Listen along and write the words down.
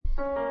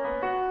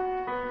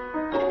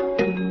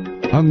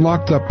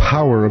Unlock the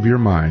power of your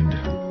mind.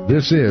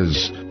 This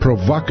is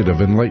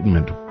Provocative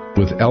Enlightenment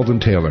with Eldon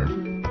Taylor.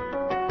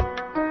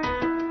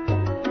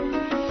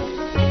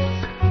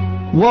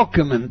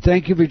 Welcome and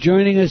thank you for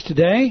joining us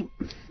today.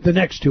 The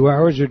next 2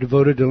 hours are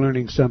devoted to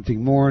learning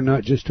something more,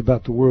 not just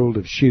about the world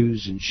of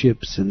shoes and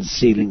ships and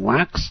sealing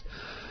wax,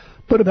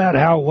 but about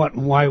how, what,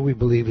 and why we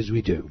believe as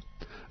we do.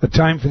 A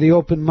time for the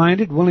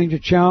open-minded, willing to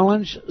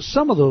challenge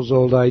some of those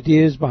old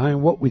ideas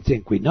behind what we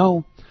think we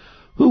know,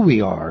 who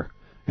we are,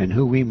 and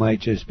who we might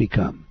just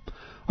become.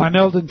 I'm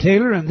Eldon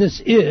Taylor, and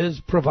this is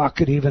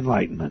Provocative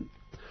Enlightenment.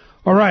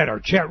 All right,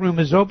 our chat room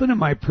is open, and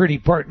my pretty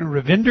partner,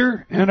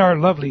 Ravinder, and our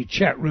lovely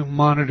chat room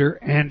monitor,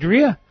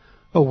 Andrea,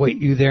 await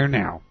you there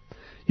now.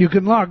 You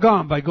can log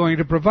on by going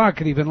to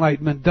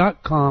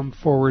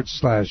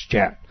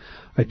provocativeenlightenment.com/chat.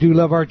 I do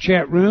love our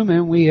chat room,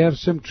 and we have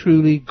some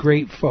truly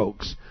great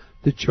folks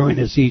that join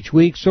us each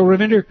week. So,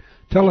 Ravinder,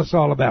 tell us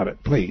all about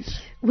it, please.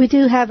 We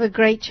do have a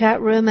great chat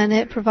room, and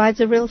it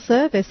provides a real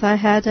service. I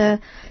had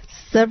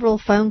several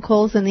phone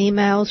calls and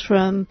emails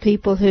from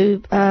people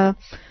who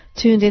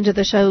tuned into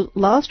the show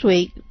last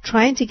week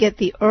trying to get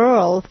the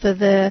URL for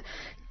the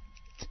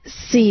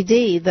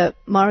CD that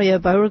Mario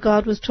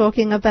Beauregard was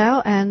talking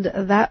about, and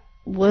that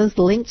was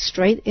linked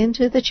straight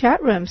into the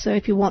chat room. So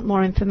if you want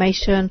more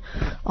information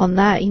on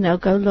that,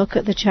 go look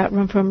at the chat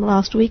room from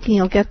last week and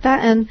you'll get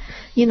that. And,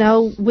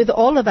 with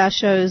all of our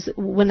shows,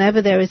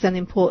 whenever there is an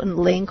important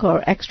link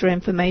or extra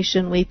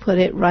information, we put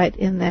it right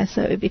in there.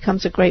 So it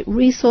becomes a great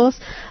resource,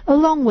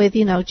 along with,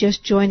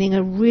 just joining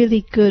a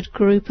really good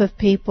group of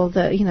people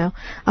that,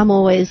 I'm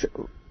always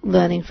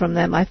learning from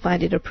them. I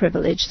find it a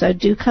privilege. So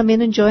do come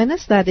in and join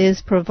us. That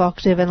is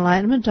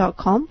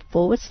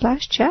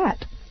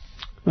provocativeenlightenment.com/chat.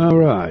 All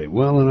right.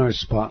 Well, in our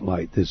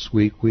spotlight this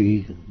week,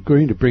 we're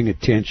going to bring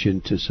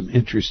attention to some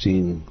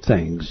interesting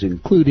things,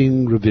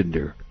 including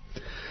Ravinder.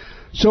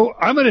 So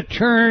I'm going to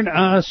turn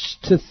us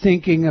to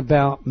thinking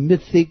about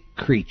mythic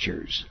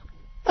creatures.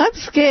 I'm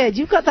scared.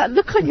 You've got that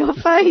look on your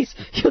face.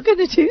 You're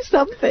going to do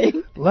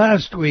something.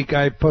 Last week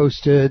I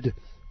posted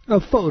a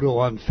photo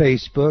on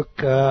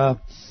Facebook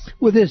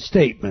with this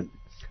statement.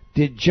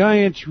 Did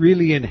giants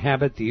really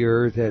inhabit the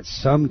earth at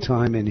some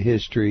time in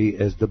history,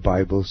 as the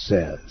Bible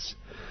says?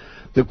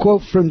 The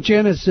quote from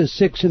Genesis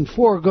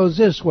 6:4 goes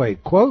this way,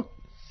 quote,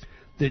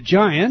 "The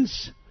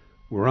giants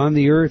were on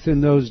the earth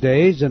in those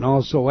days, and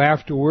also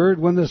afterward,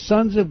 when the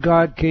sons of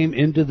God came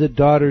into the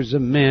daughters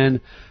of men,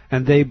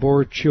 and they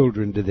bore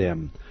children to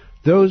them.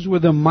 Those were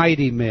the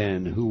mighty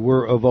men who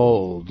were of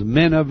old,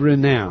 men of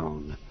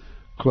renown."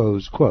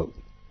 Close quote.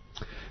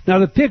 Now,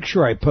 the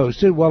picture I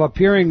posted, while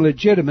appearing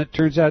legitimate,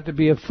 turns out to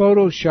be a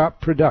Photoshop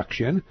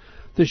production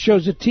that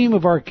shows a team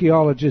of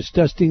archaeologists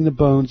dusting the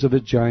bones of a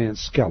giant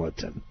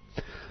skeleton.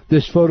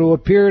 This photo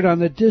appeared on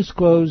the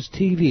Disclosed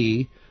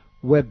TV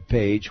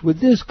webpage with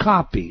this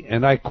copy,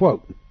 and I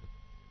quote,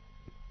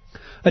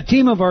 "A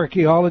team of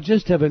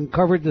archaeologists have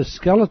uncovered the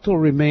skeletal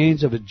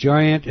remains of a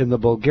giant in the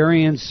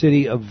Bulgarian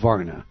city of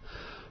Varna,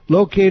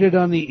 located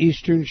on the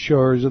eastern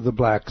shores of the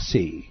Black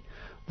Sea.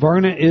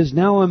 Varna is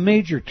now a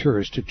major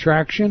tourist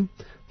attraction.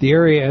 The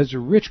area has a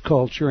rich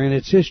culture, and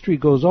its history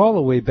goes all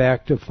the way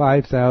back to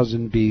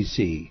 5000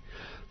 BC.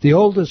 The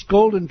oldest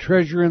golden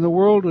treasure in the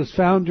world was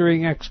found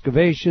during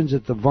excavations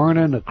at the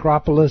Varna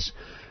necropolis,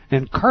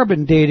 and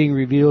carbon dating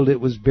revealed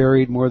it was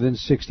buried more than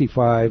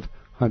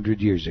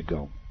 6,500 years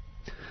ago.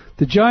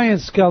 The giant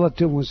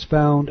skeleton was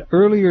found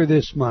earlier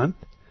this month,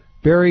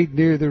 buried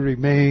near the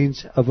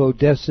remains of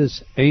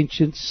Odessa's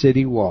ancient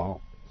city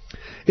wall.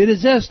 It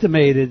is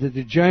estimated that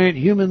the giant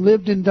human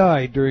lived and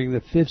died during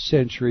the 5th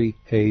century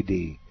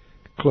A.D."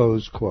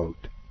 Close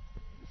quote.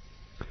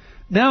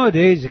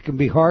 Nowadays, it can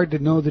be hard to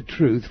know the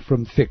truth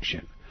from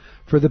fiction,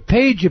 for the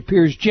page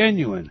appears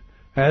genuine,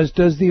 as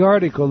does the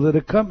article that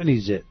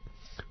accompanies it.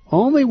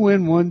 Only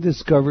when one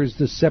discovers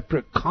the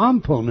separate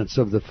components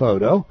of the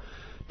photo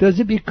does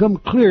it become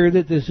clear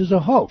that this is a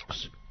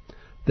hoax.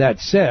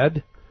 That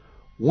said,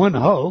 one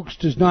hoax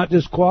does not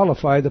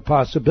disqualify the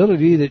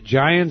possibility that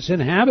giants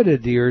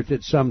inhabited the earth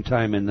at some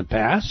time in the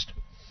past.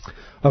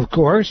 Of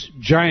course,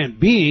 giant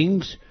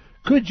beings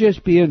could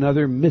just be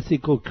another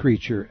mythical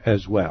creature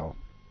as well.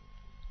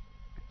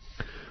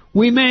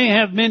 We may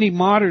have many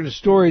modern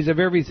stories of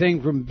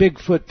everything from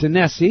Bigfoot to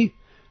Nessie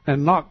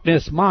and Loch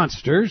Ness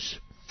monsters.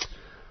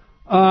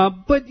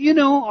 But,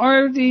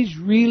 are these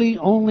really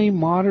only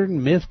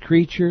modern myth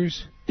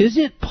creatures? Is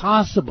it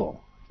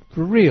possible,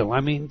 for real,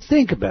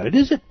 think about it,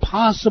 is it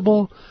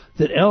possible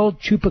that El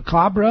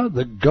Chupacabra,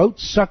 the goat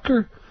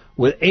sucker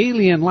with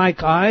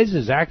alien-like eyes,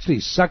 is actually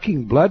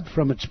sucking blood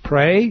from its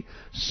prey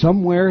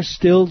somewhere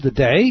still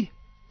today?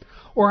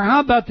 Or how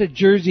about the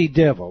Jersey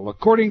Devil?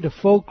 According to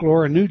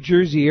folklore, a New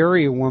Jersey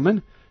area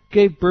woman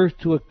gave birth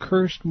to a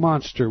cursed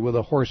monster with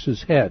a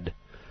horse's head,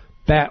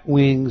 bat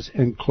wings,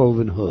 and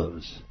cloven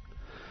hooves.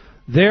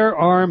 There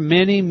are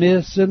many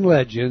myths and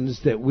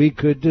legends that we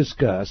could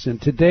discuss, and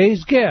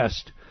today's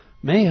guest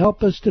may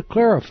help us to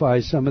clarify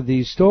some of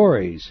these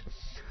stories.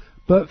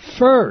 But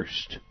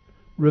first,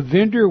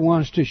 Ravinder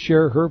wants to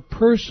share her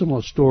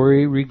personal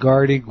story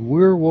regarding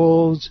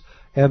werewolves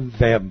and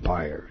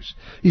vampires.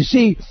 You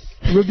see,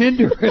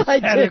 Raminder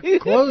has had a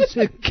close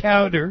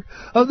encounter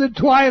of the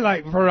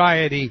Twilight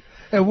variety,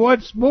 and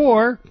what's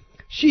more,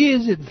 she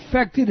has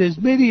infected as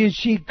many as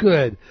she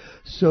could.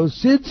 So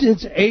since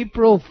it's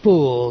April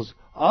Fool's,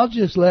 I'll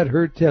just let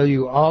her tell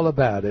you all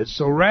about it.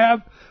 So,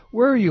 Rav,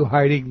 where are you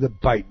hiding the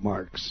bite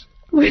marks?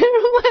 Where am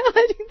I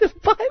hiding the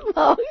bite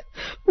marks?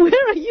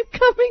 Where are you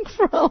coming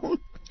from?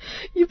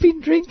 You've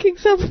been drinking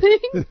something?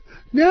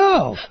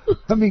 No.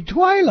 I mean,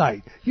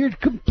 Twilight. You're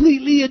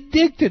completely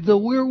addicted. The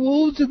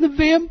werewolves and the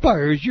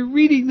vampires. You're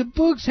reading the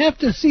books, have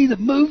to see the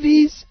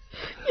movies.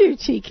 You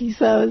cheeky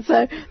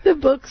so-and-so. The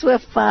books were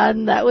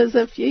fun. That was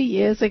a few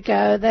years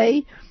ago.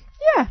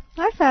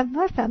 I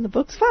found the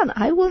books fun.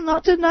 I will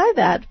not deny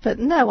that. But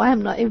no, I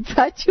am not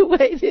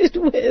infatuated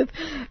with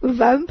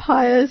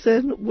vampires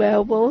and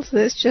werewolves.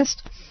 There's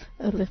just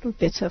a little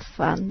bit of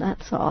fun,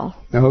 that's all.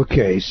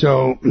 Okay,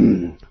 so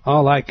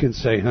all I can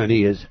say,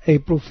 honey, is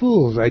April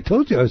Fool's. I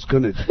told you I was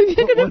going to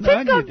You're going to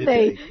pick on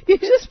me. You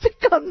just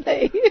pick on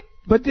me.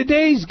 But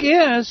today's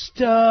guest,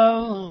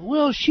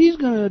 she's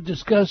going to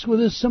discuss with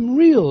us some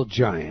real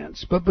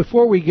giants. But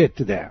before we get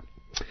to that,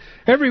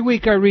 every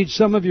week I read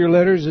some of your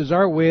letters as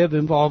our way of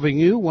involving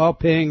you while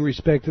paying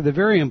respect to the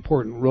very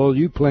important role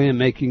you play in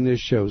making this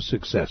show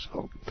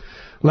successful.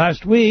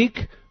 Last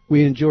week,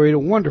 we enjoyed a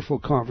wonderful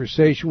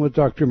conversation with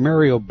Dr.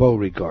 Mario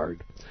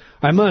Beauregard.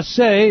 I must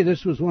say,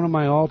 this was one of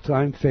my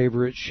all-time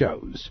favorite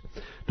shows.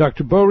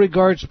 Dr.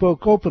 Beauregard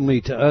spoke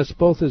openly to us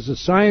both as a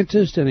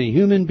scientist and a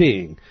human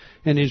being,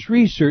 and his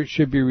research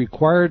should be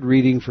required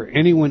reading for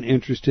anyone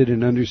interested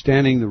in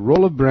understanding the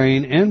role of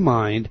brain and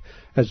mind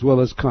as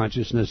well as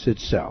consciousness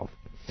itself.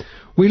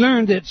 We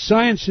learned that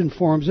science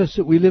informs us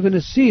that we live in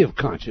a sea of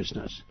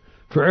consciousness,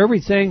 for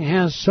everything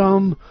has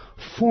some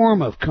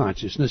form of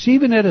consciousness,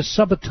 even at a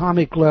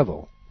subatomic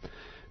level.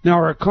 Now,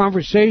 our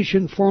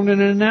conversation formed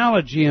an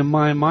analogy in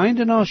my mind,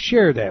 and I'll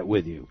share that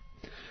with you.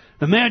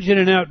 Imagine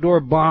an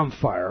outdoor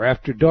bonfire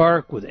after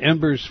dark with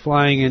embers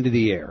flying into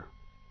the air.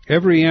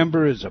 Every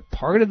ember is a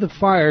part of the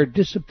fire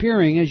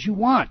disappearing as you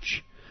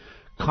watch.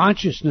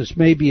 Consciousness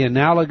may be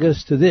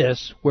analogous to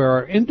this, where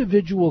our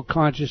individual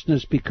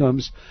consciousness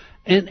becomes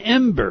an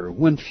ember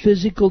when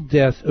physical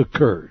death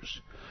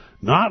occurs.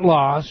 Not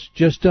lost,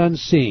 just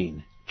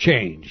unseen,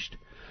 changed.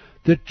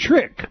 The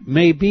trick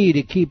may be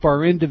to keep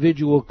our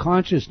individual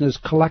consciousness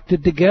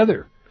collected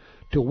together,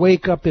 to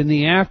wake up in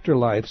the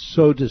afterlife,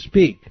 so to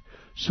speak,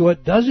 so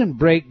it doesn't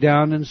break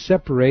down and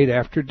separate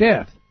after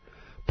death.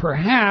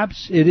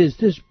 Perhaps it is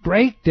this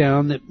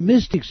breakdown that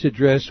mystics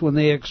address when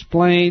they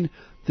explain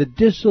the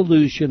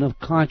dissolution of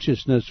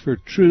consciousness for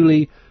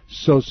truly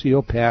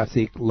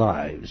sociopathic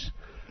lives,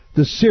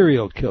 the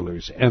serial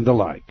killers and the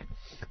like,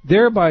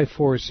 thereby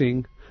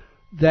forcing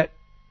that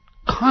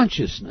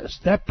consciousness,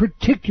 that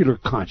particular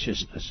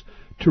consciousness,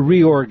 to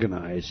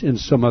reorganize in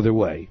some other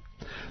way.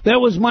 That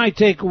was my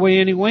takeaway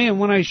anyway, and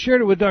when I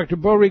shared it with Dr.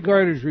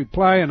 Beauregard, his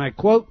reply, and I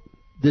quote,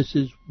 "This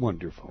is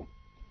wonderful."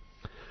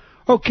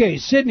 Okay,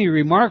 Sydney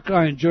remarked,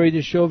 "I enjoyed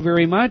the show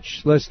very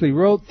much." Leslie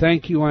wrote,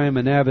 "Thank you, I am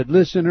an avid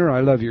listener.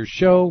 I love your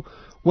show."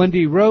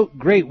 Wendy wrote,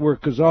 "Great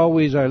work as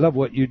always. I love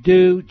what you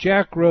do."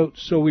 Jack wrote,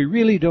 "So we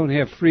really don't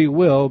have free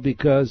will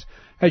because,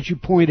 as you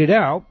pointed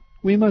out,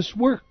 we must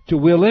work to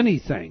will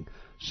anything,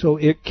 so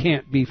it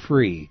can't be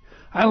free."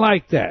 I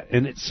like that,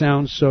 and it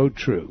sounds so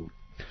true.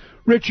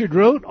 Richard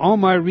wrote, "All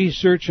my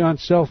research on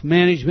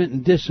self-management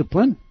and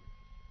discipline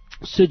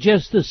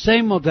suggests the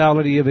same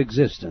modality of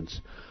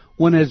existence.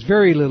 One has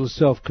very little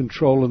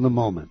self-control in the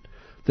moment.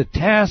 The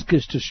task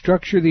is to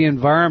structure the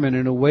environment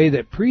in a way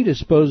that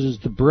predisposes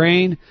the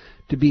brain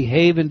to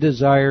behave in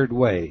desired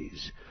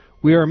ways.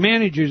 We are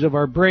managers of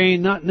our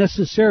brain, not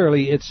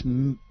necessarily its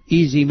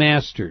easy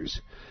masters.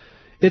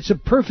 It's a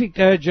perfect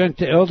adjunct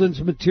to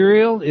Eldon's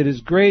material. It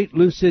is great,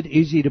 lucid,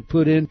 easy to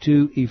put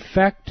into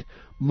effect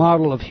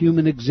model of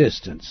human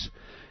existence.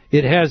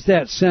 It has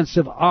that sense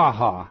of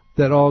aha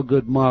that all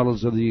good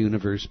models of the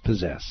universe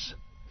possess."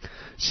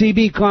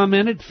 CB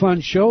commented, "Fun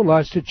show,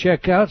 lots to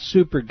check out,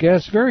 super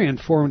guest, very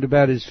informed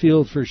about his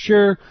field for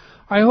sure.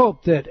 I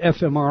hope that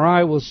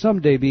fMRI will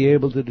someday be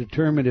able to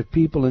determine if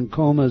people in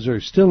comas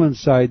are still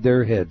inside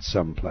their heads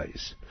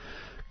someplace."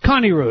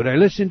 Connie wrote, "I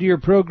listen to your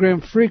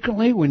program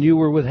frequently when you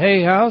were with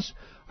Hay House.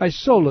 I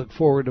so look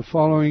forward to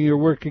following your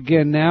work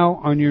again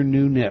now on your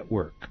new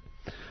network."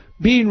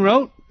 Bean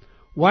wrote,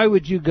 "Why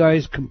would you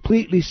guys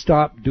completely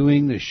stop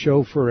doing the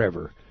show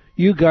forever?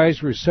 You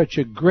guys were such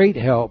a great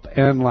help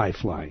and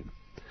lifeline."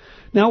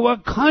 Now,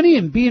 what Connie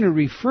and Bean are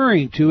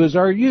referring to is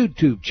our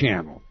YouTube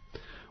channel.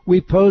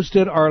 We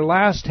posted our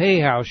last Hay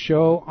House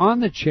show on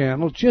the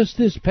channel just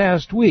this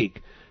past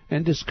week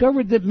and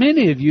discovered that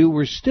many of you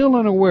were still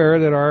unaware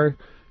that our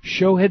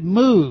show had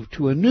moved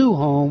to a new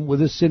home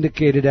with a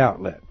syndicated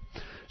outlet.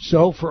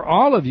 So for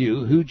all of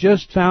you who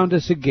just found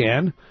us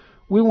again,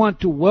 we want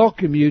to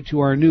welcome you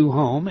to our new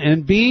home.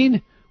 And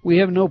Bean, we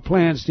have no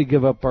plans to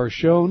give up our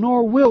show,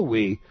 nor will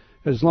we,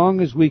 as long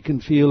as we can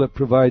feel it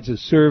provides a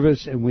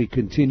service and we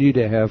continue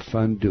to have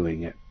fun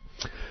doing it.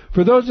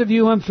 For those of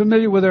you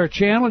unfamiliar with our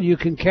channel, you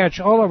can catch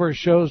all of our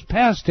shows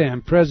past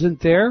and present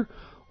there,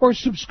 or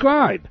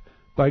subscribe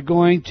by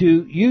going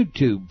to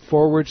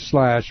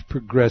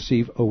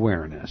YouTube/Progressive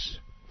Awareness.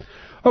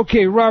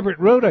 Okay, Robert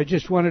wrote, I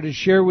just wanted to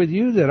share with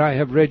you that I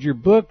have read your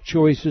book,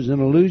 Choices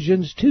and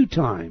Illusions, 2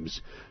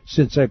 times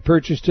since I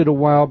purchased it a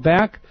while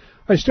back.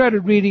 I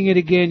started reading it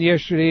again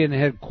yesterday and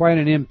had quite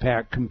an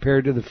impact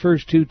compared to the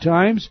first 2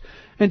 times,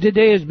 and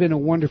today has been a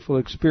wonderful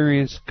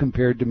experience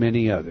compared to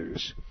many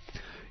others.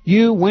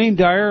 You, Wayne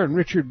Dyer, and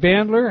Richard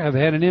Bandler have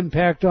had an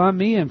impact on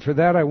me, and for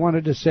that I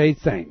wanted to say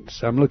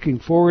thanks. I'm looking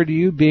forward to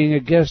you being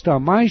a guest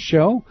on my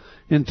show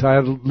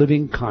entitled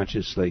Living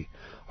Consciously.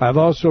 I've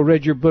also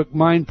read your book,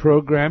 Mind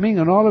Programming,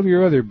 and all of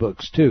your other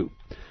books, too.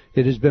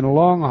 It has been a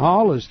long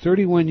haul, as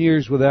 31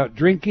 years without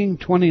drinking,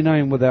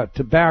 29 without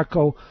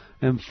tobacco,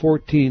 and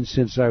 14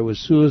 since I was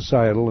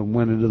suicidal and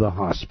went into the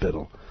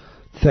hospital.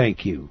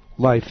 Thank you.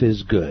 Life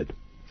is good.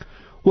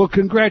 Well,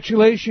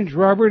 congratulations,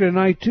 Robert, and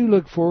I, too,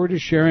 look forward to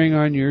sharing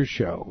on your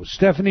show.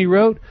 Stephanie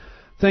wrote,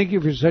 thank you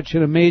for such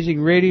an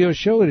amazing radio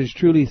show. It is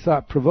truly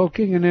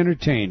thought-provoking and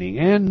entertaining.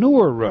 And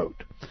Noor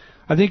wrote,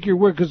 I think your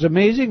work is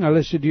amazing. I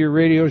listen to your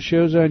radio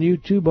shows on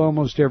YouTube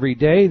almost every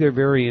day. They're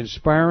very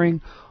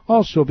inspiring,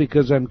 also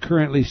because I'm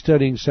currently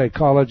studying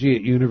psychology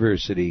at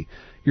university.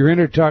 Your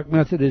InnerTalk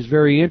method is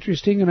very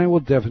interesting, and I will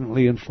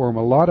definitely inform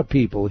a lot of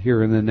people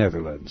here in the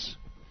Netherlands.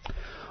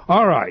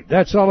 All right,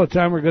 that's all the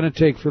time we're going to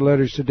take for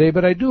letters today,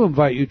 but I do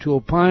invite you to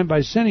opine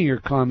by sending your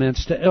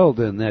comments to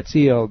Eldon, that's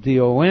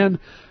ELDON,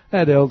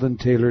 at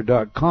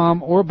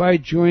eldontaylor.com, or by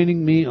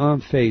joining me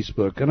on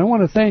Facebook. And I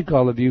want to thank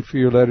all of you for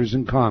your letters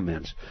and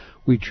comments.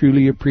 We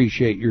truly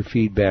appreciate your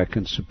feedback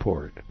and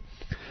support.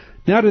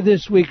 Now to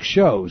this week's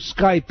show,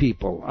 Sky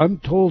People,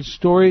 Untold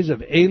Stories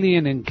of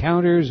Alien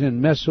Encounters in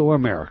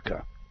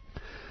Mesoamerica.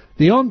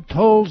 The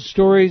Untold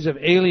Stories of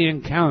Alien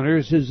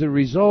Encounters is the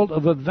result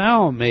of a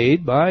vow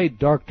made by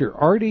Dr.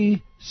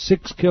 Artie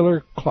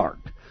Sixkiller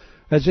Clarke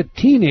as a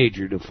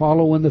teenager to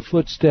follow in the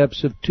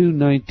footsteps of 2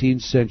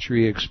 19th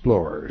century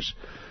explorers,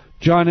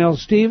 John L.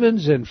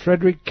 Stevens and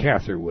Frederick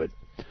Catherwood,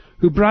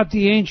 who brought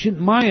the ancient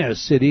Maya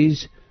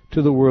cities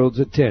to the world's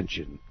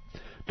attention.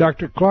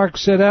 Dr. Clarke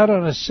set out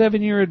on a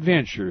 7-year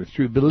adventure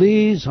through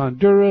Belize,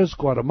 Honduras,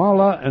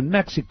 Guatemala, and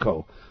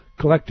Mexico,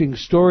 collecting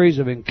stories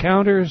of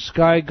encounters,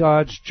 sky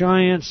gods,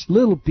 giants,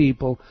 little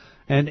people,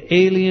 and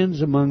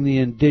aliens among the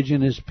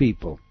indigenous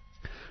people.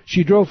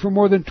 She drove for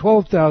more than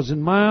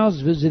 12,000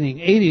 miles, visiting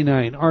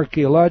 89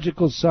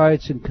 archaeological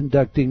sites and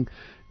conducting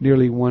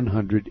nearly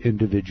 100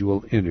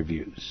 individual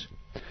interviews.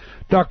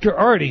 Dr.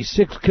 Artie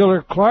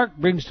Sixkiller Clarke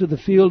brings to the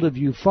field of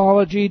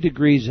ufology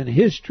degrees in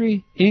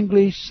history,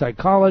 English,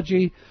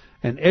 psychology,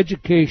 and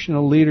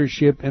educational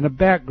leadership, and a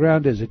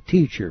background as a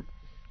teacher,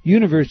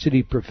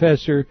 university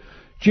professor,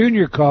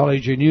 junior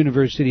college and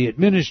university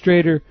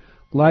administrator,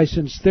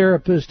 licensed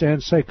therapist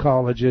and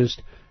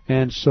psychologist,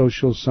 and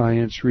social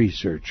science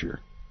researcher.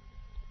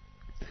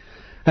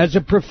 As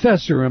a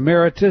professor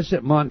emeritus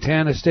at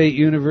Montana State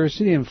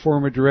University and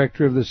former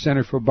director of the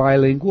Center for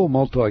Bilingual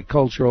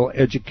Multicultural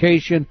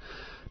Education,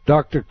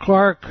 Dr.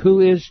 Clarke, who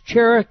is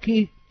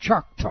Cherokee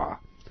Choctaw,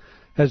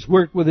 has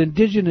worked with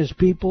indigenous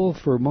people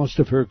for most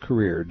of her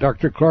career.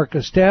 Dr. Clarke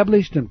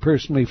established and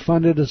personally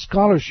funded a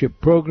scholarship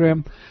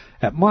program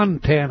at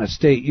Montana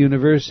State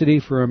University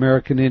for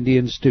American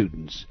Indian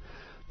students.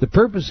 The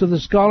purpose of the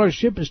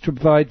scholarship is to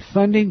provide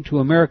funding to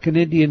American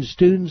Indian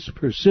students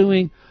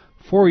pursuing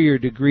 4-year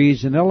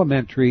degrees in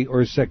elementary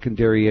or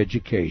secondary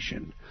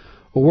education.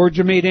 Awards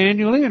are made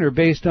annually and are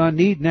based on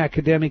need and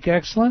academic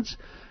excellence,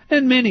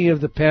 and many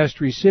of the past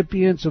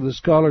recipients of the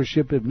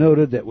scholarship have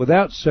noted that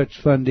without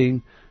such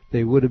funding,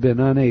 they would have been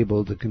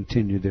unable to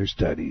continue their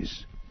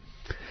studies.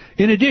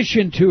 In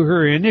addition to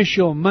her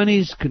initial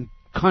money's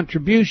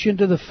contribution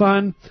to the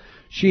fund,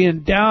 she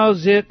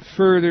endows it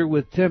further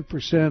with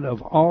 10%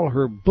 of all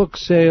her book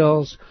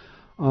sales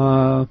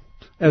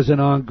as an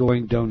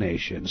ongoing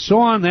donation. So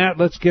on that,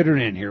 let's get her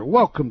in here.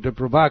 Welcome to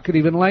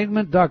Provocative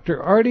Enlightenment,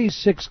 Dr. Artie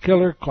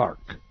Sixkiller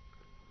Clarke.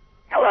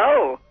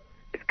 Hello.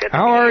 It's good to be here.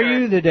 How are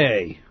you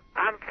today?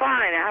 I'm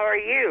fine. How are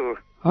you?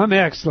 I'm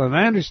excellent.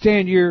 I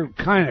understand you're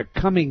kind of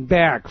coming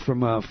back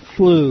from a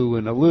flu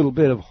and a little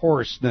bit of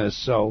hoarseness,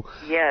 so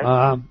yes.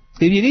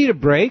 If you need a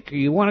break or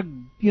you want to,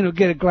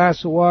 get a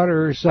glass of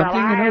water or something.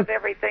 Well, I have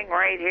everything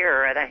right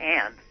here at a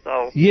hand,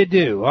 so. You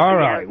do. All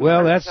right. Yes,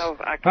 well, that's. So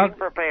I came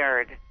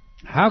prepared.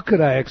 How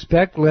could I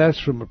expect less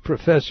from a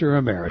professor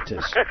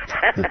emeritus?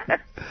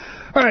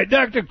 All right,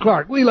 Dr.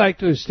 Clarke, we like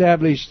to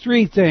establish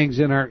 3 things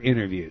in our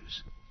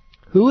interviews.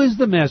 Who is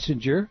the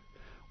messenger?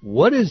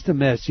 What is the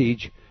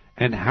message?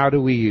 And how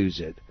do we use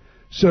it?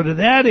 So to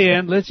that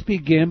end, let's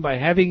begin by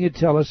having you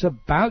tell us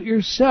about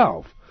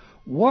yourself.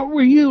 What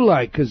were you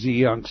like as a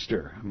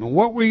youngster? I mean,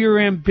 what were your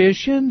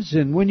ambitions?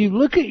 And when you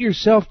look at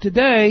yourself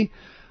today,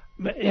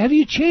 have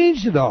you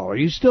changed at all? Are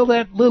you still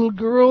that little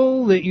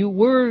girl that you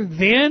were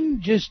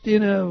then, just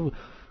in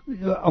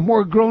a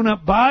more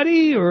grown-up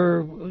body?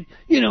 Or,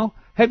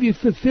 have you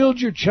fulfilled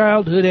your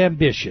childhood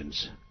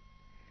ambitions?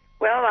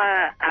 Well,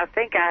 I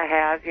think I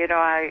have.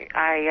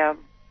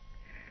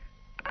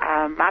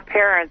 my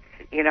parents,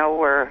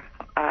 were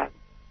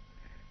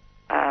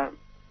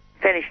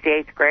finished the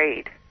 8th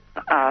grade,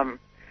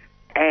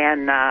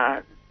 and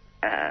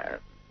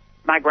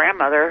my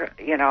grandmother,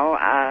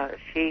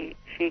 she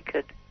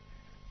could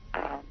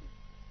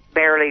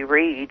barely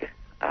read.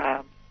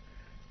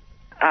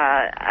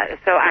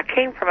 So I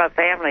came from a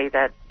family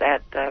that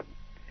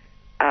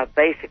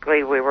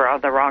basically we were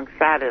on the wrong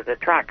side of the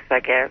tracks, I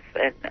guess,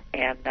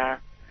 and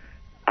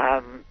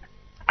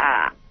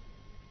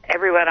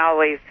everyone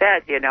always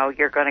said,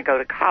 you're going to go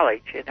to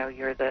college,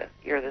 you're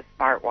the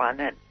smart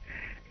one,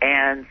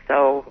 and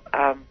so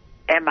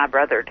and my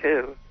brother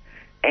too,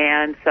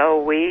 and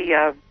so we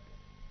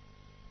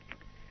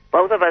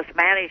both of us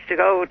managed to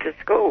go to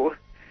school,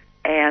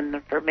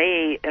 and for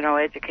me,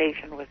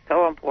 education was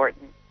so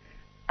important.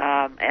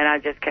 And I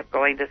just kept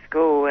going to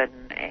school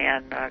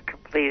and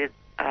completed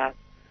 2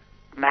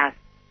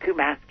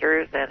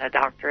 masters and a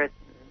doctorate,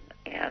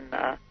 and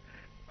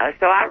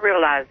so I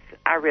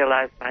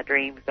realized my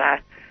dreams. I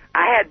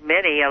had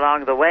many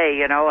along the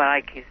way, and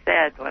like you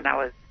said, when I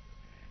was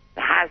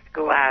in high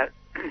school,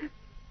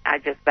 I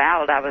just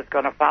vowed I was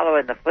going to follow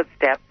in the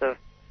footsteps of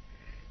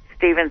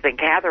Stevens and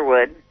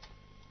Catherwood,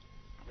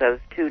 those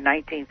 2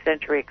 19th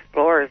century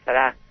explorers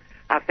that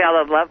I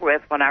fell in love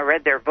with when I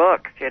read their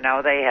books. They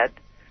had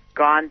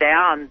gone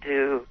down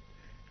to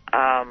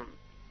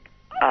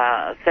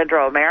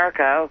Central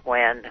America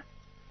when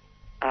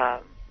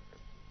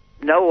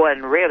no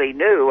one really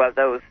knew of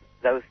those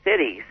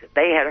cities.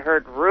 They had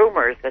heard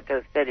rumors that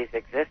those cities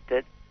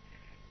existed,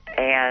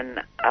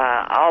 and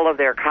all of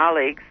their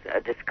colleagues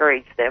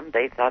discouraged them.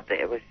 They thought that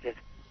it was just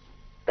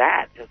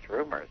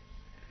rumors.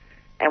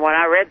 And when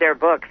I read their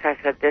books, I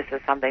said, this is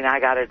something I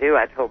got to do.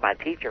 I told my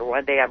teacher,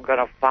 one day I'm going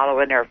to follow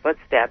in their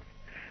footsteps.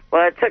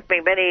 Well, it took me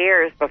many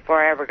years before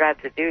I ever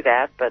got to do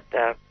that, but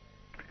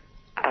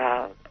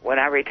when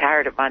I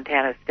retired at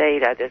Montana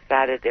State, I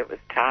decided it was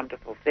time to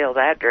fulfill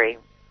that dream.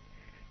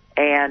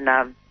 And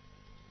I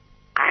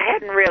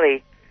hadn't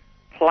really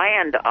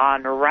planned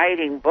on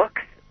writing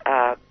books.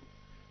 My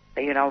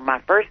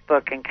first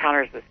book,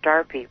 Encounters with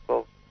Star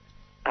People,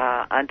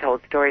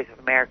 Untold Stories of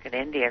American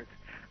Indians,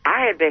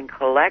 I had been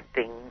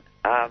collecting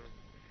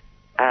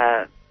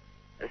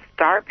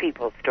Star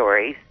People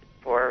stories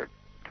for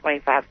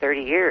 25,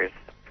 30 years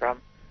from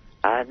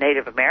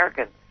Native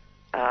Americans,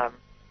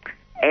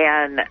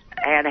 and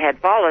had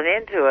fallen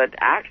into it.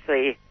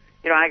 Actually,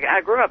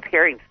 I grew up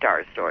hearing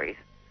star stories,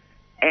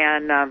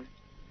 and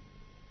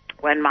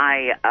when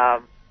I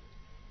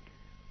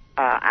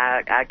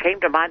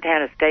came to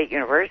Montana State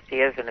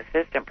University as an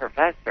assistant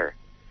professor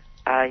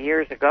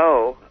years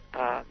ago,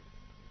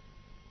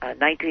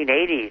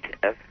 1980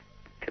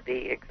 to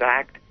be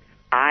exact,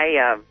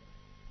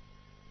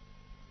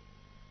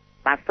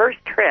 my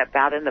first trip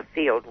out in the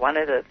field, one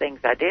of the things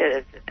I did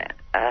is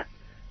I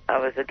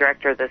was the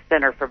director of the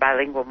Center for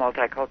Bilingual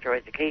Multicultural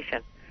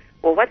Education.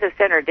 Well, what the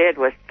center did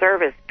was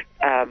serviced,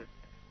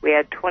 we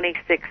had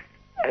 26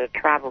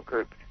 tribal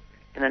groups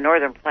in the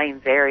Northern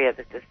Plains area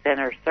that the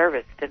center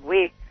serviced, and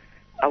we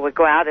would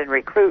go out and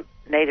recruit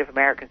Native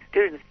American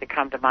students to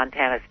come to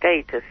Montana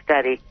State to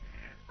study,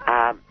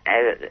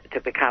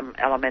 to become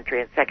elementary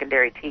and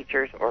secondary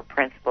teachers or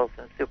principals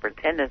and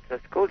superintendents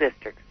of school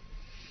districts.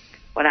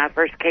 When I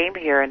first came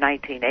here in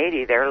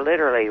 1980, there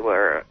literally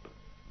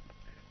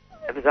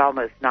it was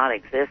almost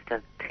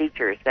non-existent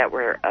teachers that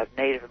were of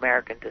Native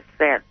American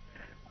descent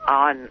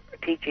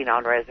teaching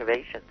on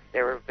reservations.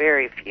 There were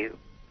very few.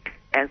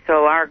 And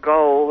so our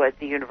goal at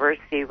the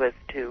university was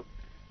to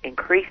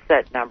increase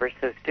that number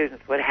so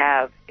students would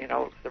have,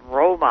 some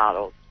role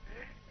models.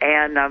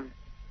 And on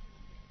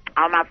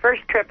my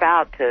first trip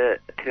out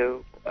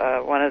to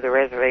one of the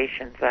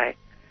reservations,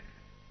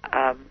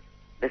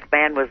 this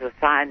man was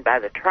assigned by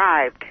the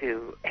tribe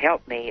to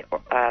help me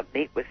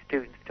meet with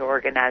students to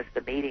organize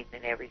the meeting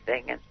and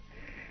everything.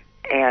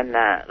 And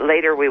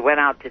later we went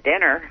out to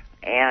dinner,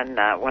 and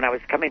when I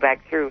was coming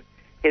back through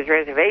his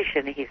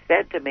reservation, he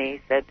said to me,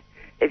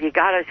 if you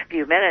got a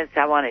few minutes,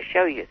 I want to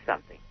show you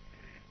something.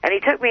 And he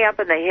took me up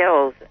in the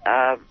hills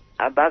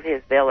above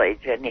his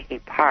village, and he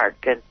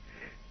parked, and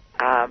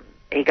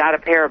he got a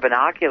pair of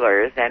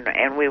binoculars,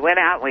 and we went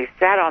out and we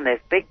sat on this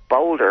big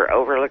boulder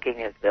overlooking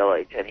his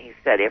village, and he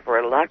said, if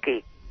we're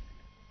lucky,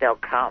 they'll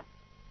come.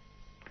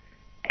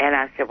 And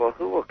I said, well,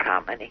 who will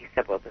come? And he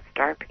said, well, the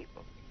Star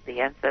People, the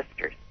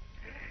ancestors.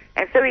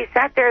 And so he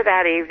sat there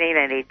that evening,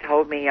 and he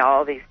told me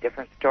all these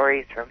different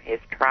stories from his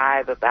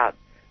tribe about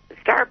the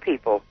Star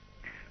People.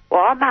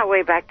 Well, on my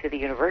way back to the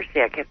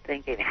university, I kept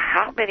thinking,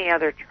 how many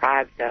other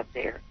tribes out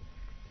there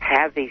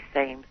have these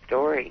same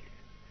stories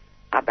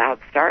about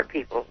Star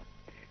People?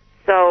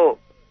 So,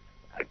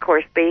 of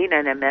course, being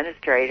an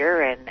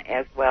administrator and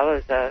as well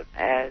as a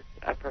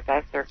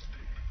professor,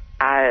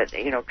 I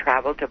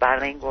traveled to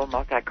bilingual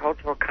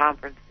multicultural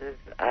conferences,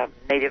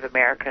 Native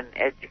American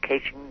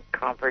education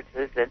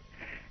conferences,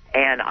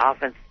 and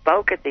often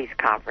spoke at these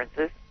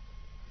conferences.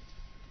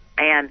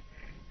 And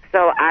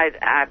so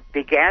I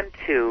began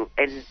to,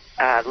 and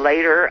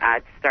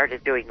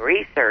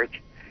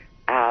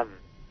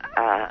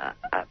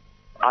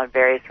on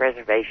various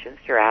reservations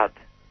throughout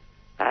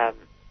the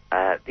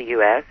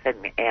U.S.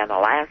 and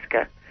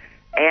Alaska.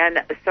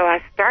 And so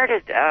I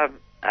started,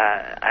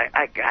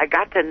 I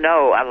got to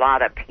know a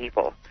lot of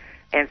people.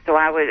 And so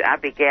I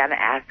began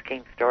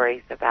asking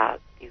stories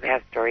about, do you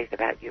have stories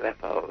about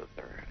UFOs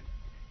or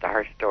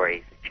star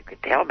stories that you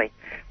could tell me,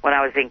 when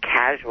I was in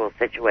casual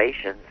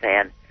situations.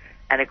 And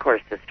of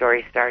course the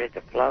stories started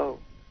to flow.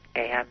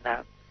 And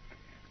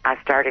I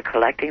started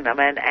collecting them.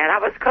 And I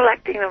was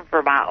collecting them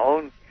for my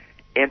own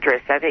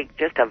interest. I think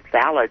just a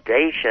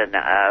validation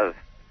of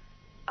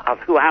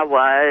who I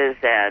was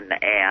and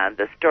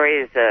the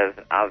stories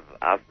of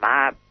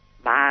my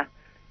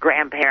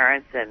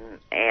grandparents and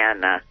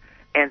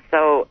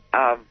so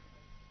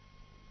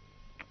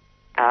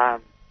I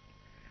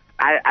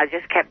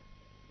just kept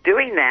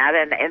doing that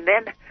and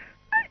then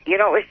it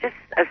was just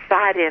a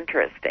side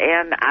interest.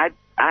 And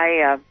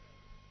I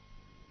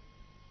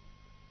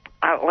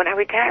when I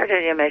retired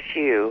at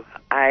MSU,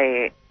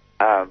 I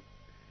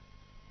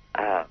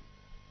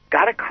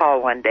got a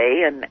call one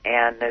day, and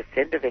this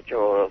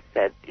individual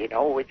said,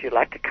 would you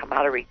like to come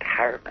out of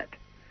retirement?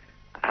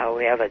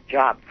 We have a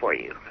job for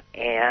you.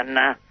 And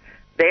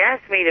they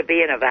asked me to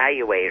be an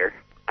evaluator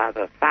of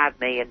a $5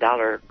 million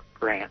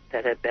grant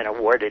that had been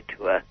awarded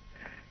to a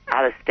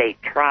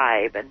out-of-state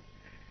tribe. And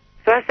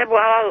so I said,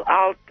 well,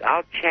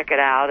 I'll check it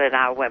out. And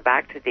I went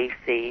back to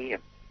D.C.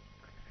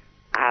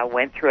 I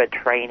went through a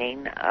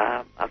training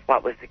of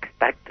what was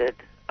expected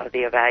of the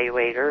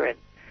evaluator, and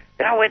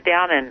then I went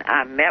down and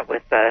I met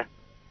with the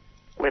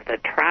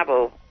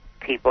tribal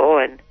people,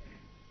 and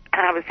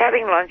I was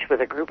having lunch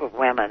with a group of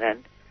women,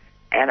 and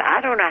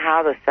I don't know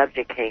how the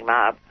subject came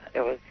up.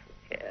 It was,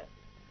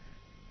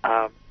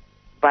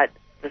 but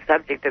the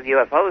subject of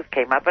UFOs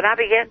came up, and I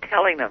began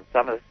telling them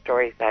some of the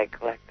stories I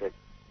collected.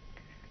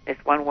 This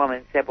one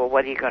woman said, well,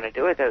 what are you going to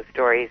do with those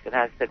stories? And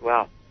I said,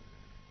 well,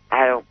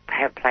 I don't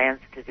have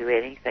plans to do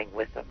anything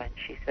with them. And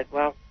she said,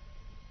 well,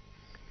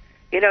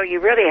 you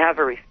really have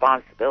a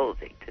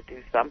responsibility to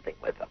do something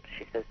with them.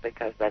 She says,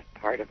 because that's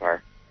part of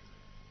our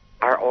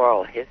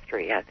oral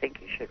history. I think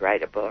you should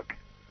write a book.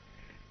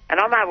 And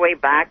on my way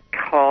back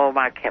home,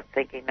 I kept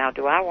thinking, now,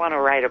 do I want to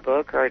write a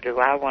book, or do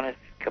I want to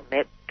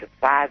commit to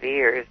 5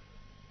 years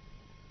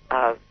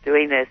of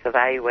doing this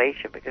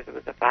evaluation, because it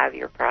was a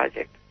 5-year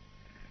project?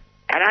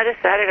 And I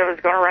decided I was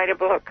going to write a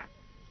book.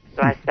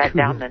 So I sat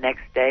down the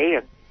next day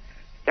and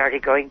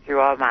started going through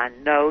all my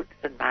notes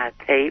and my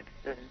tapes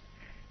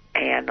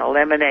and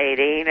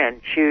eliminating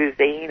and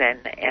choosing,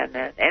 and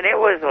it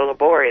was a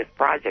laborious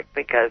project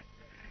because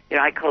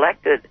I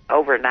collected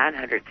over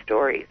 900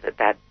 stories at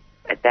that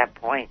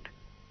point.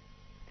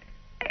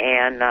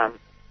 And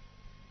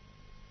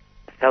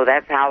so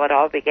that's how it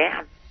all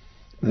began.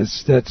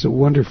 That's a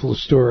wonderful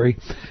story.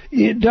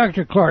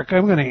 Dr. Clark,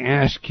 I'm going to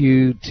ask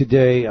you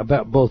today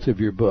about both of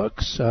your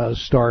books,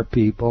 Star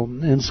People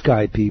and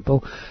Sky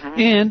People,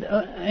 and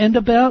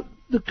about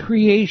the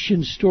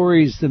creation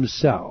stories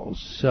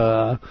themselves.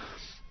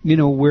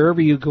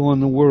 Wherever you go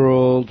in the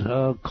world,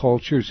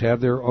 cultures have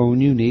their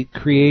own unique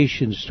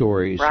creation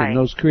stories. Right. And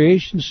those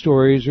creation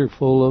stories are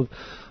full of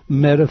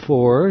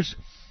metaphors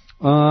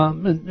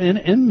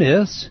and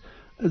myths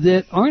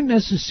that aren't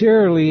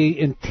necessarily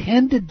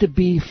intended to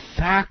be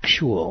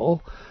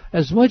factual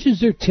as much as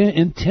they're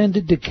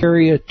intended to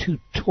carry a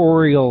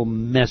tutorial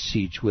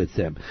message with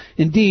them.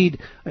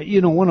 Indeed,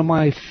 one of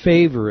my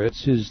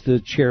favorites is the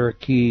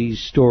Cherokee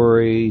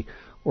story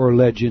or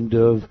legend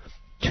of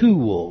Two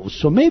Wolves.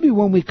 So maybe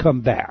when we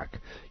come back,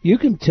 you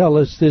can tell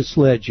us this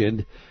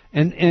legend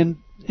and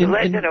the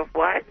legend of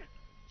what?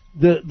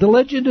 The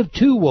legend of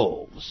Two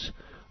Wolves.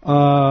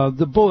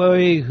 The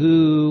boy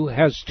who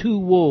has two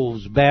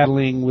wolves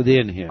battling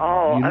within him.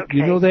 Oh, okay.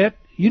 You know that?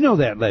 You know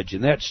that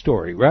legend, that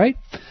story, right?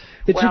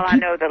 I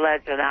know the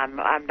legend. I'm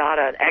not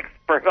an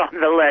expert on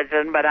the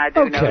legend, but I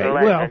do know the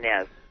legend,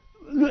 yes.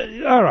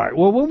 All right.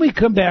 Well, when we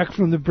come back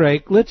from the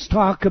break, let's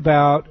talk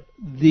about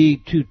the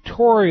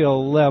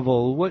tutorial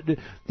level. What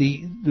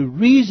the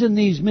reason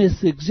these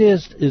myths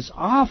exist is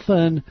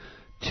often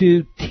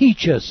to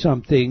teach us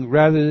something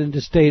rather than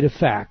to state a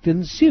fact,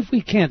 and see if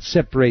we can't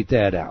separate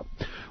that out.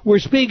 We're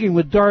speaking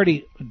with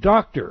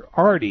Dr.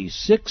 Artie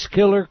Six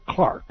Killer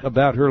Clark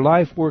about her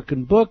life, work,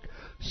 and book,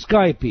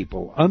 Sky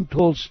People,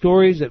 Untold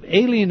Stories of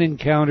Alien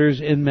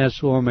Encounters in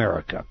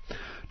Mesoamerica.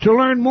 To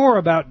learn more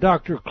about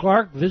Dr.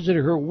 Clark, visit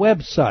her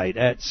website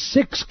at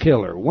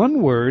Sixkiller,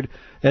 one word,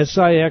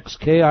 Sixkiller,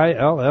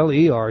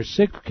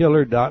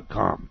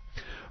 sixkiller.com.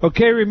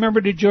 Okay,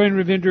 remember to join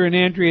Ravinder and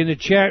Andrea in the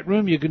chat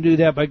room. You can do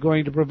that by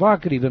going to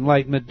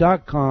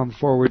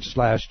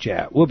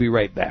provocativeenlightenment.com/chat. We'll be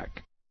right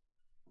back.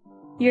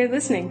 You're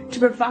listening to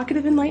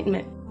Provocative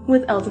Enlightenment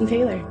with Eldon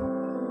Taylor.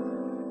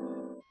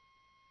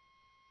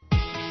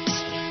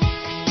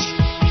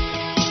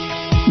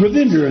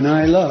 Ravinder and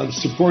I love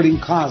supporting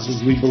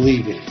causes we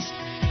believe in.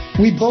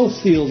 We both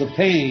feel the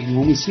pain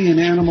when we see an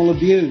animal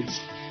abused.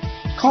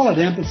 Call it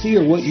empathy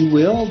or what you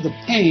will, the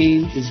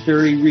pain is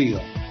very real.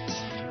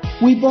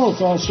 We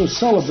both also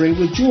celebrate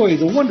with joy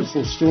the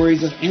wonderful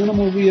stories of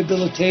animal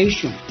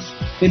rehabilitation.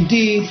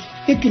 Indeed,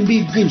 it can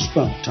be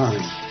goosebump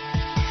time.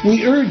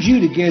 We urge you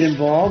to get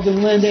involved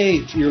and lend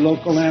aid to your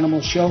local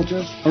animal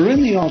shelter, or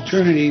in the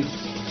alternative,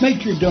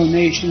 make your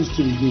donations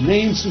to the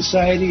Humane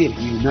Society of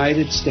the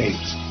United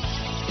States.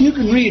 You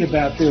can read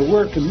about their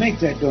work and make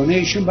that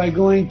donation by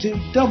going to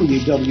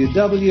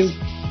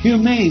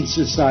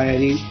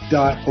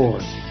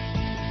www.humanesociety.org.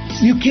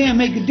 You can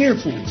make a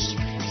difference,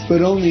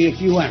 but only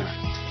if you act.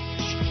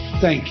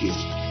 Thank you.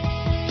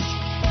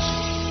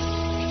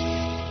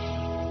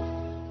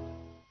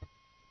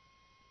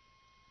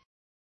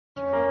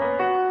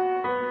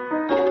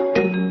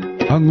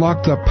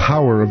 Unlock the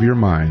power of your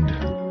mind.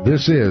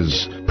 This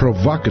is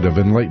Provocative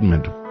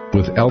Enlightenment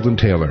with Eldon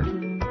Taylor.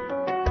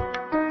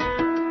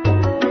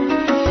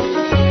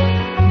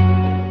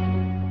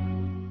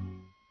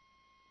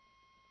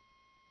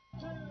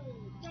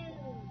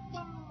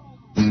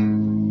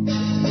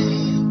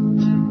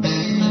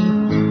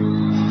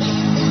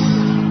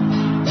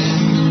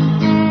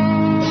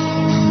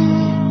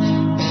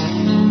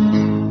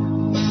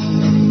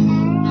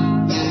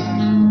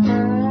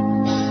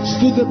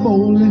 Stood there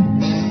boldly,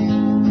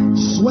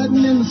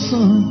 sweating in the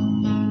sun.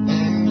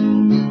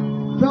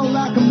 Felt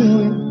like a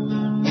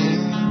million,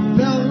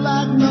 felt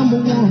like number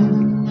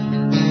one.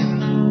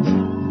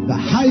 The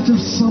height of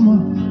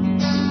summer,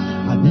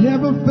 I'd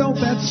never felt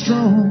that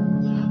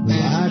strong.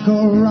 Like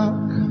a rock.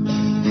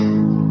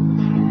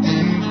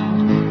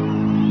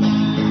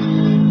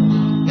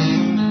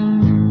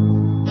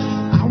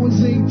 I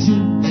was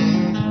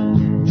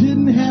 18,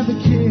 didn't have a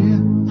care,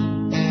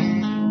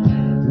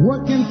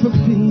 working for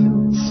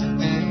fields,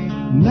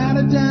 not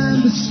a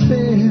dime to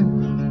spare.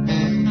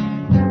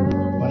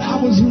 But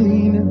I was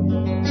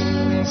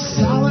leaning,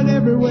 solid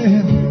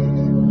everywhere,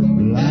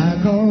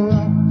 like a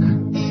rock.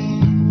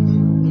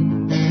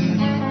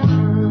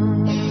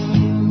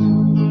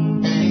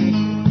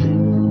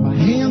 My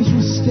hands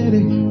were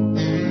steady,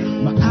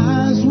 my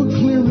eyes were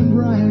clear and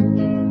bright.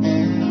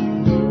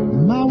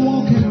 My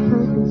walk had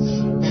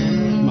purpose,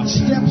 my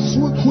steps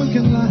were quick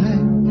and light.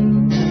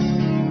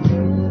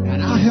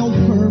 And I held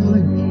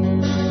firmly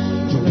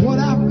to what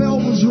I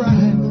felt was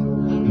right,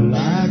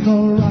 like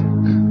a rock.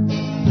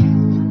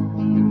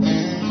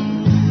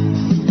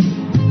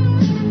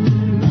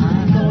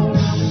 Like a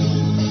rock.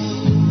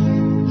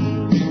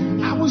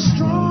 I was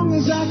strong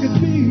as I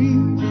could be,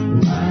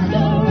 like a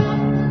rock.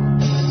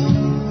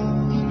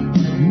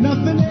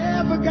 Nothing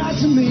ever got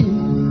to me,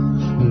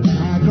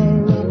 like a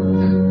rock.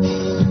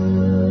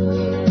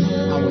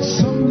 I was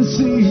something to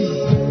see,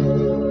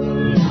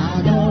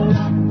 like a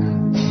rock.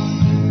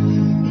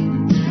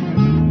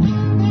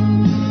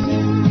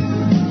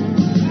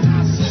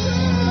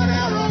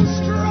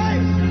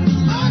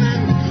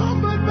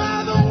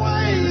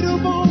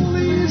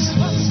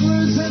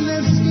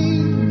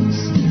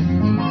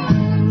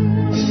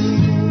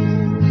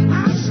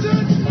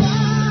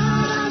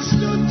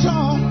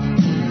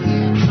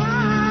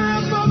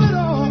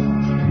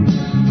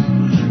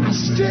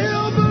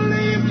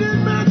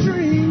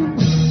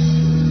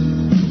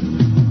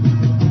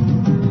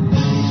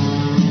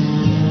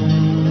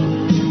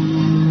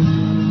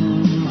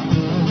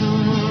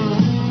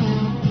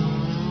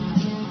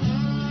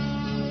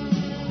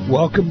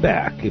 Welcome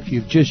back. If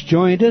you've just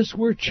joined us,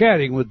 we're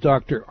chatting with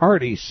Dr.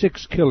 Artie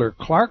Six Killer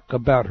Clark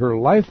about her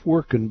life,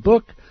 work, and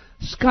book,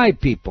 Sky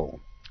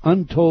People,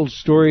 Untold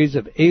Stories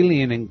of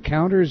Alien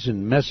Encounters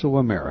in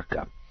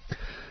Mesoamerica.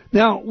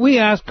 Now, we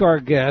ask our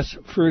guests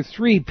for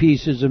 3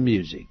 pieces of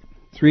music,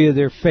 3 of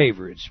their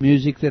favorites,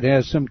 music that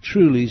has some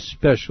truly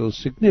special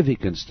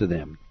significance to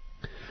them.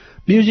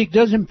 Music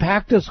does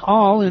impact us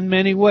all in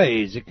many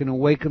ways. It can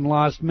awaken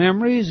lost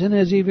memories and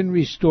has even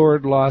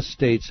restored lost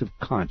states of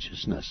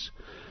consciousness.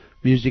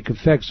 Music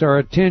affects our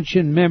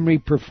attention, memory,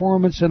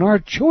 performance, and our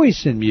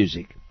choice in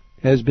music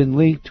has been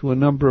linked to a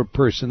number of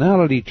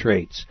personality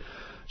traits,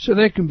 so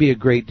there can be a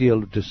great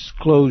deal of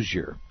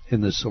disclosure in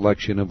the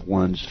selection of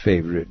one's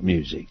favorite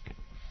music.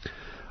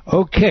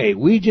 Okay,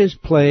 we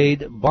just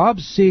played Bob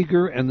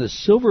Seger and the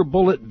Silver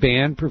Bullet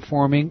Band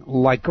performing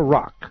Like a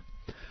Rock.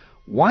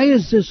 Why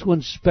is this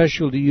one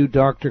special to you,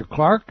 Dr.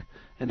 Clark,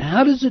 and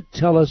how does it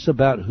tell us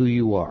about who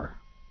you are?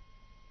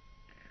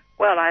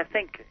 Well, I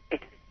think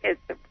it's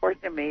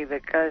important to me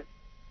because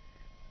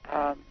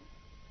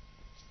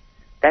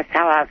that's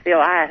how I feel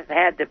I have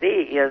had to be,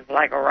 is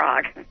like a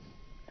rock.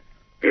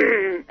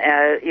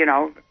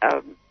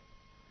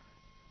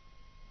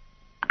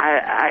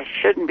 I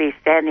shouldn't be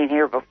standing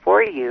here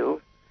before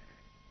you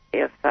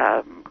if,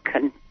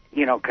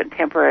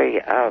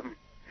 contemporary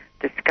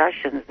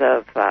discussions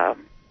of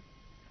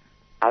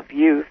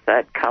youth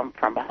that come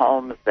from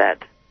homes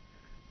that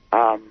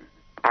are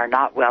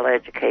not well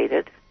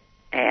educated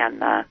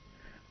and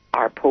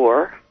are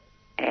poor,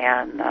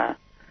 and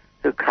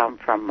who come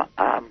from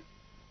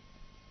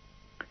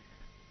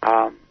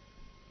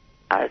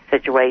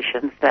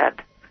situations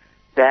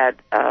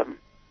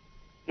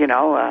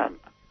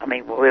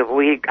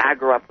I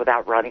grew up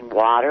without running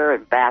water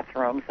and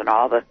bathrooms and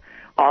all the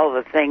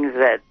things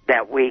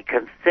that we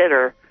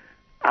consider,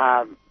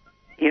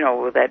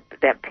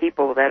 that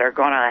people that are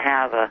going to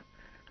have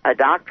a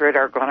doctorate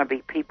are going to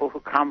be people who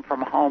come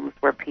from homes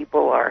where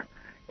people are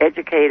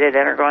educated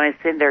and are going to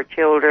send their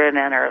children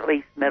and are at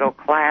least middle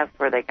class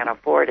where they can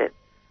afford it.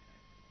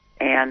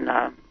 And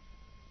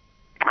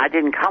I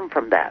didn't come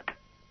from that.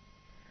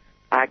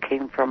 I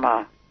came from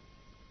a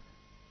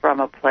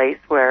place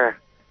where,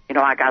 you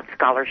know, I got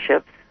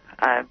scholarships.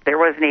 There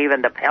wasn't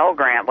even the Pell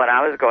Grant when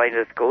I was going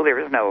to school. There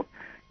was no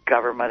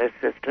government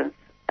assistance.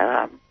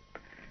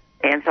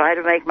 And so I had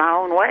to make my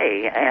own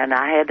way, and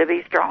I had to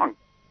be strong.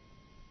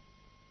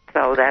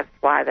 So that's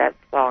why that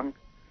song.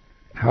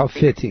 How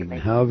fitting.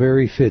 How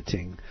very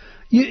fitting.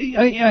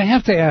 I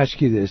have to ask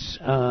you this,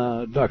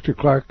 Dr.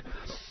 Clark.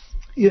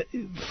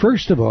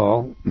 First of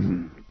all,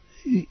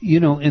 you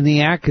know, in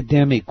the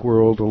academic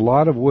world, a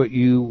lot of what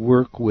you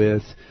work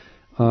with,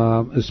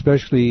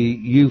 especially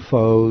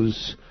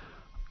UFOs,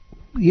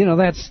 you know,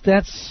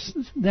 that's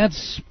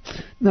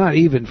not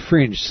even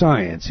fringe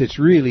science. It's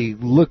really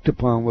looked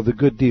upon with a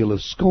good deal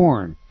of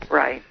scorn.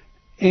 Right.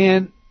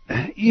 And,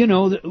 you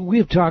know,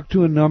 we've talked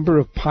to a number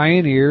of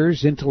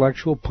pioneers,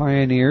 intellectual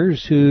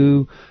pioneers,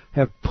 who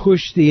have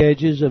pushed the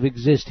edges of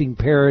existing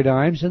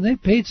paradigms, and they've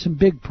paid some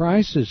big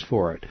prices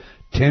for it.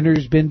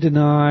 Tenor's been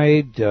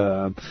denied.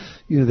 You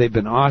know, they've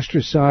been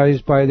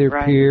ostracized by their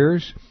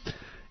peers.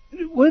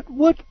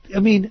 I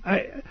mean,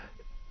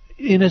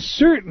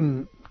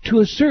 to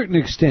a certain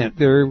extent,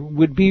 there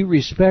would be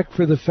respect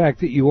for the fact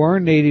that you are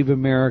Native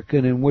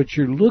American, and what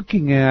you're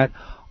looking at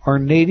are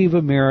Native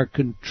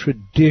American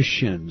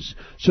traditions.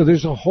 So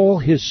there's a whole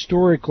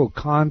historical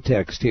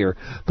context here.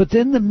 But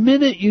then the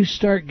minute you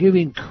start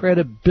giving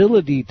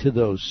credibility to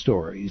those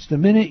stories, the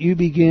minute you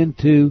begin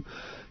to,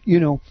 you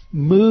know,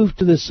 move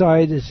to the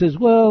side that says,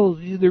 well,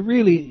 there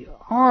really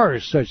are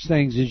such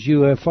things as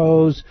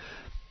UFOs,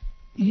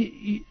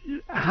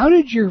 how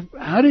did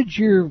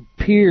your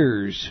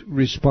peers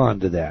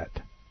respond to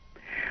that?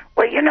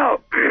 Well, you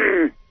know,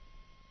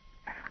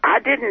 I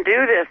didn't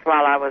do this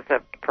while I was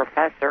a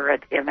professor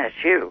at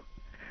MSU.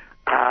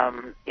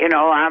 You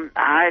know,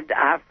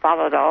 I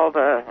followed all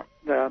the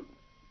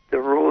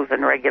rules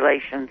and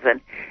regulations,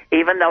 and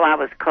even though I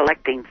was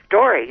collecting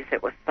stories,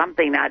 it was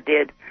something I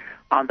did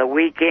on the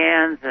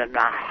weekends and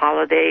my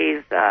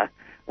holidays.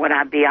 When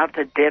I'd be out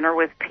to dinner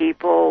with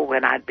people,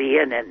 when I'd be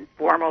in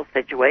informal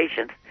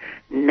situations,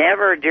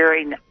 never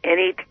during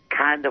any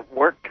kind of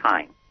work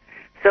time.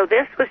 So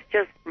this was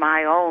just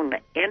my own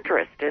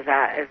interest, as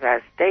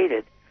I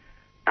stated.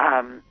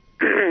 And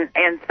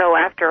so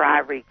after I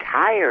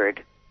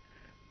retired,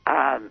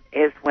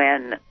 is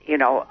when, you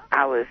know,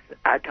 I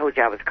told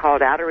you I was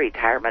called out of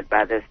retirement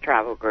by this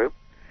travel group.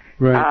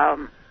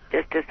 Right.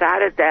 Just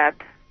decided that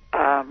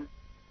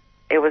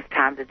it was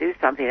time to do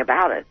something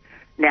about it.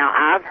 Now,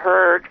 I've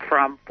heard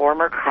from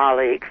former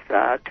colleagues, 2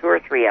 or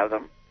 3 of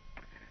them,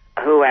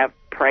 who have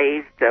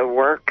praised the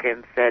work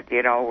and said,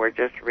 you know, we're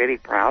just really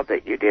proud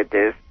that you did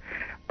this.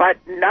 But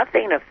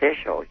nothing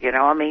official, you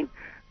know. I mean,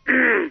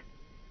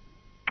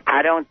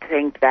 I don't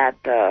think that,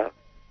 I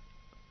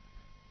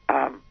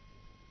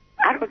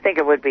don't think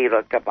it would be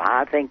looked upon.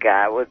 I think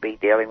I would be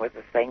dealing with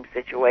the same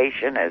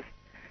situation as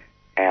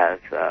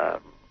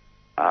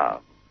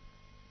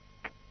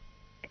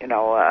you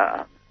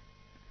know,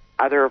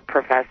 other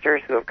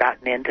professors who have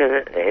gotten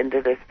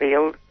into this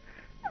field.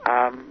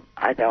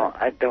 I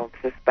don't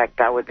suspect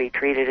I would be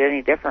treated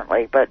any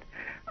differently. But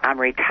I'm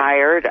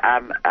retired.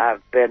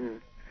 I've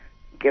been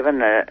given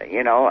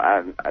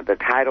the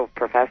title of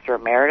Professor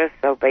Emeritus.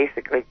 So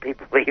basically,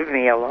 people leave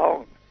me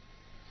alone.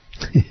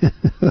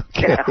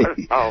 Okay.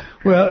 You know,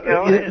 well,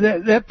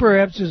 that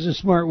perhaps is a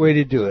smart way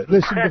to do it.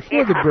 Listen,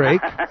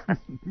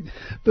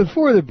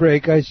 before the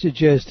break, I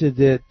suggested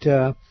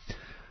that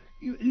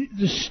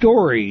the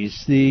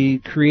stories, the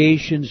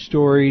creation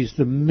stories,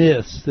 the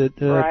myths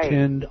that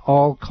attend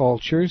all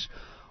cultures,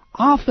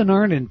 often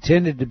aren't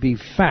intended to be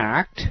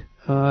fact.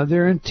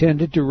 They're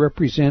intended to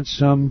represent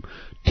some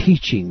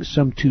teaching,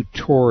 some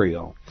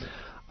tutorial.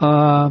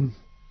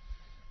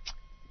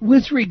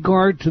 With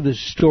regard to the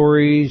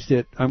stories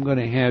that I'm going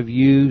to have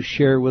you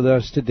share with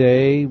us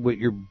today, what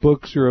your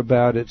books are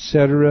about,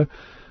 etc.,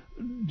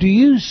 do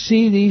you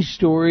see these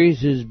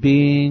stories as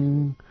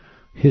being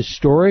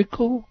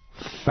historical,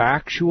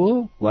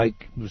 factual,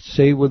 like,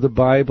 say, with the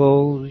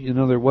Bible, you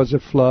know, there was a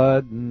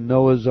flood and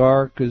Noah's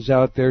Ark is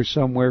out there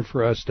somewhere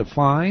for us to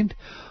find?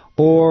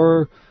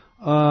 Or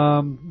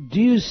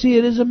do you see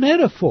it as a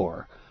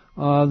metaphor?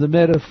 The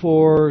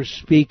metaphor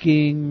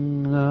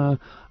speaking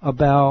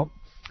about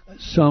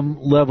some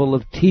level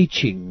of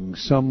teaching,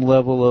 some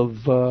level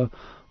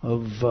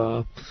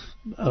of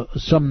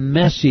some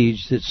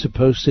message that's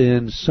supposed to,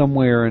 in some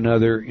way or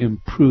another,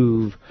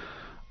 improve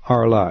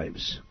our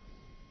lives?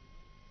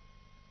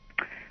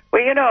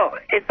 Well, you know,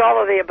 it's all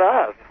of the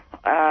above.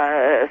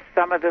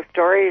 Some of the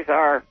stories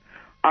are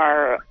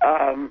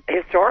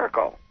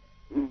historical.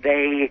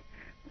 They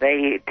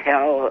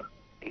tell,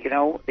 you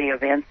know, the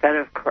events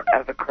that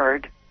have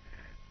occurred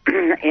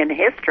in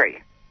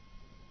history.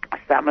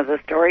 Some of the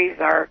stories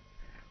are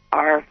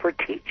for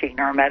teaching,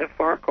 or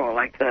metaphorical,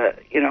 like the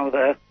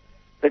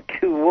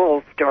 2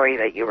 wolves story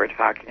that you were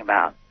talking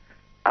about.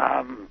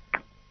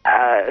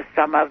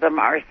 some of them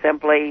are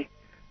simply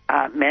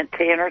meant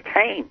to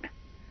entertain.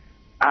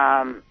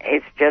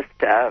 It's just,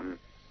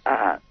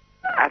 I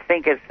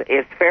think it's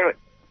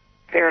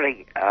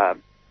fairly.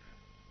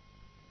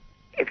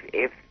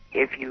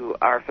 If you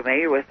are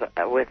familiar with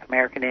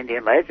American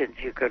Indian legends,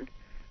 you could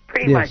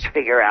pretty much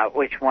figure out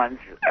which ones,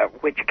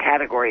 which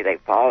category they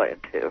fall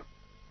into.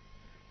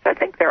 So I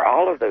think they're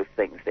all of those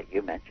things that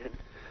you mentioned.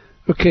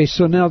 Okay,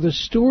 so now the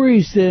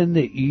stories then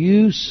that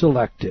you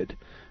selected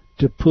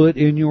to put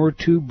in your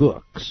 2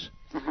 books,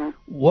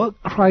 what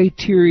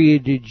criteria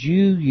did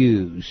you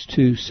use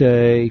to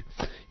say,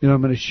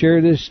 I'm going to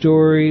share this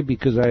story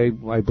because I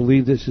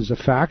believe this is a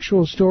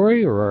factual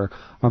story, or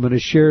I'm going to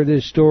share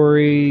this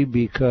story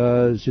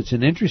because it's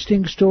an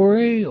interesting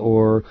story,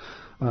 or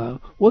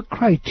what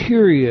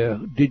criteria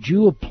did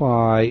you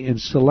apply in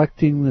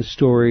selecting the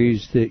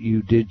stories that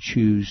you did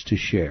choose to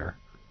share?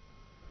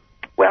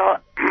 Well,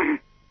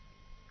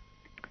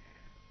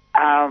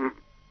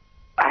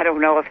 I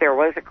don't know if there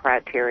was a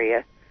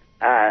criteria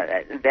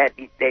that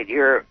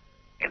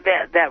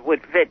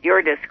would fit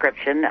your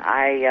description.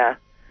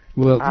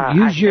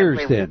 Use yours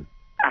then.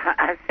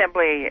 I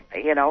simply,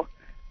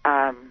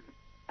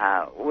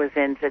 was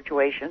in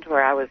situations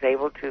where I was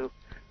able to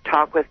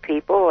talk with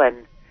people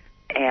and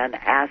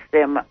ask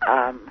them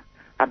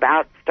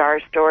about star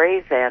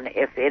stories, and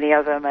if any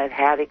of them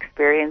had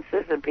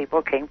experiences, and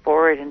people came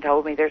forward and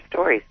told me their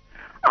stories.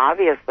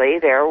 Obviously,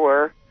 there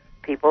were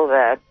people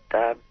that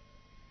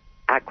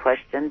I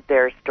questioned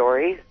their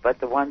stories, but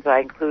the ones I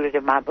included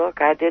in my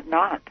book, I did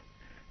not.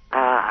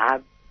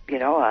 Like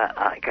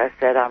I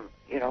said,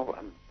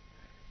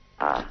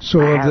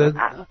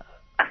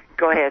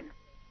 go ahead.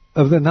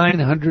 Of the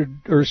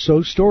 900 or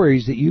so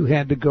stories that you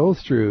had to go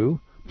through,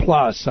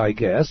 plus, I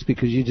guess,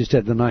 because you just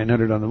had the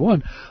 900 on the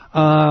one,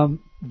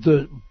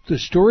 the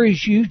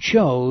stories you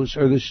chose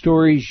are the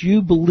stories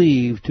you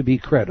believe to be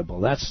credible.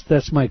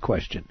 That's my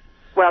question.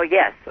 Well,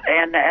 yes,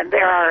 and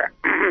there are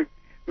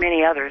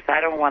many others.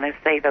 I don't want to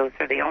say those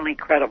are the only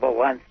credible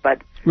ones,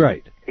 but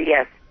right.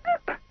 Yes.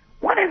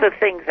 One of the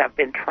things I've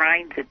been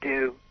trying to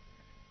do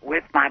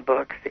with my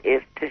books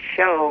is to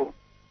show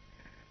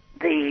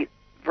the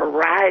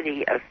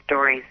variety of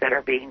stories that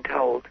are being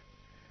told.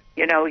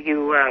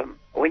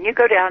 When you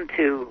go down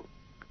to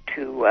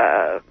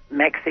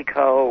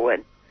Mexico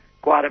and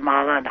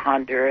Guatemala and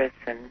Honduras,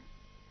 and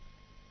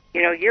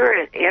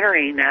you're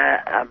entering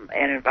an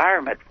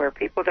environment where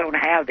people don't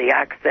have the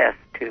access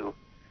to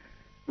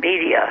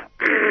media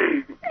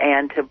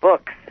and to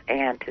books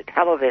and to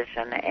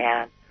television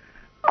and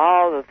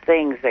all the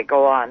things that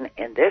go on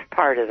in this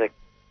part of the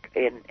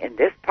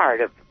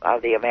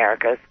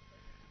Americas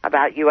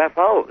about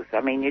UFOs.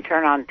 I mean, you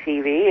turn on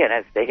TV and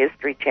it's the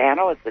History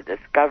Channel, it's the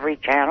Discovery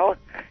Channel,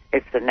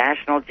 it's the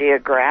National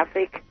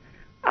Geographic.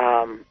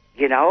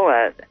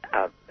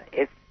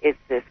 It's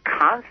this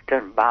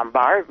constant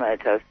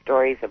bombardment of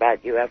stories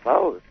about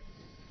UFOs.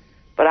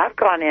 But I've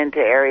gone into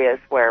areas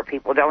where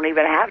people don't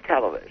even have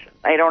television.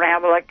 They don't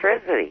have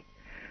electricity.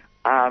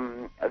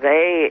 And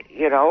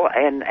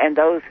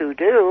those who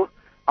do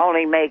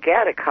only may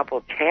get a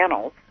couple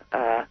channels,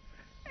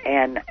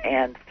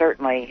 and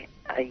certainly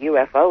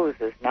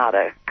UFOs is not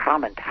a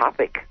common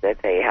topic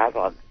that they have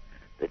on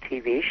the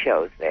TV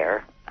shows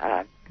there.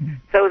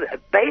 So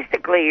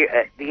basically,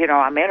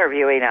 I'm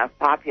interviewing a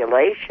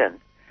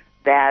population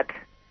that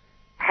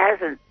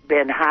hasn't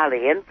been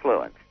highly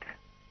influenced,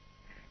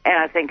 and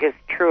I think it's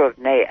true of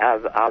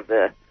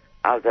the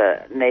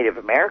Native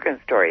American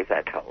stories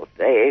I told.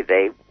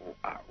 The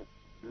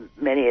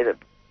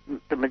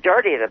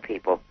majority of the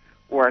people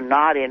were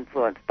not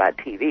influenced by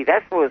TV.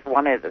 That was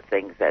one of the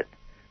things that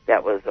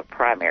was of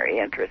primary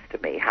interest to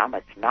me, how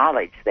much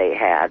knowledge they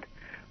had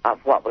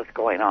of what was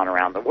going on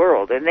around the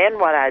world. And then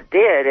what I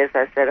did is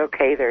I said,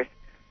 okay, there's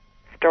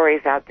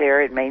stories out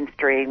there in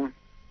mainstream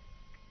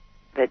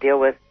that deal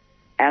with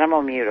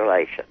animal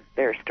mutilation.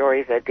 There are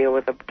stories that deal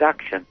with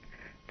abduction.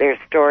 There's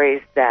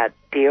stories that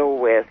deal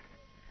with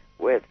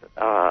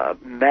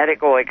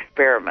medical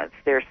experiments.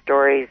 There's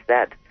stories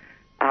that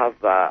of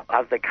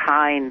the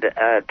kind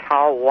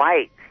tall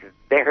whites.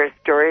 There are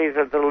stories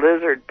of the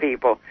lizard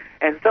people,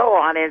 and so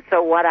on. And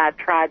so what I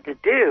tried to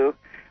do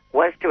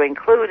was to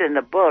include in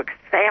the book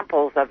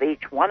samples of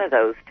each one of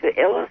those to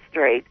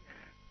illustrate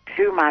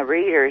to my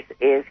readers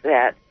is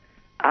that,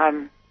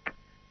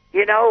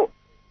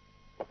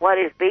 what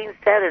is being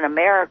said in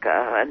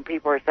America, and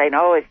people are saying,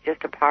 oh, it's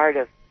just a part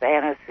of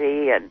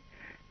fantasy and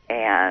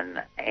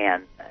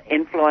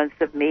influence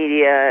of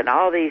media and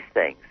all these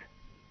things.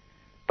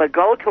 But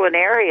go to an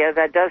area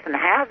that doesn't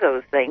have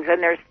those things,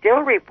 and they're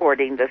still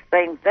reporting the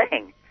same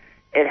thing.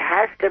 It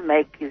has to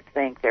make you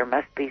think there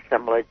must be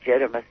some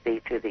legitimacy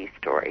to these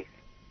stories.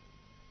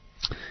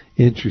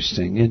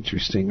 Interesting.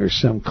 Or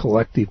some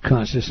collective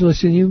consciousness.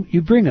 Listen,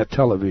 you bring up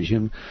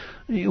television.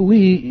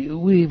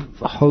 We've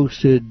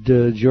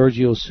hosted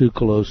Giorgio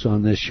Tsoukalos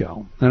on this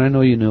show, and I know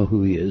you know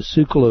who he is.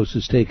 Tsoukalos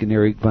has taken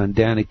Eric von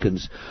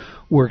Daniken's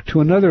work to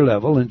another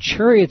level, and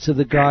Chariots of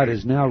the God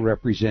is now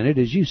represented,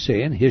 as you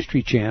say, in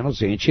History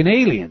Channel's Ancient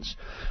Aliens.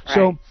 Right.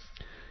 So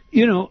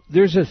You know,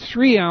 there's a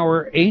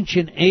 3-hour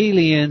Ancient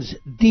Aliens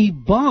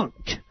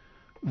Debunked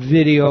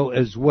video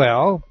as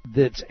well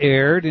that's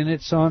aired, and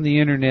it's on the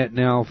internet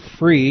now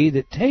free,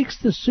 that takes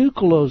the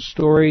Tsoukalos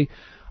story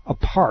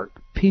apart,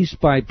 piece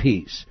by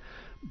piece.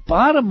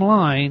 Bottom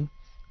line,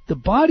 the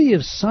body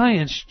of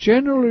science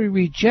generally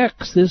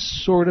rejects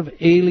this sort of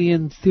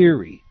alien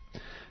theory.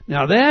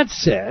 Now, that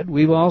said,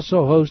 we've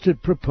also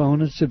hosted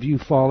proponents of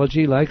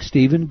ufology like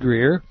Stephen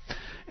Greer,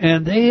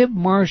 and they have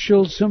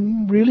marshaled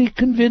some really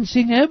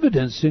convincing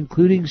evidence,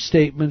 including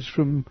statements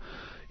from,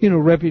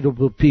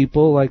 reputable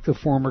people like the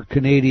former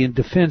Canadian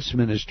Defense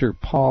Minister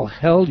Paul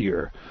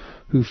Hellyer,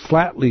 who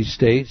flatly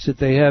states that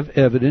they have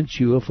evidence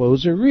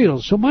UFOs are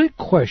real. So my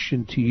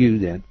question to you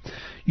then,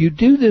 you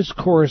do this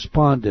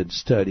correspondence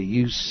study,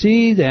 you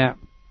see that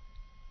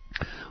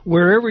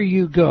wherever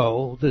you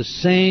go, the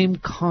same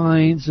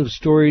kinds of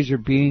stories are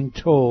being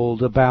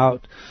told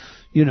about,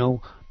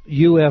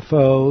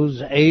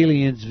 UFOs,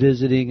 aliens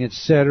visiting,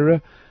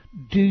 etc.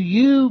 Do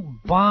you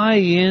buy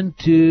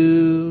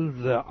into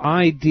the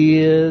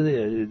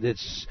idea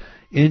that's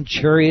in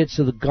Chariots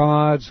of the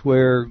Gods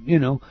where,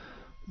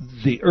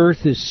 the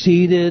earth is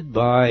seeded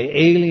by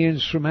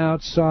aliens from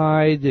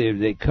outside?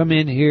 They come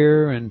in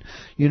here and,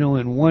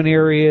 in one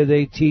area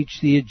they teach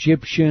the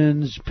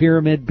Egyptians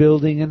pyramid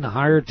building and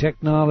higher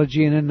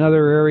technology. In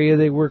another area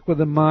they work with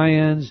the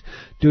Mayans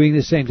doing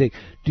the same thing.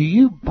 Do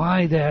you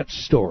buy that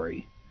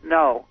story?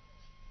 No.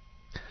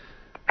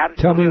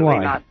 Absolutely Tell me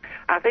why. Not.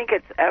 I think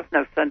it's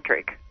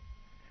ethnocentric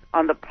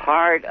on the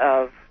part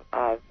of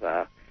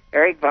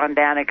Eric von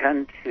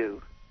Daniken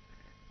to...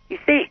 You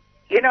see,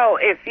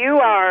 if you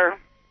are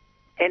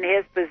in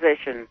his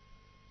position,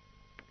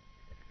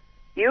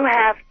 you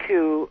have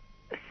to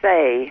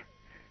say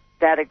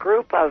that a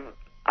group of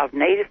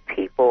native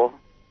people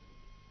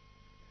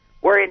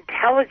were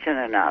intelligent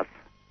enough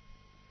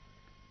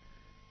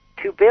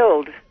to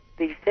build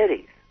these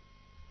cities.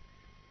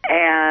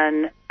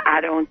 And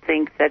I don't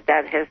think that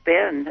has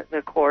been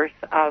the course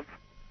of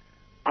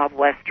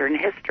Western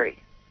history.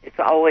 It's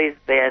always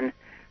been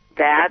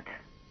that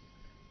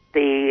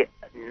the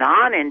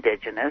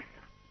non-indigenous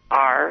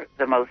are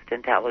the most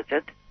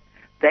intelligent.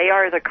 They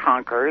are the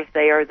conquerors.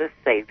 They are the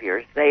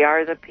saviors. They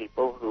are the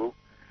people who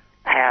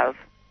have,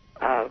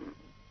 and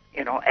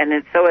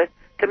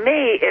to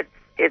me,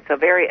 it's a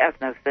very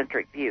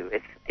ethnocentric view.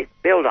 It's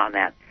built on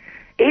that.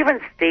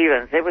 Even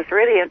Stevens, it was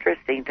really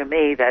interesting to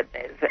me that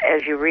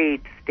as you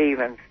read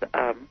Stevens,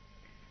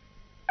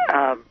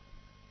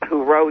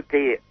 who wrote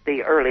the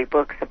early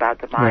books about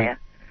the Maya,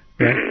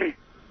 right.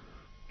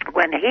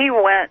 When he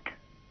went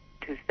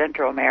to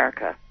Central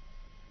America,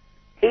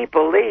 he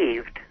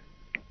believed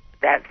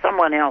that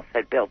someone else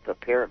had built the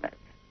pyramids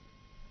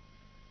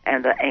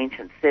and the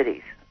ancient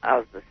cities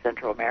of the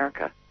Central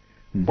America.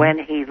 Mm-hmm. When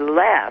he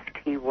left,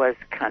 he was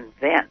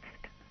convinced,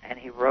 and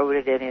he wrote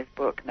it in his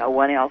book, no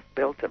one else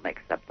built them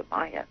except the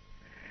Maya.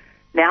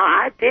 Now,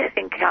 I did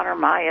encounter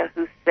Maya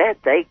who said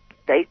they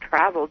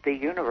traveled the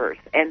universe,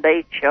 and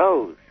they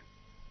chose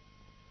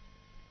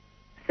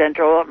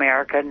Central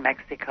America and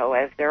Mexico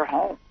as their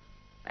home,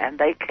 and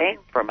they came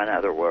from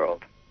another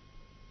world.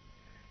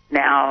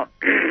 Now,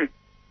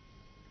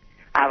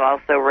 I've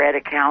also read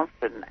accounts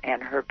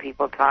and heard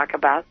people talk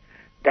about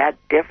that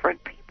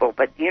different people,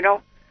 but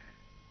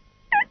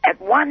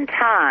at one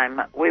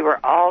time we were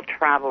all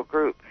travel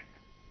groups,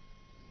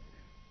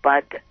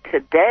 but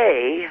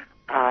today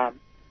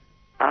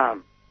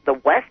the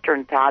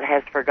Western thought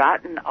has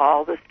forgotten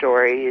all the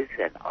stories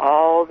and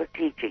all the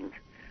teachings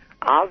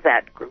of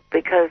that group,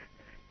 because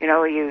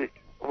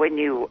when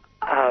you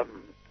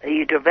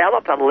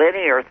develop a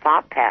linear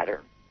thought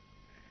pattern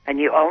and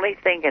you only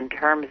think in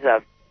terms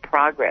of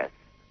progress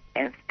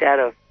instead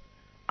of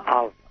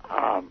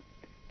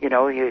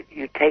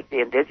you take the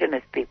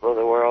indigenous people of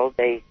the world,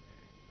 their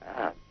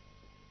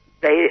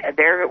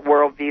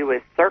worldview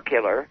is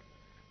circular,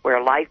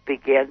 where life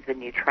begins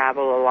and you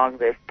travel along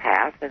this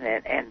path and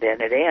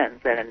then it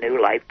ends and a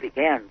new life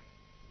begins.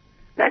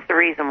 That's the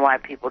reason why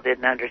people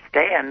didn't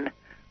understand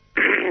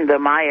the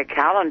Maya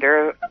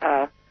calendar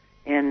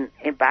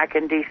back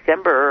in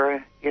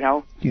December.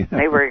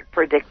 They were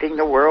predicting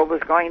the world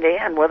was going to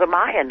end. Well, the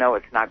Maya know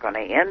it's not going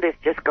to end. It's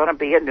just going to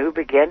be a new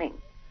beginning.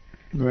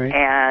 Right.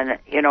 And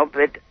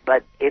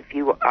but if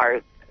you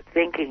are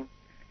thinking,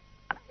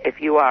 if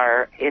you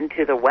are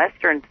into the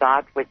Western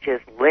thought, which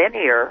is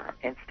linear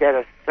instead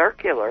of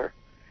circular,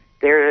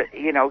 there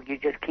you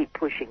just keep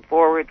pushing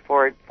forward.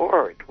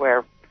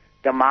 Where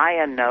the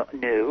Maya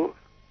knew,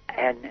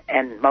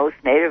 and most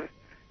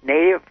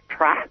native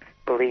tribes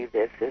believe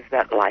this, is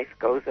that life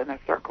goes in a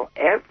circle.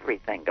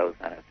 Everything goes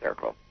in a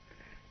circle.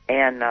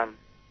 And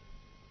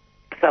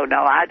so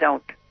no, I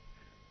don't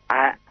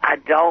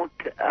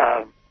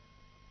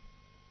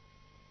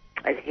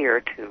adhere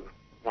to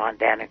von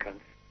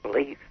Daniken's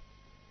belief.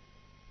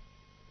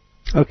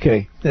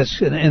 Okay,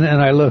 and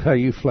I love how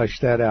you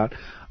fleshed that out.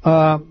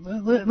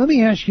 Let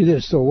me ask you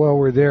this, though, while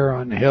we're there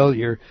on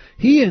Hellyer.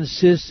 He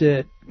insists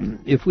that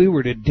if we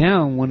were to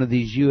down one of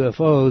these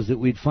UFOs, that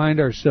we'd find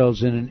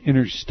ourselves in an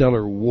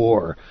interstellar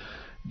war.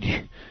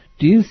 Do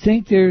Do you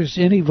think there's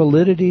any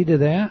validity to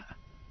that?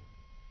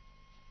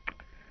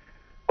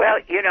 Well,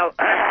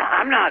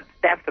 I'm not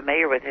that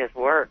familiar with his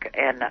work,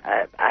 and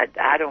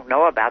I don't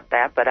know about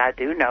that, but I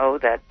do know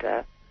that,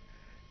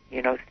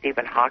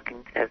 Stephen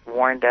Hawking has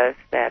warned us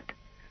that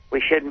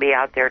we shouldn't be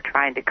out there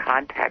trying to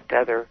contact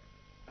other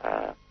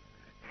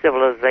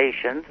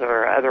civilizations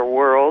or other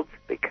worlds,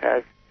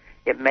 because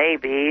it may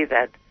be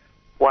that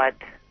what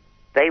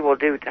they will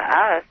do to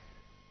us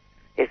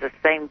is the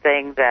same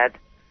thing that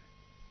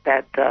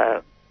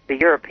the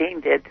European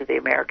did to the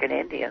American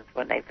Indians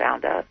when they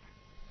found us.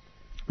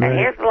 Right. And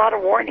he has a lot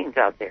of warnings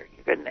out there.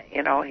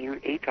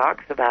 He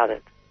talks about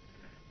it.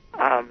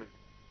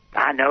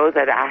 I know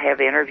that I have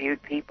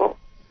interviewed people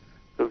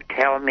who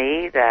tell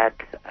me that,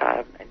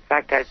 in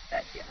fact,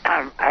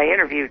 I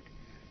interviewed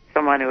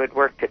someone who had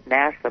worked at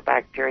NASA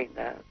back during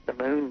the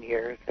moon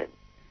years,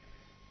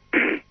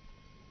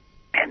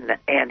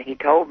 and he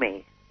told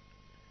me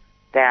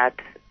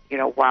that,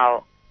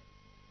 while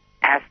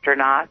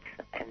astronauts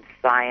and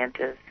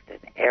scientists and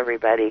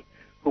everybody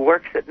who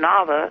works at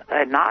NASA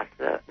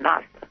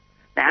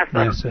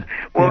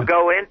will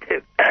go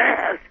into,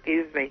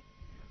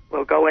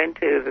 will go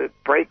into the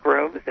break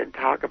rooms and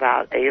talk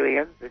about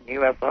aliens and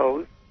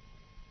UFOs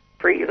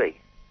freely,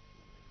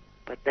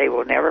 but they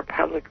will never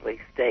publicly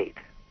state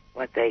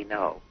what they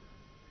know.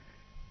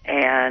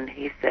 And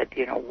he said,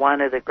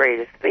 one of the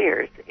greatest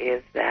fears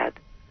is that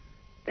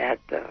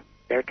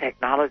their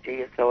technology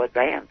is so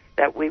advanced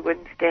that we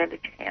wouldn't stand a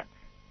chance.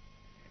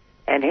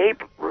 And he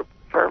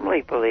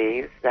firmly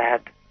believes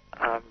that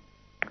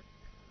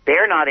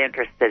they're not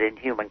interested in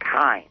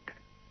humankind.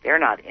 They're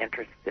not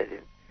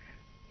interested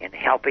in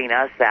helping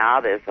us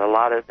out, as a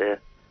lot of the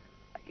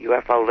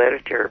UFO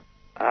literature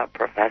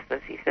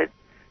professes. He said,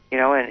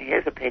 in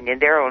his opinion,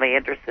 they're only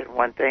interested in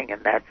one thing,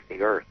 and that's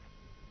the Earth.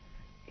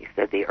 He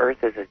said the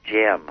Earth is a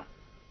gem,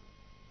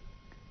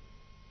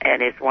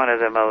 and it's one of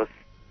the most,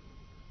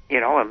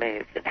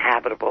 it's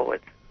inhabitable,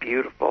 it's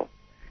beautiful.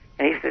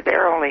 And he said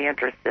their only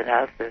interest in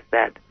us is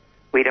that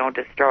we don't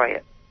destroy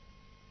it.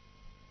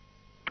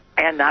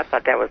 And I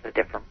thought that was a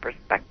different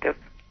perspective.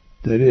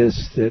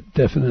 That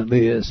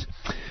definitely is.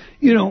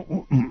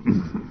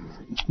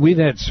 We've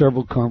had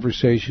several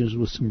conversations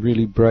with some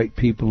really bright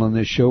people on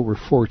this show. We're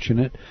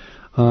fortunate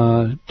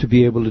to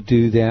be able to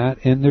do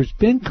that. And there's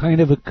been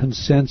kind of a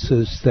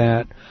consensus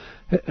that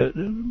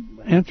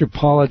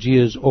anthropology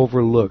has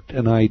overlooked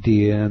an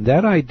idea, and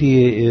that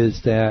idea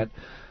is that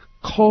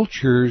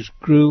cultures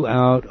grew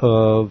out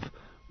of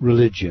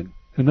religion.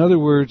 In other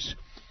words,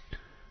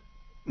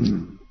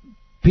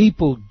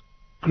 people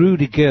grew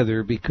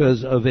together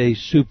because of a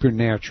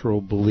supernatural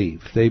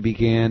belief. They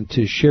began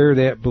to share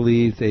that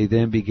belief. They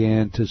then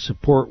began to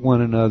support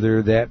one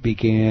another. That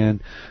began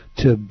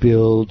to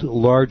build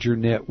larger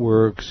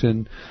networks.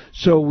 And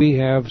so we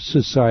have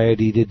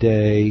society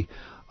today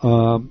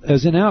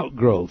as an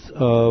outgrowth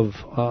of,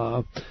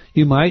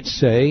 you might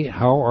say,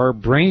 how our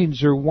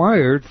brains are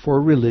wired for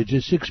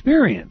religious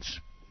experience.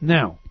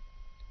 Now,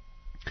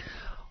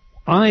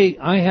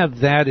 I have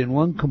that in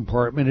one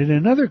compartment. In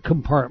another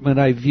compartment,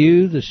 I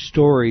view the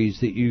stories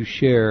that you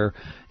share,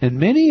 and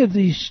many of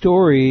these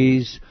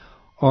stories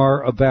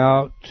are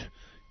about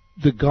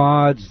the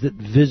gods that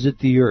visit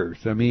the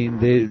earth. I mean,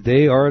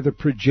 they are the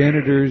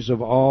progenitors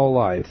of all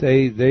life.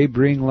 They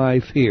bring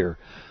life here.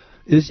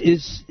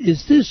 Is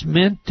this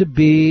meant to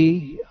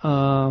be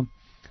a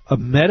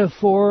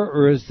metaphor,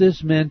 or is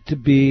this meant to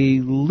be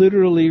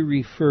literally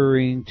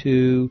referring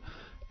to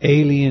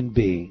alien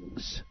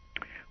beings?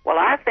 Well,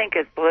 I think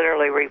it's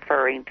literally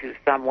referring to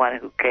someone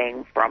who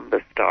came from the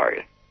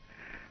stars.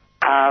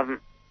 But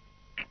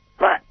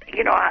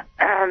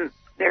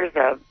there's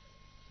a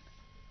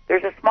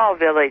small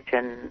village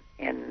in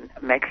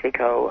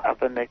Mexico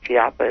up in the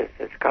Chiapas.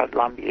 It's called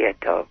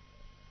Lambieto,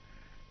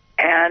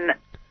 and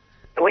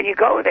when you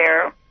go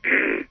there,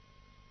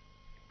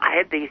 I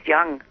had these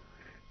young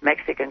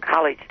Mexican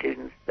college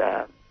students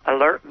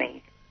alert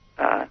me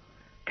to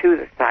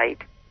the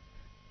site.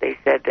 They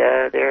said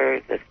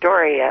there's a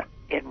story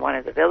in one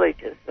of the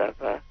villages of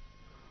a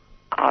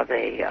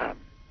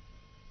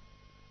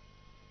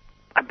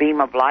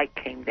beam of light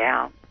came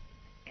down,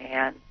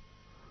 and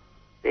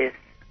this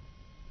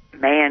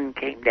man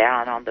came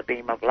down on the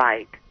beam of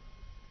light,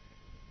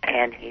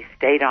 and he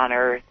stayed on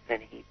Earth,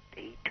 and he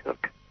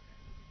took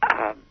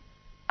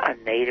a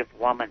native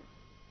woman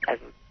as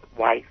a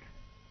wife,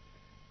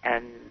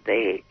 and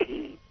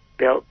he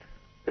built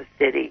the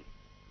city.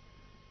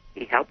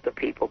 He helped the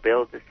people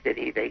build the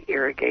city. They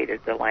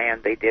irrigated the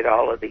land. They did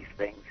all of these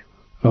things.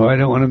 Oh, I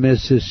don't want to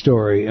miss this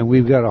story. And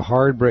we've got a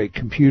hard break.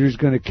 Computer's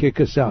going to kick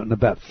us out in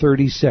about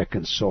 30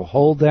 seconds. So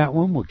hold that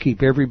one. We'll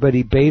keep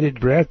everybody bated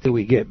breath till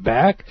we get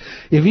back.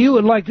 If you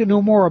would like to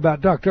know more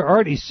about Dr.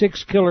 Artie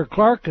Six Killer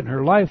Clark and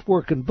her life,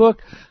 work, and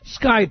book,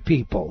 Sky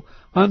People,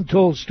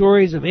 Untold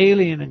Stories of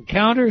Alien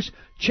Encounters,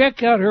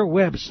 check out her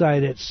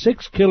website at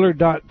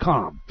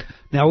sixkiller.com.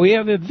 Now, we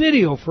have a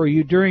video for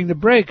you during the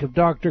break of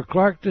Dr.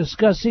 Clark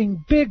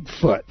discussing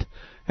Bigfoot.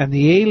 and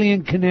the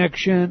alien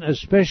connection,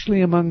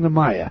 especially among the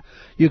Maya.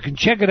 You can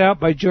check it out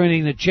by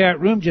joining the chat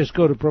room. Just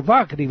go to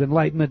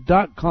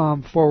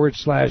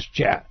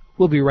provocativeenlightenment.com/chat.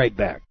 We'll be right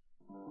back.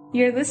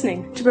 You're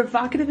listening to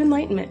Provocative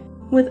Enlightenment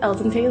with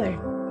Eldon Taylor.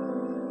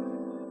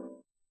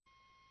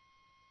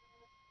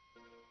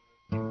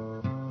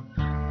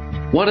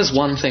 What is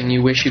one thing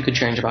you wish you could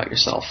change about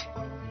yourself?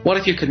 What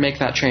if you could make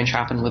that change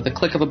happen with the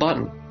click of a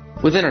button?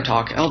 With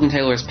InnerTalk, Eldon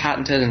Taylor's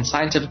patented and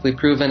scientifically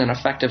proven and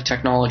effective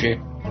technology,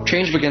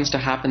 change begins to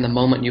happen the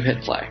moment you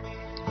hit play.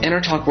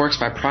 InnerTalk works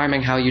by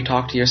priming how you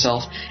talk to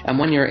yourself, and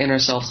when your inner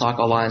self-talk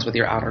aligns with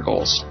your outer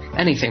goals,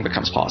 anything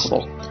becomes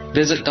possible.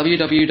 Visit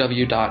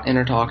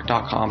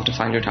www.innertalk.com to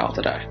find your towel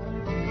today.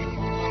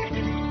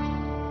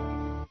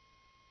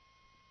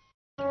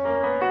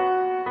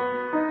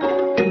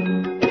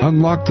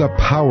 Unlock the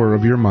power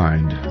of your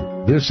mind.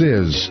 This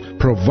is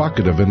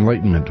Provocative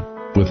Enlightenment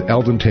with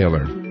Eldon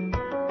Taylor.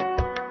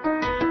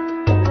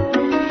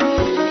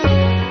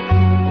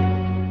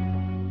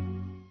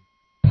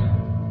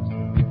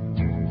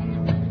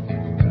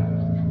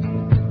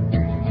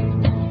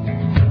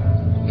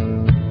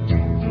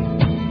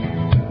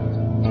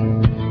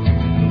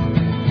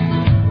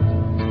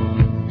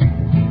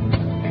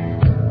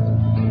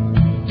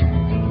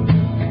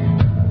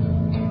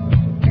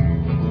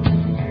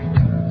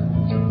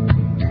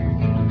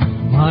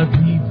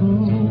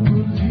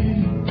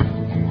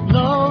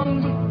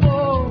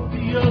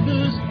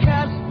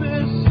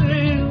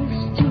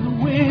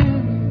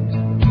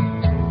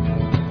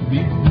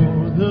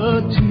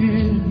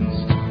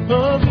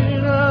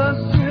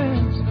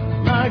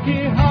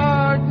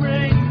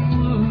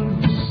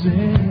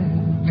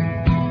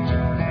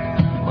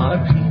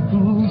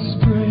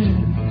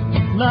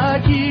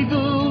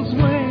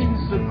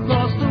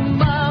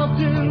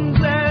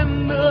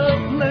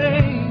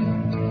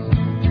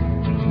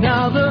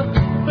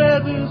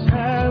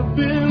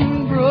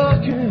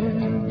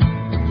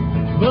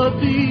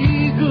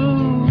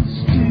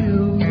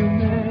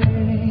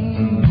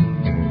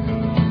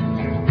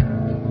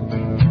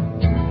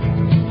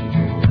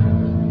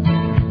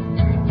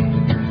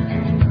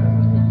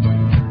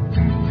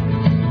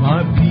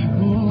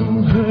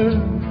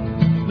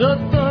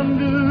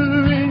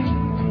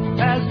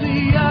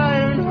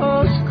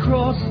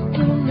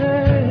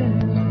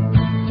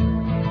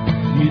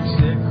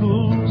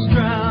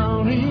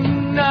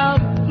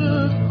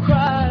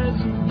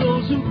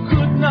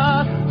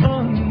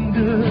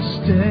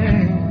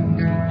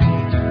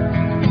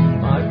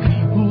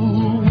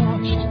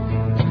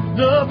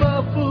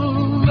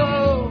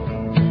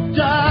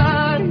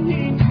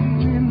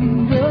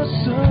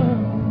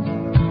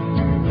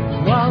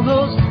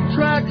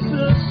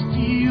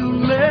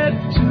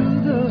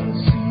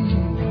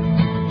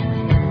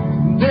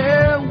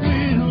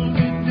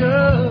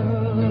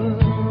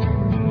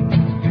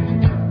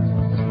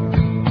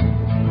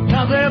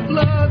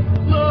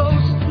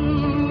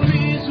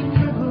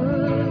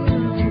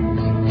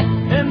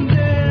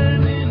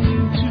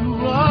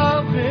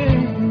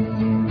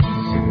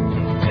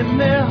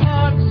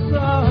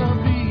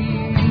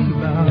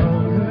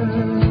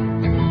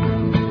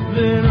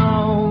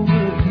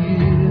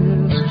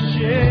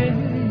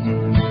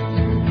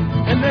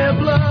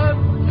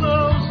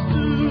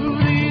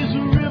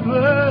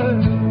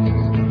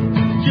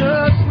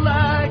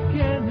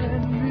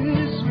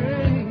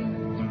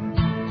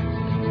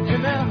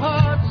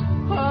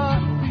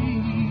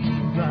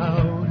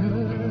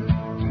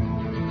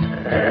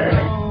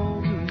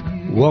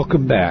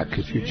 Welcome back.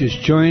 If you're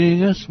just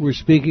joining us, we're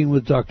speaking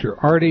with Dr.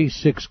 Artie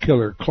Six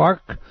Killer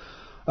Clark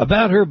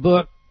about her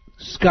book,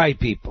 Sky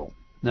People.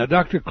 Now,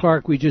 Dr.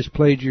 Clark, we just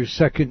played your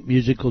second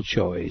musical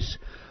choice,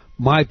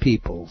 My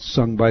People,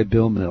 sung by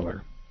Bill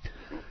Miller.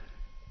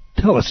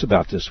 Tell us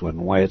about this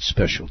one, why it's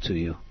special to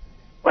you.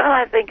 Well,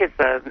 I think it's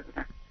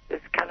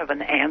kind of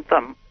an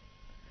anthem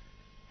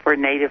for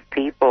Native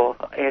people.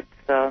 It's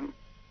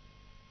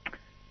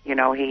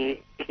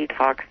he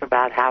talks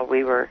about how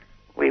we were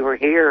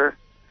here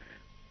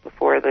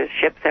before the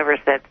ships ever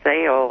set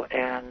sail,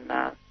 and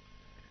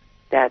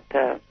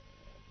that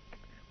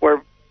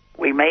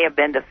we may have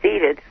been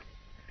defeated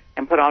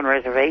and put on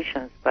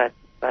reservations, but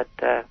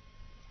that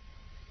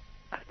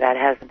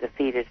hasn't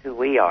defeated who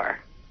we are.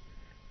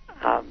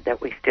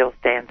 That we still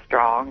stand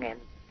strong,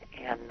 and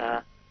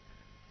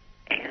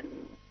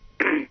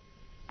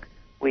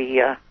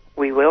we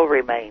will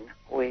remain.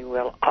 We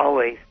will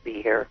always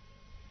be here.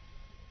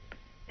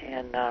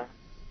 And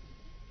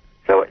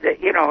so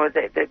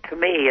to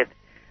me, it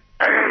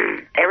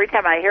every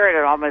time I hear it,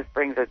 it almost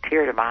brings a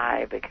tear to my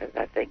eye, because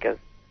I think of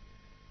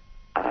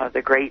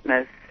the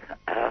greatness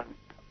of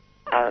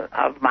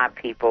my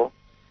people,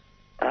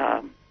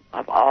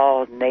 of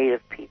all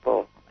Native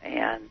people,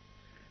 and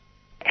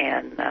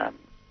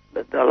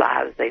the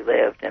lives they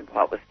lived, and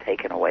what was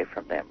taken away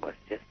from them was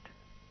just,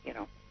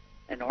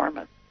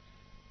 enormous.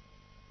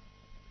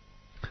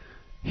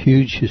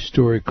 Huge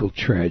historical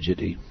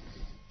tragedy.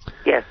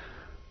 Yes.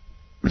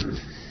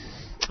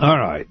 All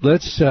right,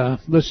 let's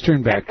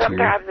turn back to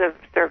sometimes have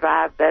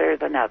survived better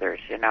than others.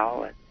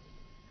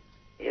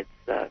 It's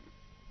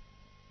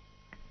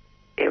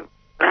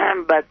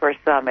But for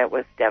some, it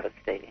was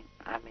devastating.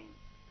 I mean,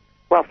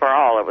 well, for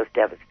all, it was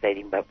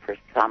devastating, but for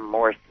some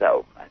more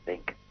so, I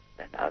think,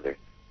 than others.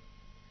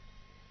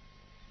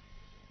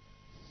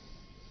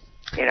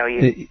 You know,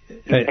 you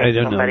I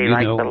don't somebody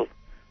know.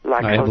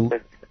 like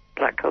the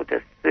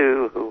Lakota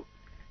Sioux, who,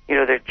 you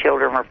know, their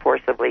children were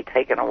forcibly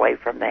taken away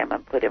from them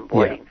and put in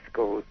boarding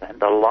schools, and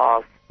the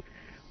loss,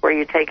 where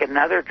you take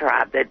another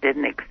tribe that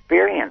didn't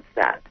experience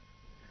that.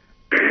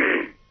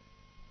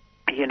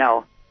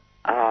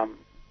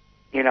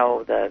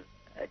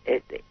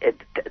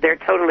 They're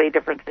totally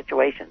different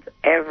situations.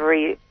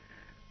 Every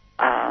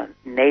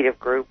Native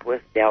group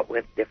was dealt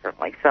with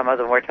differently. Some of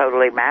them were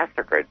totally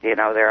massacred. You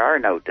know, there are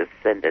no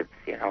descendants.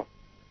 You know,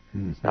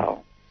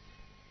 so.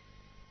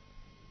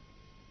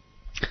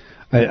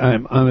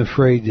 I'm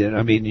afraid that,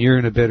 I mean, you're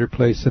in a better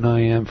place than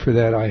I am for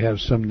that. I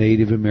have some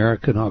Native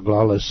American,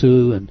 Oglala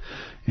Sioux,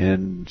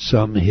 and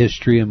some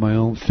history in my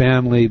own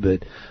family,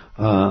 but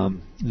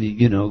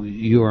you know,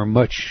 you are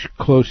much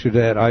closer to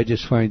that. I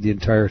just find the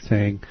entire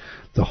thing,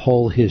 the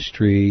whole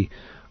history,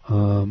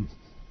 to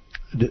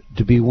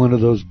be one of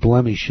those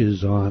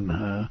blemishes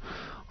on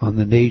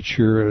the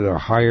nature, or the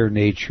higher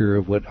nature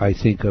of what I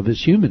think of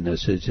as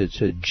humanness.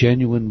 It's a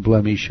genuine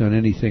blemish on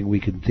anything we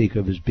can think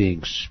of as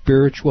being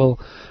spiritual.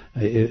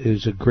 It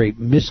was a great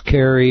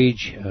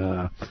miscarriage,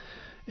 and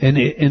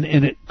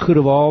it could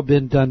have all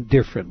been done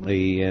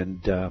differently.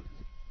 And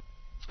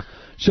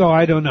so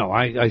I don't know.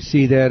 I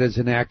see that as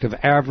an act of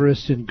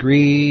avarice and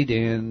greed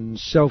and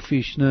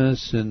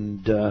selfishness,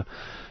 and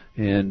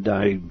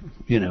I,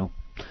 you know,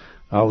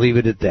 I'll leave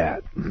it at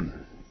that.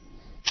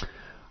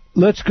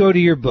 Let's go to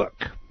your book.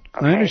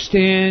 Okay. I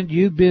understand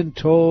you've been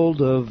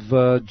told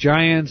of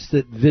giants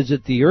that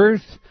visit the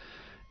earth,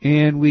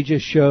 and we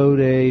just showed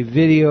a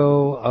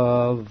video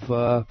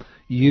of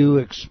you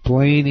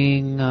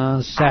explaining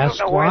Sasquatch. I don't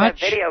know where that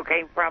video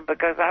came from,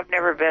 because I've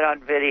never been on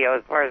video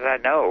as far as I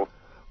know.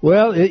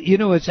 Well, you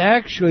know, it's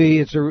actually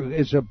it's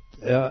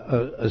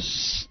a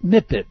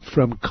snippet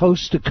from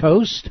Coast to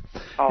Coast,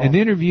 an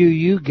interview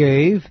you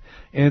gave,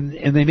 and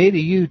they made a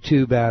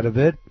YouTube out of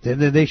it,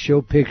 and then they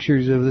show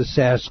pictures of the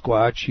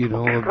Sasquatch, you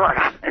know, of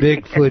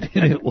Bigfoot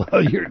in it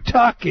while you're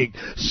talking.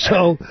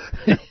 So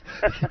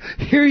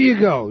here you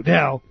go.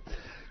 Now,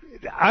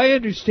 I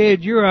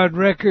understand you're on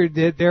record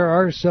that there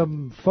are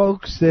some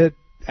folks that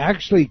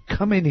actually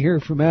come in here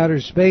from outer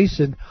space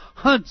and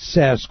hunt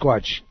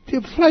Sasquatch.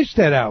 Flesh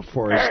that out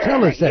for us.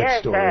 Tell us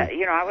that story.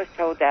 You know, I was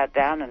told that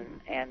down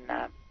in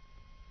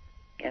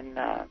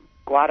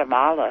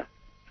Guatemala.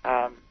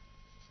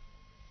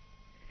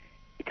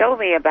 He told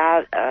me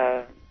about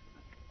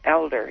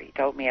elder. He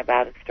told me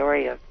about a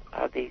story of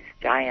these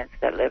giants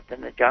that lived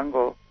in the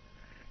jungle,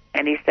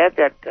 and he said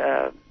that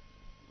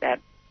that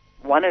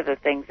one of the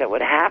things that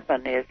would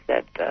happen is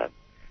that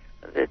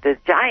the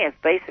giants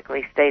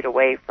basically stayed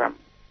away from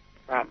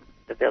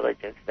the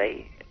villages.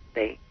 They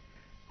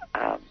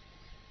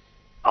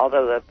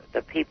although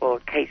the people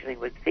occasionally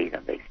would see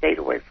them, they stayed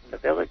away from the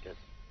villages.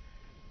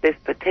 This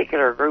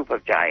particular group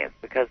of giants,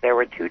 because there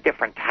were two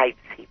different types,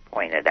 he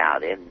pointed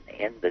out in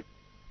the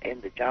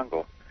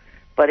jungle.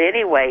 But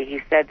anyway,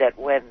 he said that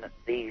when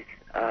these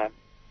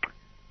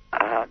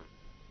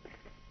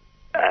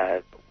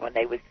when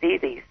they would see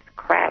these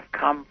craft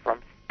come from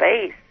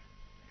space,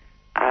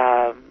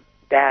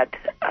 that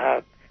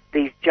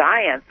these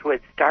giants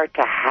would start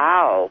to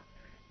howl,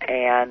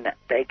 and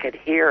they could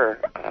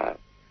hear,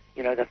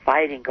 you know, the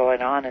fighting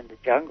going on in the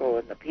jungle,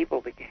 and the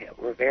people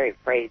were very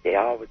afraid. They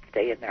all would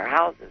stay in their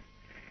houses.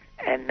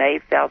 And they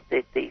felt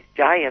that these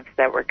giants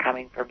that were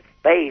coming from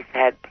space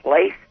had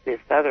placed this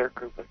other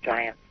group of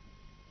giants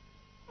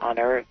on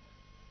Earth,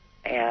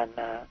 and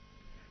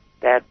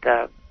that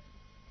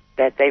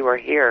they were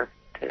here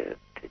to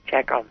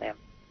check on them.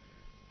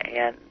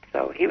 And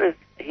so he was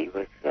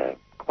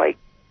quite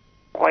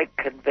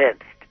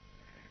convinced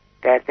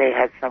that they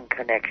had some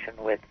connection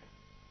with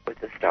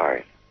the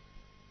stars.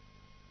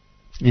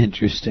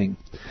 Interesting.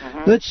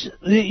 Let's,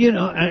 you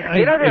know, there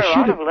are a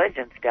lot of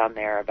legends down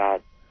there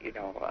about, you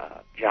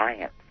know,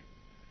 giants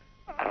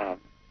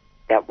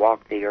that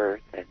walk the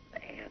earth and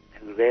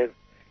who live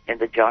in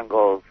the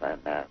jungles,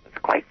 and it's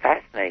quite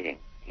fascinating.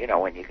 You know,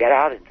 when you get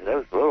out into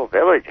those little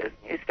villages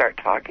and you start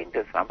talking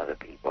to some of the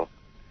people.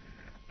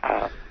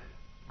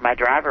 My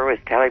driver was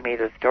telling me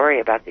the story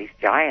about these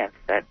giants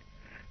that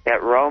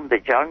roamed the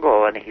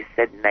jungle, and he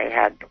said they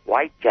had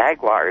white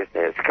jaguars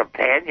as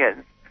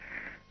companions.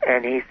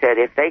 And he said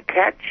if they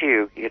catch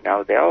you, you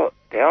know, they'll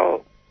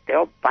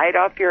bite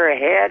off your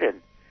head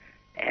and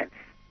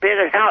spit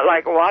it out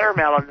like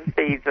watermelon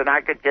seeds. And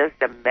I could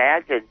just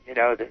imagine, you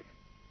know, this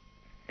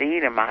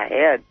scene in my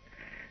head.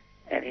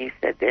 And he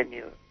said then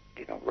you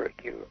know,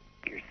 your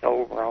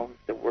soul roams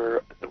the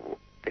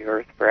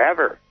earth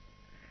forever.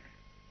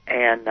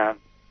 And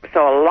so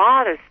a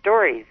lot of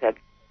stories that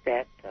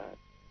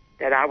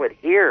I would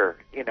hear,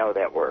 you know,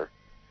 that were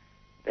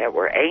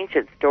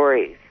ancient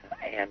stories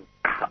and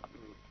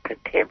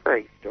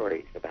contemporary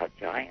stories about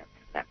giants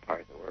in that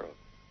part of the world.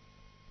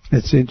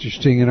 It's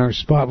interesting. In our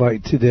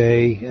spotlight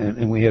today,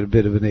 and we had a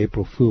bit of an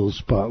April Fool's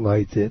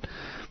spotlight that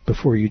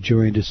before you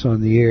joined us on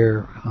the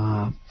air,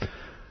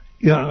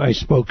 I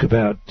spoke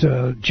about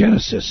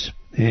Genesis.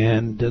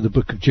 And the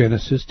book of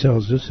Genesis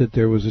tells us that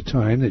there was a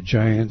time that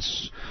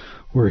giants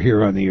were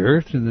here on the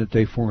earth and that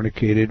they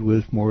fornicated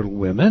with mortal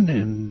women,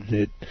 and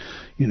that,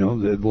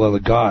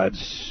 the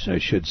gods, I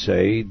should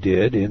say,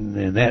 did,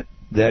 and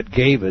that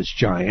gave us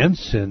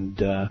giants.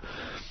 And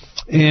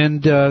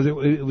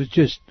it was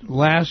just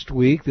last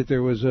week that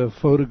there was a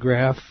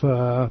photograph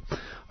of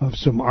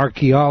some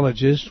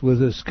archaeologists with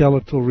the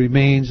skeletal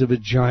remains of a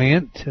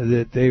giant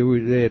that they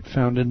had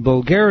found in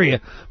Bulgaria,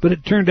 but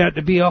it turned out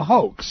to be a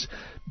hoax.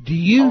 Do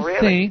you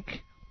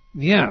think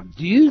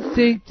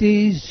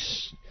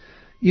these,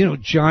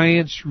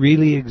 giants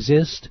really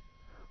exist?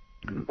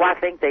 Well, I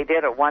think they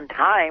did at one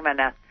time,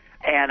 and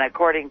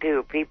according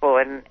to people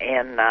in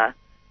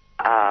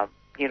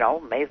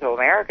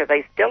Mesoamerica,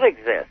 they still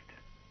exist.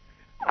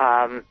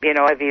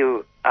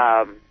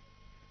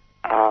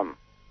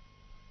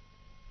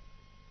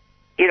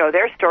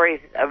 There's stories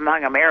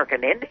among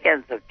American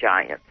Indians of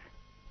giants.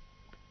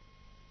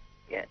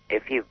 Yeah,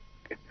 if you,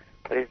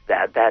 what is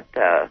that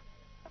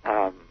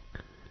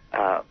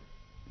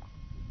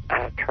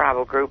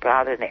tribal group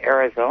out in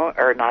Arizona,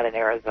 or not in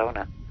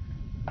Arizona,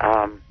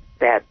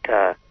 that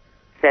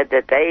said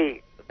that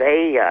they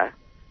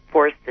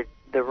forced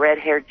the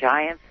red-haired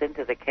giants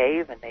into the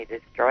cave and they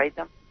destroyed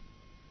them.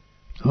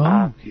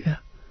 Oh, yeah.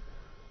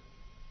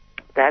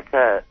 That's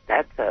a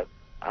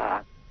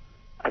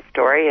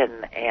story,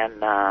 and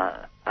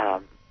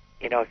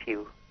if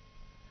you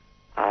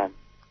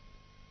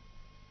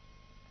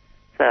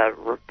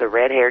the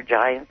red-haired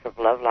giants of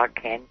Lovelock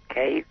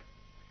Cave.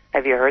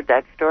 Have you heard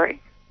that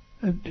story?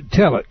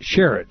 Tell it,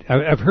 share it.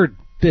 I've heard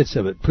bits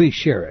of it. Please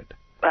share it.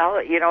 Well,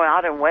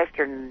 out in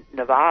western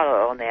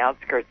Nevada, on the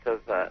outskirts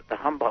of the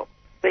Humboldt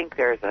Sink,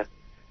 there's a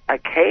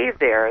cave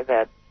there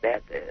that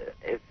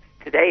is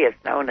today is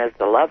known as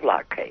the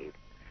Lovelock Cave.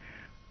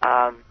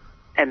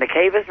 And the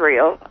cave is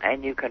real,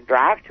 and you can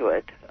drive to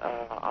it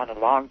on a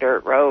long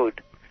dirt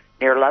road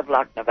near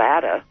Lovelock,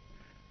 Nevada,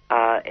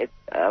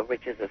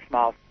 which is a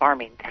small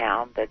farming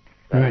town that's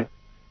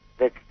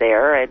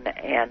there, and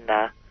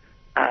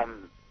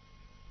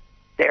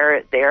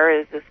there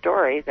is a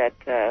story that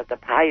the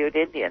Paiute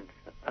Indians,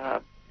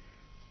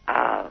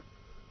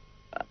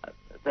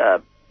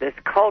 this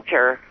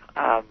culture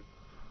of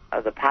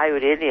the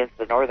Paiute Indians,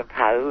 the Northern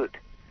Paiute,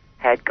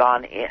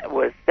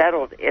 was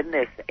settled in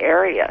this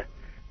area,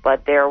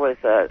 but there was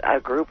a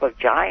group of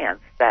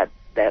giants that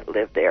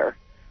lived there,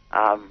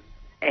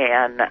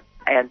 and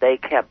they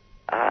kept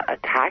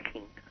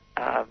attacking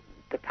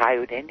the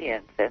Paiute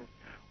Indians. And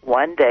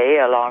one day,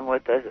 along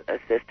with the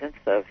assistance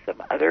of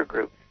some other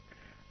groups,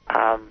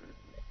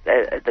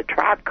 the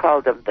tribe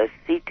called them the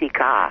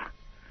Sitika,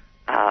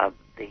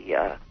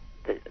 the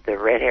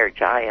red-haired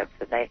giants,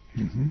 and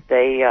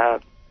they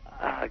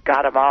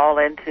got them all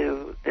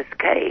into this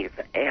cave,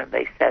 and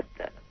they set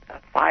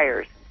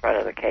fires in front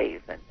of the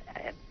cave, and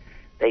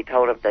they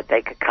told them that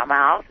they could come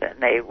out and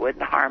they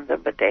wouldn't harm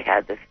them, but they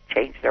had to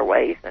change their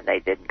ways, and they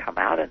didn't come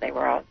out, and they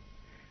were all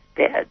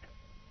dead.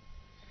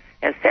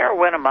 And Sarah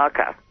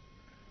Winnemucca,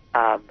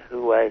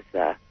 who was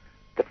the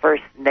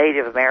first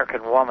Native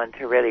American woman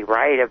to really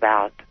write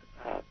about,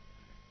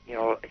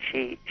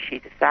 she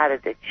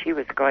decided that she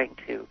was going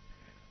to,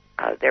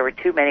 there were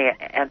too many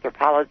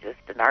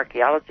anthropologists and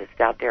archaeologists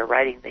out there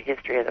writing the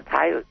history of the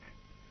Paiutes.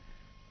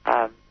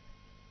 And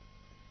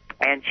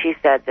she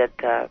said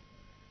that,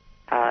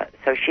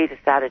 so she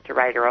decided to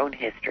write her own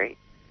history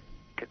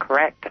to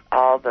correct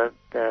all the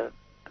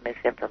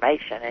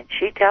misinformation. And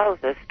she tells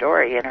this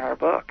story in her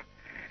book.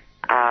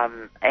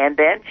 And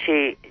then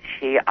she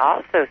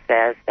also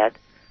says that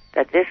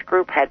this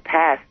group had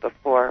passed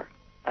before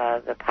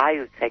the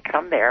Paiutes had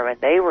come there, and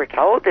they were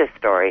told this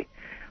story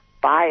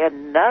by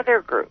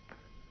another group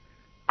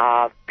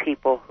of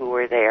people who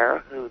were there,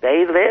 who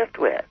they lived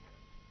with.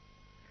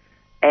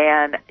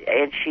 And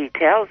she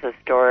tells a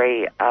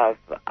story of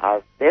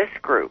this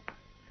group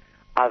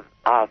of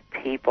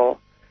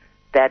people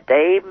that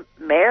they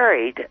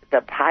married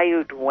the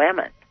Paiute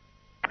women,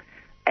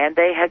 and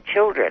they had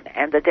children,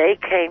 and the day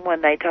came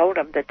when they told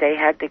them that they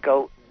had to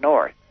go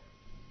north.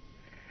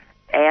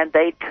 And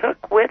they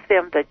took with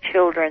them the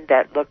children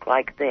that looked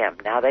like them.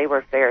 Now, they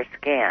were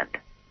fair-skinned.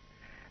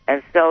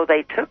 And so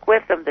they took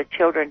with them the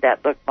children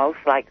that looked most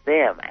like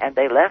them, and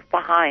they left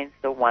behind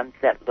the ones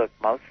that looked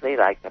mostly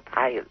like the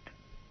Paiute.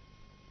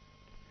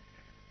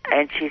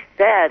 And she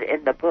said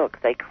in the book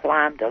they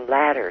climbed a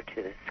ladder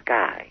to the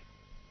sky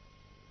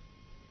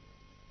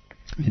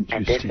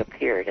and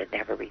disappeared and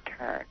never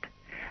returned.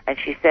 And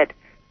she said,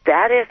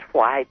 that is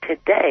why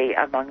today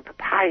among the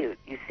Paiute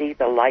you see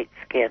the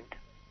light-skinned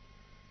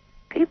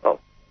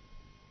people.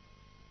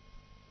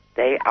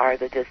 They are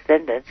the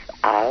descendants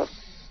of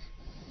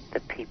the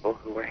people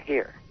who were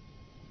here.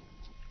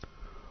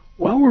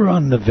 While we're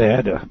on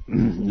Nevada,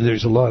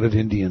 there's a lot of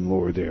Indian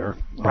lore there,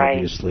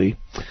 obviously.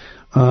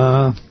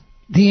 Right.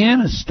 The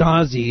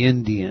Anasazi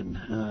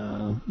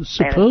Indian,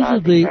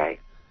 supposedly, right.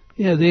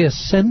 they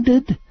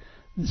ascended.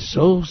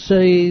 So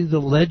say the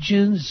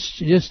legends.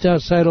 Just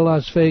outside of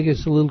Las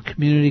Vegas, a little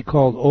community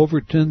called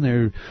Overton.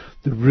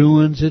 The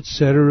ruins,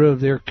 etc.,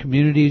 of their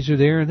communities are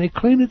there, and they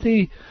claim that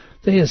they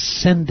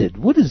ascended.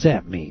 What does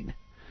that mean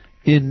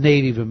in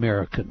Native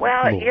American lore?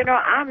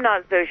 I'm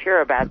not so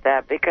sure about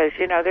that because,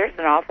 there's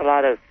an awful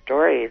lot of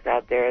stories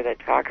out there that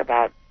talk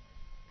about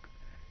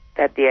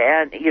that the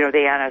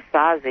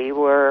Anasazi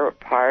were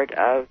part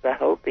of the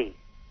Hopi.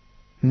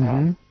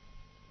 Mm-hmm.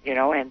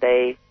 And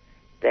they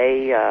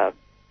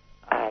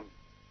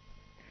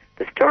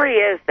the story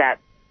is that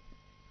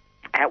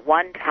at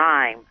one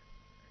time,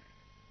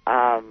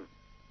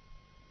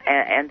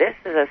 and this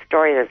is a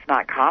story that's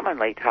not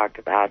commonly talked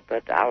about,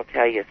 but I'll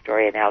tell you a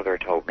story an elder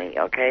told me,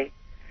 okay?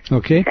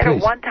 Okay, please. At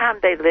one time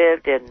they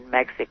lived in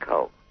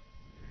Mexico,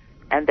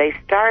 and they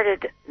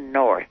started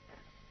north.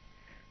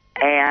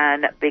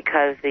 And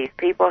because these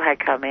people had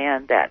come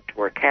in that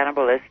were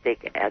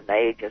cannibalistic and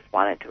they just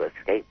wanted to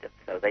escape them,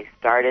 so they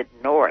started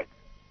north.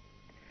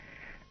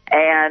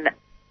 And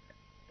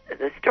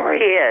the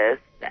story is,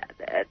 that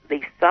at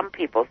least some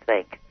people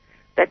think,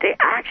 that they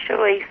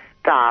actually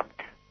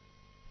stopped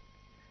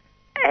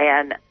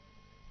and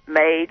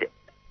made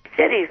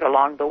cities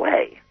along the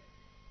way.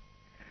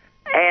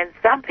 And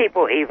some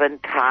people even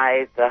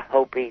tie the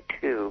Hopi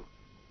to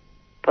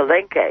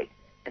Palenque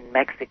in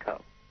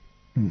Mexico.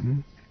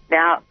 Mm-hmm.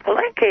 Now,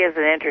 Palenque is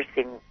an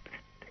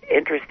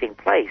interesting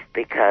place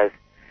because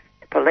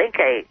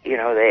Palenque,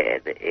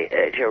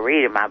 as you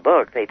read in my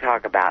book, they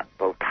talk about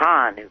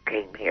Botan, who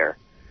came here,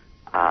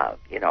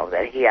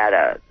 that he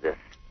had this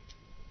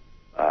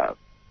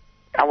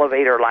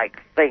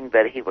elevator-like thing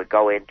that he would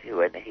go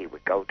into and he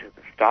would go to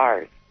the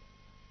stars.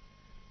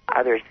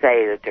 Others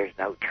say that there's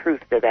no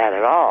truth to that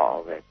at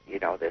all, that,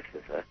 this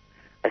is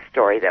a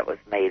story that was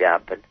made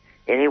up. And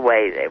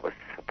anyway, it was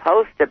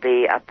supposed to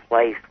be a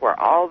place where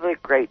all the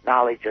great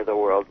knowledge of the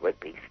world would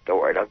be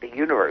stored, of the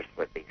universe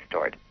would be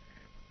stored.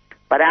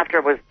 But after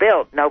it was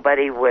built,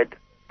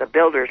 the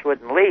builders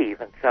wouldn't leave,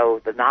 and so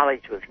the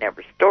knowledge was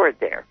never stored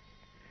there.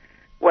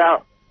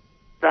 Well,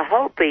 the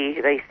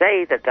Hopi, they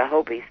say that the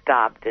Hopi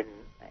stopped, and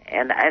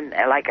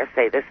like I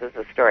say, this is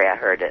a story I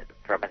heard it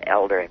from an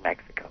elder in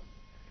Mexico,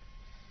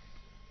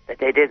 that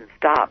they didn't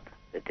stop,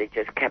 that they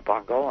just kept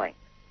on going.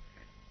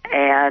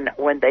 And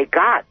when they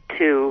got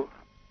to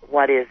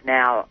what is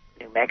now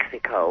New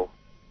Mexico,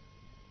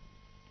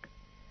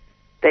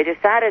 they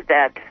decided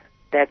that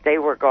they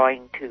were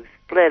going to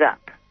split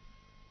up,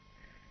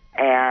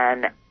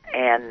 and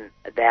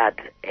that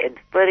in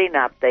splitting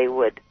up,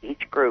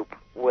 each group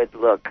would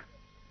look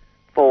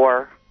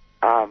for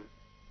a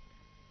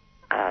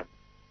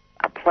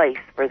place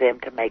for them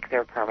to make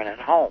their permanent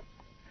home.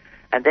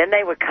 And then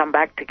they would come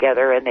back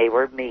together and they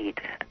would meet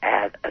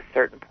at a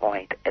certain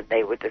point and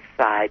they would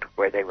decide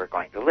where they were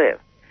going to live.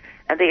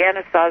 And the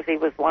Anasazi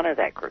was one of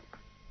that group.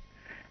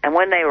 And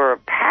when they were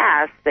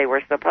passed, they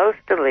were supposed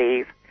to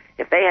leave.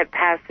 If they had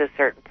passed a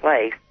certain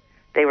place,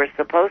 they were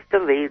supposed to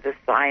leave the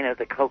sign of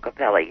the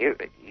Kokopelli.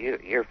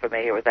 You're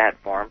familiar with that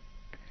form?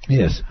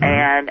 Yes.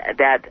 And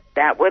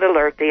that would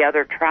alert the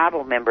other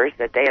tribal members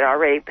that they had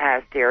already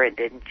passed here and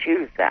didn't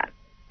choose that.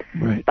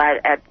 Right.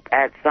 But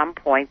at some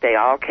point, they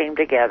all came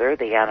together.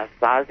 The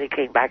Anasazi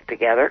came back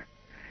together.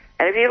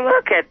 And if you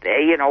look at,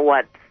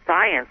 what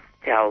science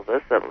tells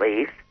us, at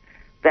least,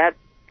 that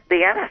the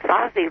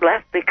Anasazi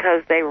left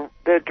because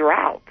the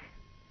droughts.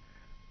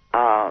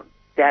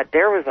 That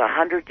there was a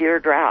 100-year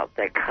drought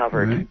that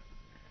covered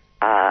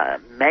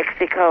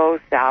Mexico,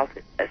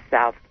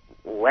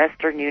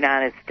 southwestern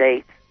United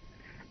States,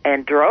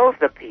 and drove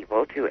the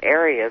people to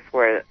areas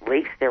where at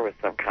least there was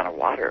some kind of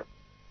water.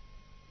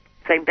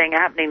 Same thing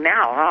happening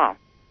now, huh?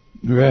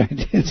 Right.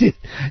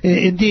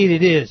 Indeed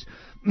it is.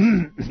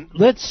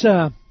 Let's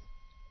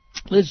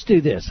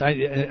do this.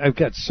 I've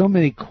got so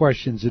many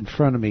questions in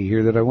front of me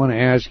here that I want to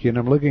ask you, and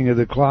I'm looking at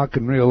the clock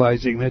and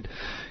realizing that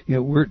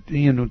we're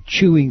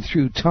chewing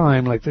through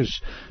time like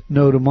there's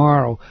no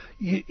tomorrow.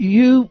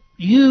 You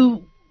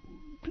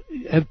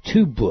have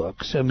two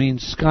books. I mean,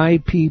 Sky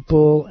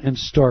People and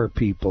Star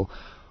People.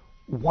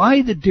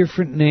 Why the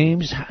different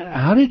names?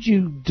 How did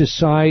you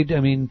decide? I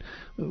mean,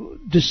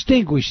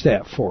 distinguish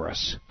that for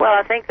us. Well,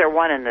 I think they're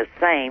one and the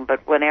same,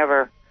 but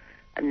whenever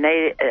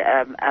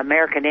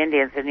American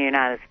Indians in the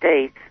United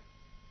States,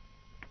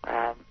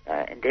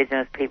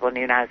 indigenous people in the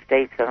United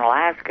States and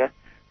Alaska,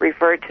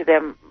 referred to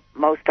them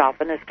most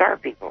often as Star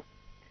People.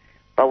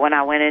 But when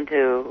I went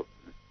into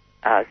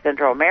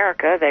Central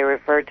America, they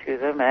referred to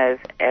them as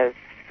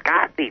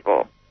Sky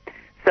People.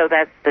 So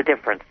that's the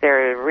difference.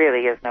 There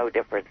really is no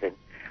difference in.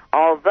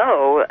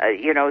 Although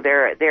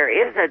there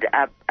is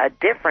a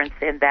difference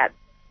in that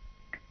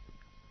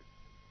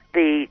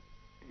the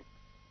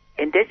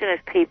indigenous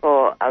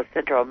people of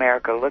Central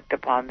America looked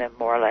upon them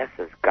more or less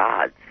as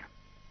gods.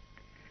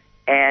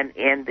 And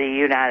in the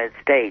United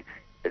States,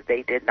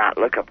 they did not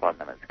look upon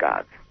them as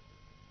gods.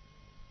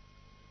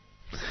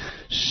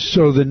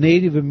 So the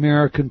Native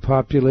American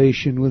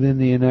population within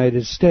the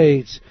United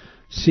States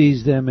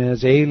sees them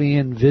as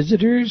alien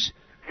visitors?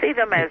 See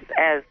them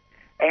as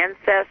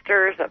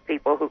ancestors, of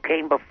people who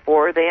came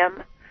before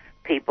them,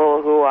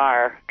 people who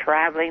are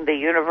traveling the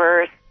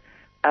universe,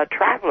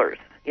 travelers,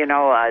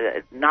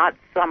 not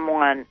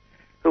someone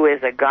who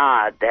is a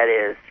god that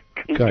is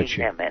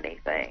teaching them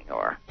anything.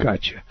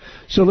 Gotcha.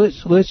 So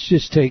let's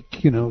just take,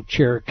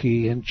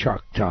 Cherokee and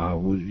Choctaw,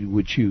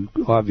 which you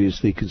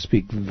obviously can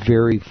speak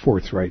very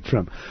forthright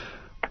from.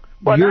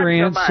 Well,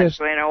 your not so much.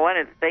 One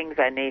of the things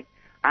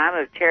I'm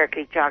of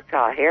Cherokee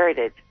Choctaw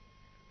heritage,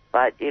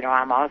 but,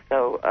 I'm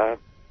also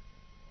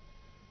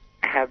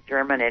have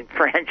German and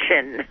French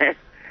and...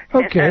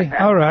 Okay,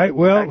 all right,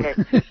 well... Okay.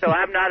 So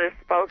I'm not a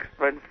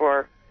spokesman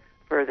for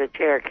the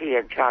Cherokee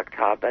and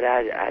Choctaw, but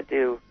I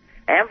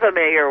am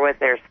familiar with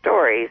their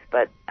stories,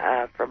 but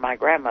from my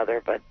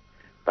grandmother, but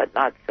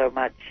not so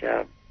much...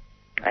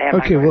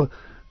 okay, well,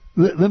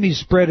 let me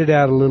spread it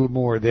out a little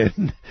more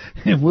then,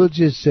 and we'll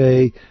just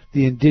say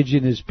the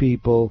indigenous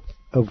people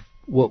of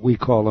what we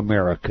call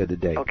America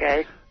today.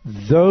 Okay.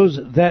 Those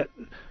that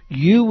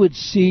you would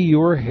see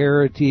your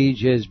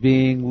heritage as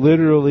being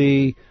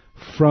literally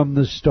from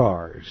the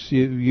stars.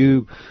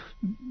 You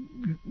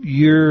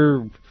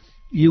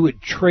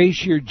would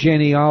trace your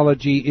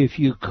genealogy, if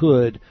you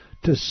could,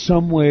 to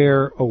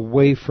somewhere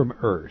away from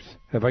Earth.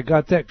 Have I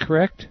got that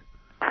correct?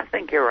 I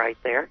think you're right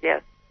there,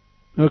 yes.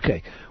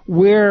 Okay.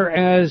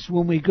 Whereas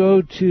when we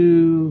go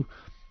to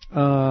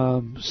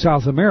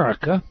South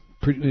America,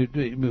 we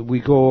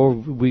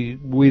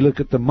look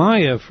at the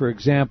Maya, for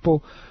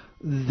example.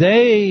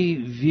 They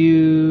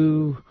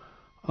view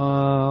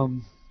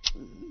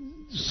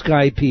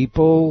sky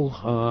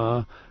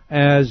people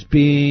as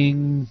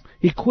being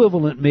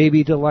equivalent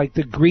maybe to like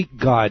the Greek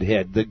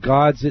godhead, the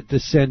gods that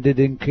descended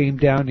and came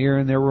down here,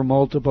 and there were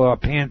multiple, a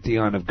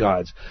pantheon of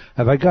gods.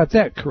 Have I got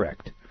that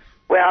correct?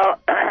 Well,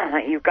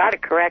 you've got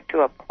it correct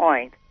to a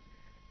point.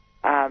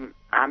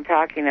 I'm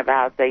talking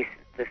about the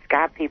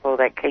sky people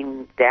that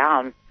came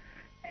down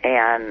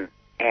and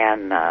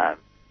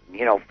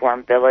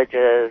formed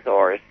villages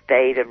or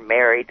stayed and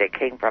married that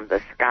came from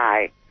the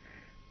sky.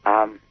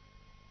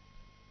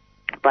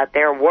 But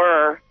there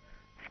were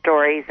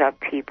stories of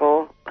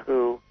people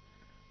who,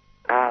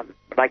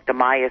 like the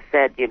Maya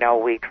said,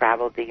 we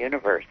traveled the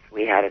universe.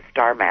 We had a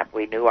star map.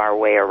 We knew our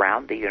way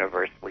around the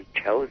universe. We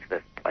chose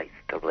this place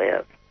to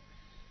live.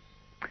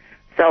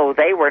 So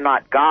they were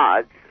not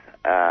gods,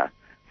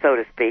 so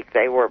to speak.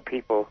 They were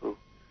people who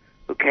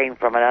came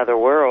from another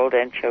world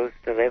and chose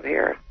to live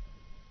here.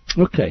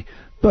 Okay,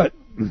 but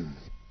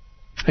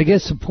I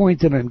guess the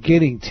point that I'm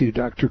getting to,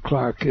 Dr.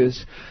 Clark,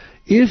 is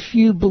if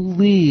you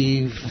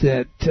believe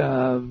that,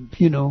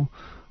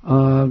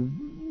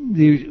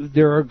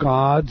 there are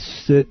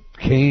gods that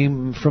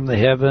came from the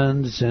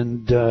heavens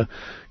and,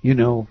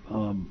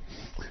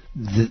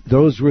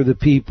 those were the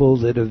people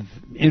that have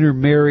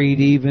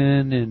intermarried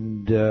even,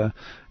 and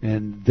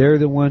they're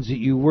the ones that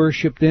you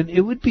worship, then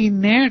it would be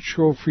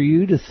natural for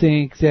you to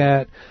think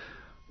that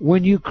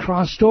when you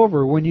crossed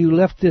over, when you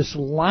left this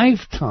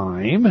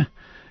lifetime,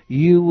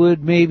 you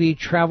would maybe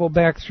travel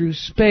back through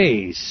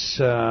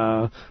space,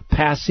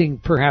 passing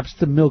perhaps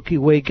the Milky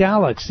Way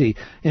galaxy.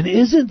 And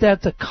isn't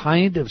that the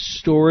kind of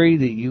story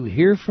that you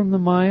hear from the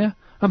Maya?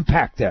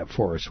 Unpack that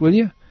for us, will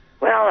you?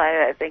 Well,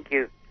 I think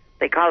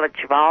they call it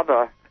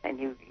Chivalba, and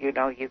you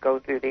go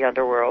through the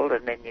underworld,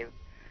 and then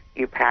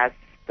you pass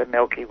the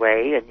Milky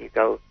Way, and you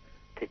go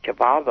to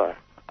Chivalba.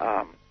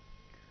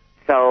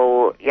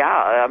 So yeah,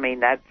 I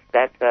mean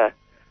that's a.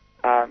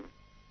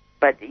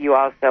 But you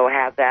also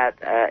have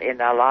that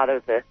in a lot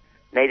of the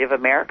Native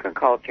American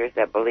cultures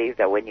that believe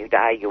that when you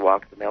die, you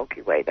walk the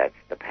Milky Way. That's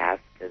the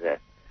path to the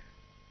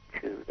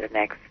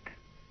next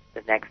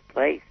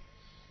place.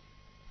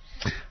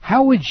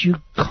 How would you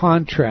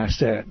contrast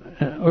that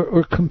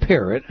or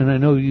compare it? And I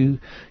know you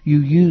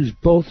use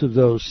both of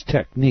those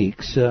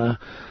techniques. How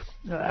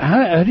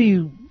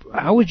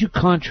would you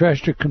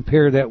contrast or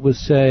compare that with,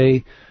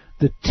 say,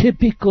 the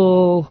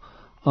typical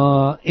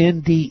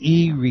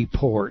NDE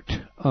report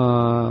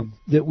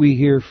that we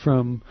hear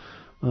from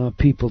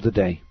people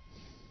today?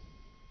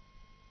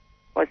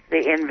 What's the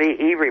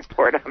NVE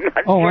report? I'm not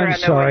sure. Oh, I'm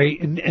sorry.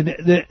 And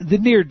the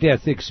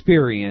near-death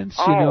experience,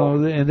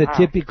 and the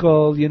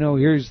typical,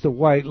 here's the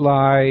white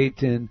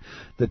light and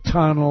the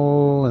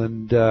tunnel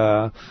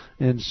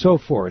and so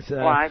forth.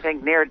 Well, I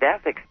think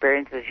near-death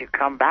experiences, you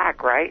come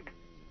back, right?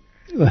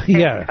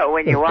 Yeah. So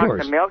when you walk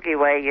course. the Milky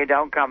Way, you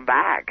don't come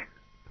back.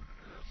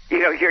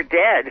 You're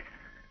dead.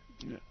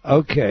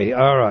 Okay,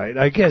 all right.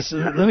 I guess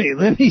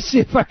let me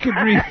see if I can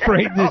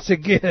reframe this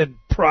again,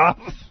 Prof.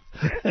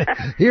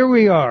 Here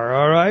we are,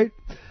 all right?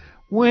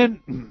 When,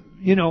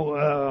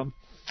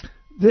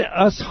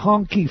 us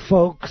honky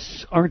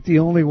folks aren't the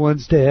only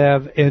ones to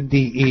have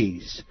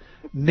NDEs.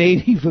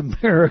 Native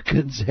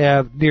Americans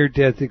have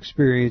near-death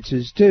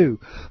experiences, too.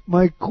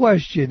 My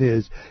question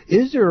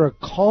is there a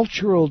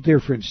cultural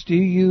difference?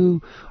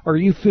 Are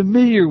you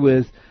familiar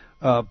with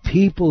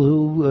people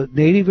who,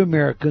 Native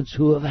Americans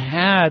who have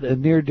had a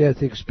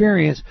near-death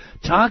experience,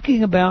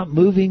 talking about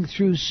moving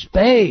through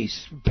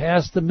space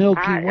past the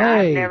Milky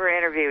Way? I've never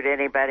interviewed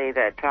anybody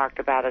that talked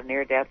about a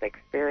near-death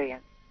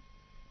experience.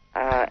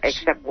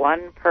 except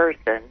one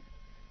person,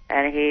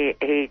 and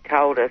he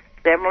told a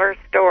similar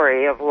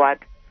story of what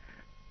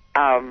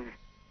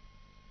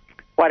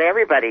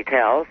everybody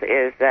tells,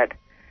 is that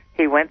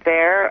he went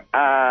there,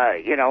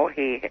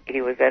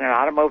 he was in an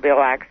automobile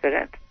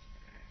accident.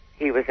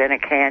 He was in a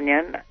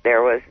canyon.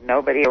 There was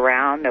nobody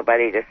around,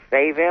 nobody to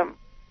save him.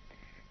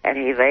 And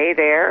he lay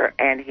there,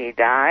 and he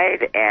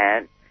died,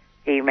 and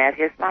he met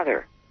his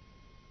mother.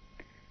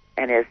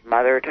 And his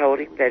mother told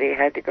him that he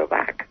had to go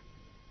back,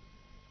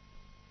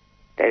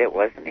 that it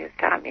wasn't his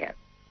time yet.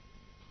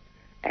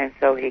 And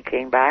so he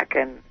came back,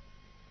 and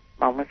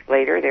moments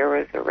later there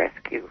was a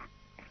rescue.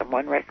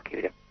 Someone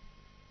rescued him.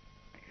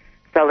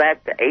 So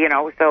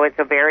so it's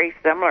a very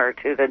similar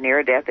to the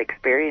near-death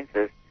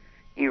experiences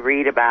you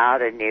read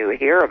about and you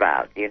hear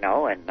about,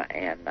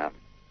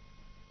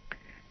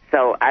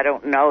 so I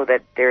don't know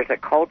that there's a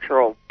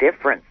cultural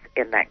difference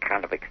in that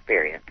kind of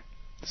experience.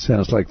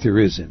 Sounds like there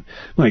isn't.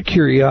 My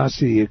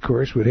curiosity, of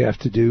course, would have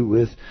to do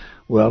with,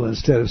 well,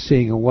 instead of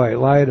seeing a white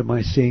light, am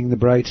I seeing the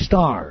bright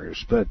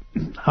stars? But,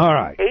 all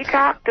right. He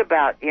talked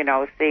about,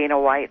 seeing a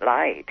white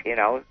light,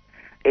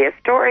 His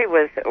story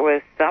was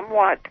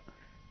somewhat,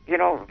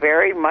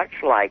 very much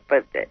like,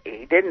 but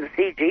he didn't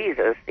see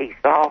Jesus. He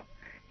saw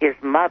his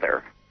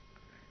mother,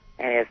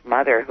 and his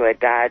mother, who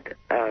had died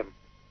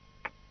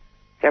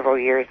several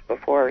years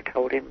before,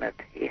 told him that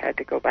he had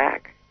to go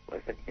back. It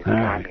wasn't his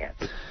time yet.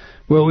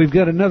 Well, we've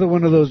got another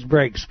one of those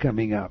breaks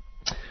coming up.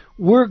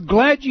 We're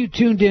glad you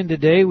tuned in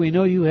today. We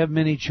know you have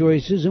many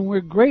choices, and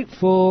we're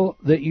grateful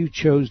that you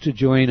chose to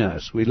join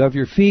us. We love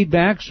your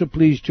feedback, so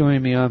please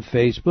join me on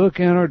Facebook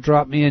or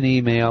drop me an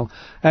email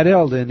at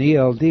Eldon,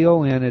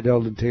 ELDON, at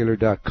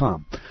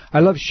EldonTaylor.com. I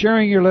love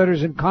sharing your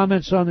letters and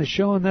comments on the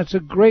show, and that's a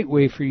great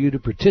way for you to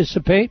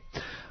participate.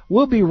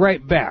 We'll be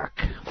right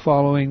back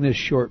following this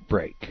short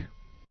break.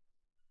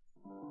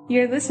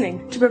 You're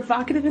listening to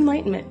Provocative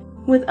Enlightenment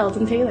with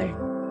Eldon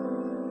Taylor.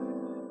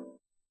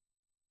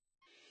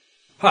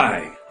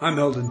 Hi, I'm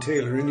Eldon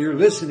Taylor, and you're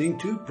listening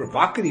to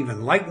Provocative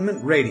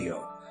Enlightenment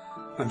Radio.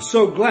 I'm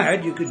so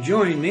glad you could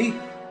join me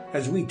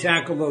as we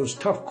tackle those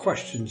tough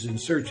questions in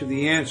search of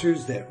the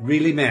answers that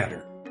really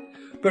matter.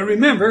 But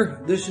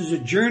remember, this is a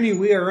journey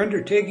we are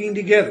undertaking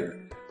together,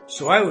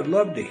 so I would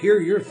love to hear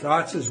your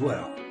thoughts as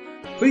well.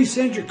 Please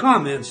send your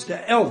comments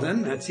to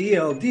Eldon, that's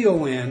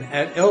ELDON,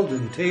 at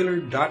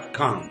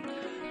EldonTaylor.com.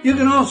 You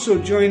can also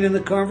join in the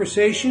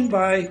conversation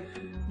by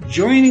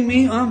joining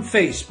me on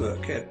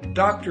Facebook at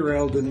Dr.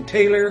 Eldon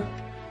Taylor,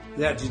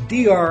 that's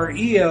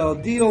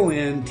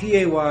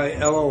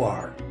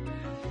DRELDONTAYLOR.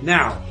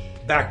 Now,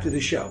 back to the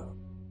show.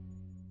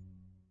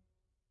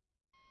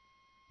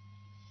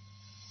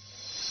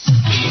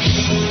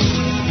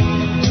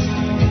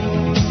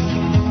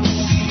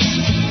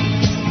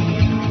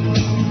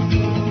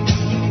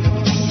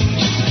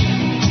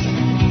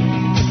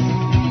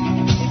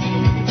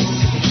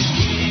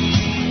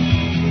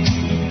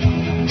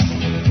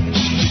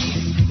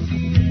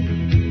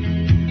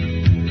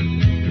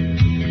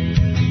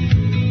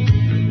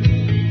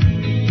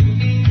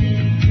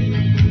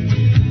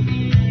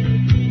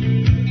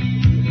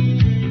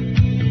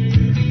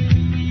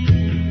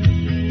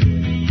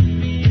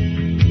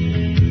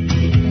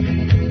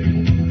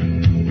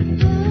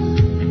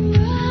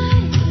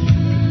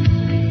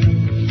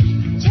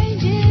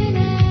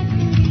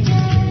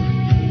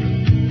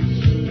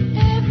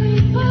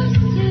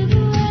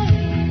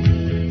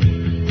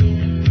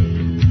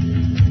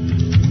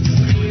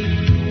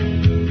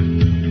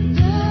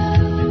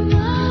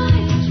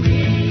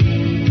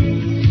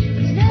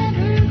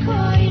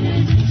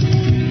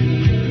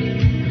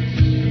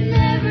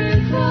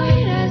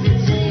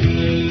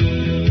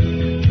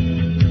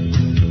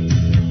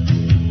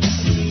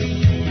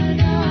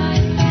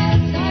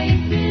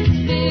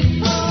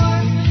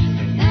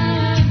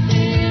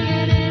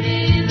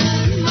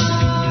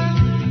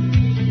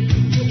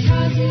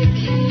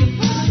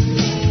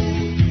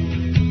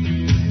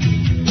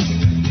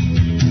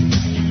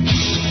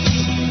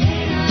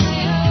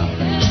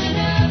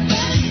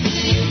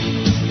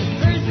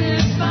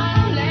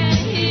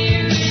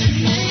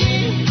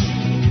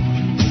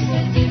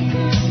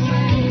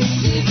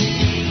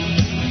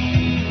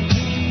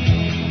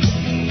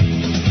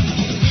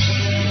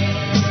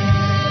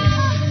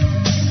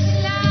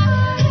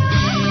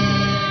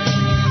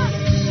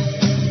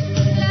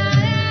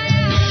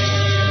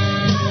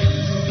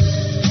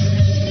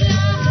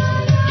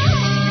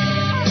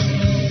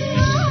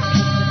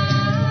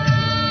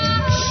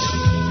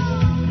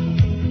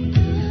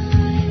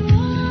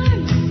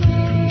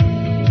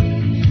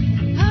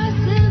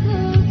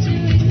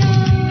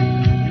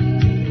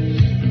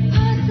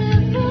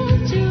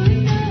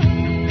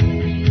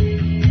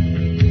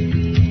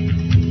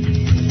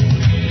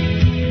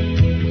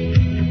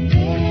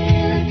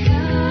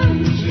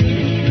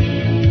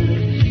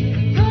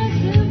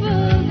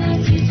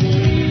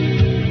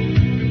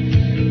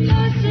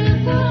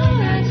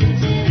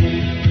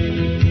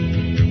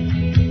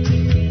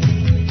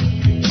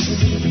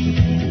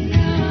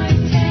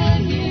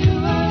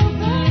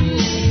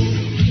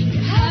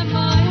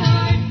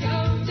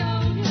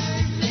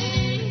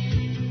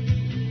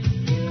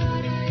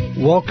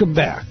 Welcome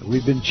back.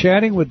 We've been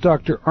chatting with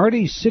Dr.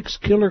 Artie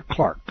Sixkiller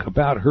Clark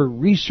about her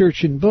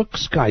research and book,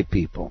 Sky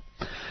People.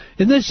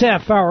 In this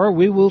half hour,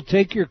 we will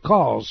take your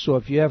calls, so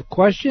if you have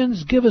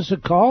questions, give us a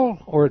call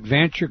or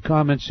advance your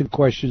comments and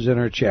questions in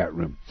our chat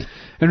room.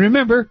 And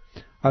remember,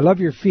 I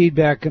love your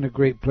feedback, and a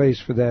great place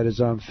for that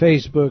is on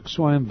Facebook,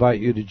 so I invite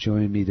you to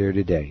join me there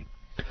today.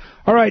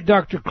 All right,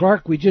 Dr.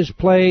 Clark, we just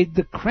played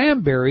the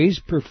Cranberries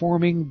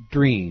performing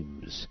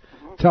Dreams.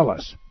 Tell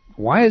us,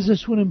 why is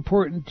this one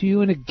important to you?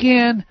 And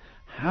again,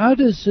 how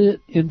does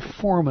it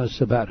inform us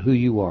about who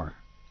you are?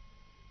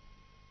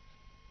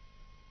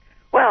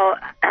 Well,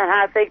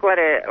 I think what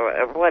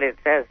it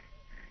says,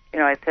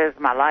 it says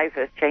my life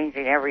is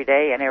changing every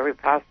day in every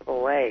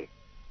possible way.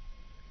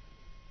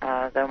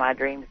 Though my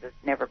dreams is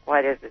never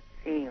quite as it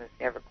seems,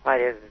 never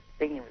quite as it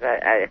seems.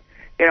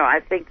 I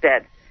think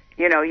that,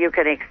 you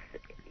can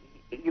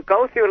you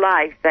go through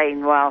life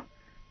saying, well,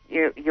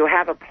 you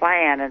have a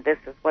plan, and this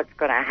is what's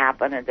going to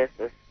happen, and this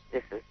is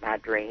my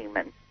dream,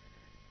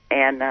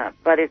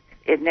 but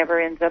it never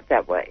ends up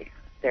that way.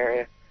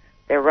 There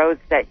are roads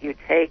that you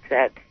take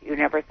that you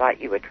never thought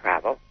you would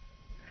travel.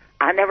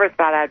 I never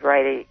thought I'd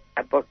write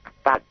a book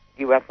about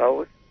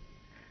UFOs,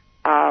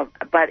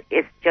 but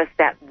it's just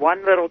that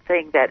one little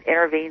thing that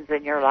intervenes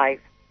in your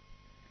life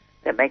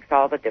that makes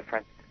all the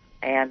difference.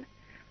 And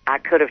I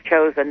could have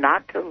chosen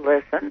not to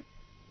listen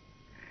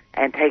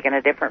and taken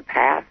a different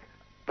path,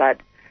 but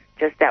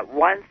just that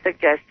one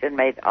suggestion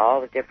made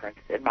all the difference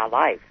in my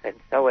life. And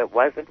so it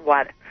wasn't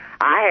what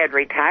I had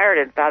retired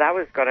and thought I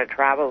was going to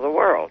travel the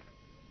world.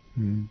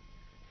 Mm.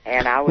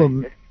 And I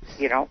was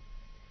just,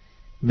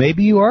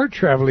 Maybe you are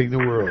traveling the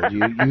world.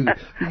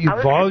 You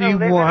volume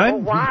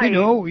one,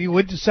 you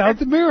went to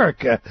South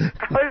America.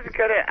 I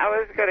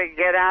was gonna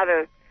get out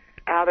of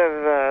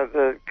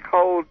the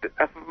cold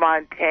of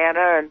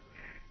Montana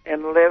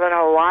and live in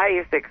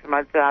Hawaii 6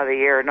 months out of the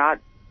year, not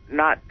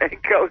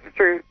go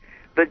through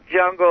the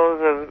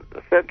jungles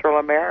of Central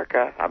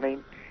America. I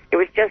mean, it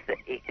was just,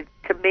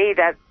 to me,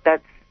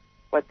 that's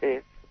what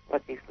these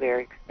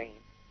lyrics mean.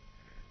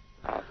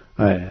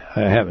 I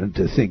happen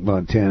to think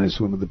Montana is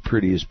one of the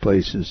prettiest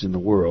places in the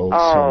world.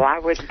 Oh, so. I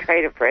wouldn't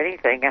trade it for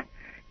anything.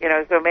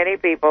 So many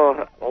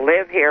people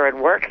live here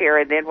and work here,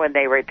 and then when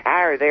they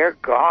retire, they're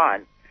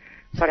gone.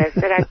 But I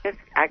said,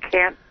 I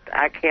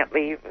can't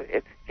leave.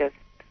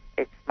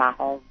 It's my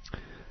home.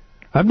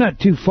 I'm not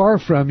too far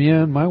from you,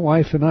 and my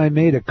wife and I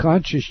made a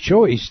conscious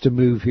choice to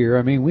move here.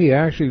 I mean, we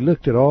actually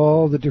looked at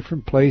all the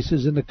different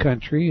places in the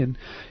country, and,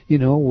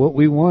 what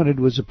we wanted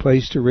was a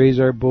place to raise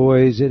our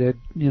boys. It had,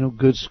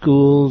 good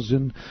schools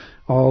and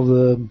all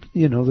the,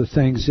 the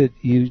things that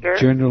you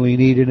generally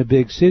need in a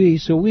big city.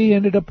 So we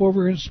ended up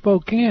over in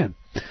Spokane.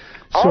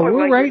 So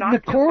we're right in the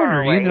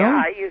corner,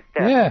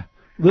 Yeah, a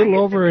little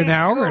over an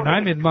hour, and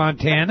I'm in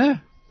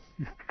Montana.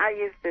 I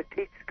used to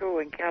teach school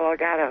in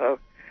Calogado.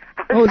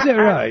 Oh, is that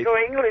right? I was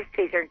an English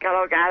teacher in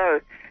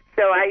Calogado,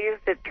 so I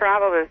used to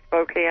travel to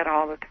Spokane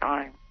all the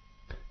time.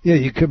 Yeah,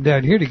 you come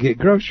down here to get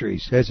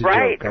groceries. That's a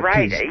joke.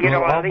 Right.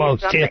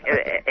 Almost.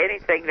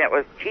 Anything that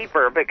was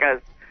cheaper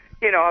because,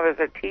 I was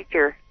a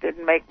teacher,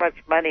 didn't make much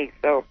money,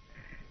 and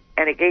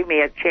it gave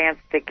me a chance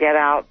to get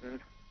out and,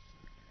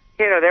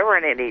 there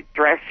weren't any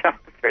dress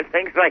shops or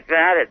things like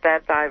that at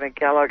that time in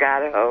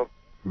Calogado.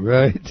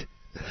 Right.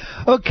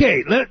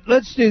 Okay,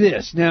 let's do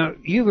this. Now,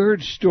 you've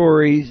heard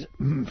stories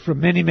from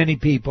many, many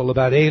people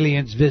about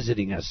aliens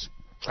visiting us.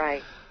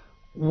 Right.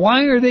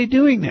 Why are they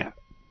doing that?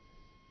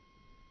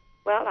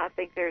 Well, I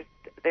think there's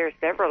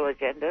several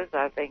agendas.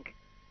 I think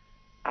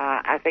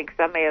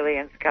some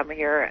aliens come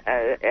here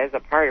as a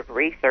part of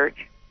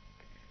research.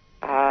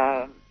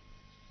 One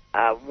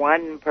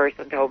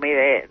person told me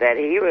that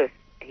he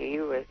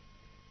was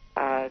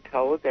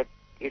told that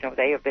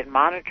they have been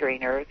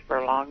monitoring Earth for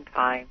a long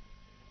time,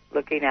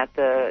 looking at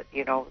the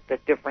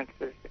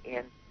differences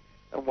in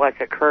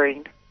what's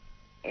occurring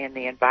in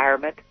the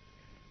environment,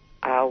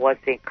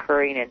 what's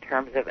occurring in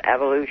terms of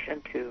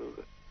evolution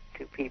to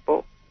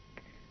people.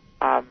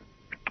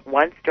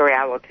 One story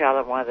I will tell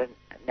in one of the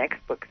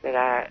next books that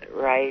I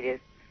write is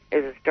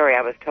a story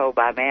I was told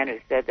by a man who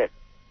said that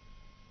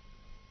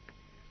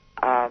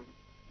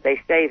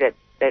they say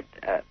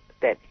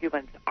that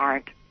humans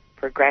aren't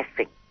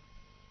progressing.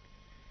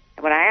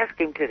 And when I asked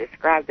him to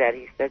describe that,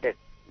 he said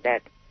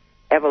that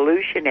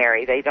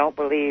evolutionary, they don't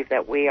believe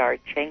that we are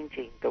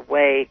changing the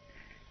way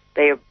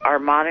they are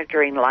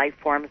monitoring life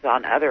forms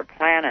on other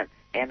planets,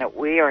 and that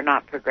we are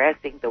not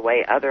progressing the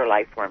way other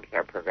life forms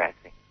are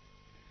progressing.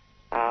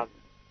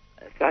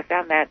 So I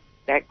found that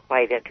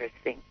quite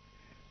interesting.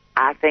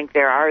 I think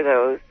there are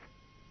those.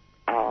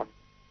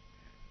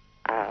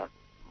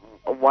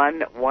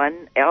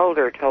 One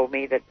elder told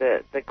me that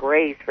the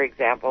Greys, for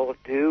example,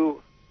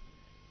 do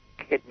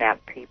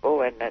kidnap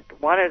people, and that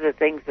one of the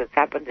things that's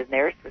happened in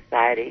their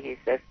society,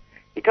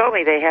 he told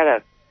me they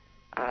had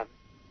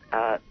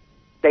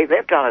they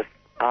lived on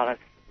a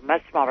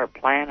much smaller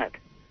planet,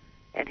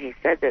 and he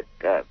said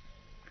that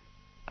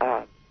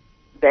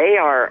they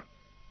are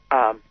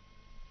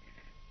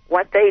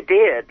what they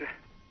did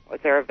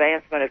with their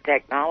advancement of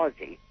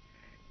technology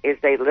is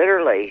they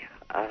literally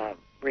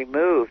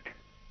removed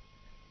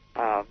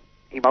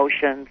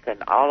emotions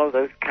and all of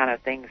those kind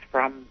of things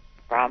from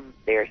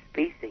their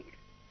species.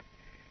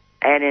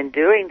 And in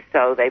doing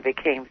so, they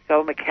became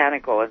so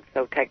mechanical and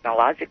so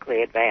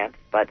technologically advanced,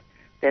 but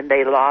then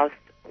they lost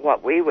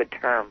what we would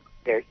term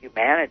their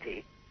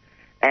humanity.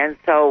 And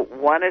so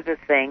one of the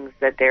things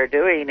that they're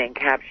doing in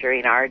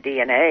capturing our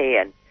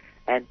DNA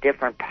and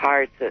different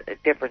parts,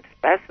 different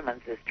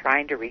specimens, is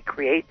trying to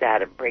recreate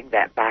that and bring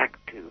that back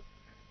to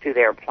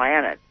their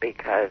planet,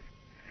 because,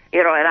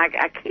 and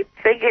I keep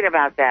thinking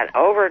about that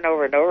over and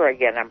over and over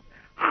again. I'm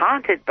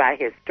haunted by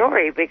his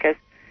story, because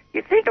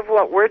you think of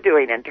what we're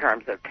doing in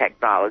terms of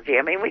technology.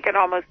 I mean, we can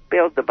almost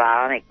build the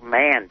bionic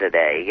man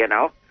today,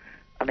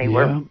 I mean,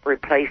 we're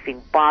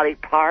replacing body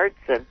parts,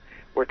 and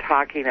we're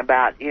talking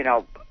about,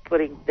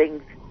 putting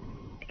things,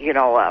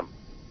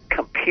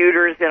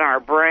 computers in our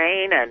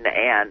brain and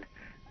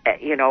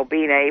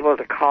being able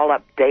to call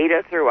up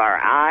data through our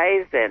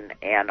eyes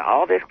and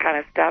all this kind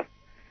of stuff.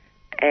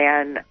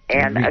 And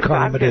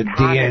recombinant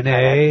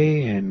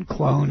DNA and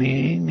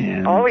cloning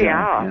and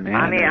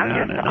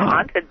I'm just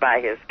haunted by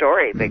his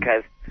story,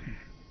 because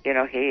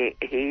he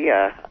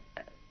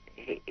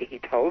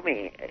told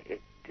me,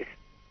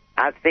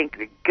 I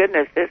think,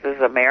 goodness, this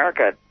is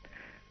America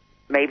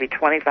maybe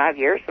 25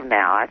 years from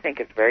now. I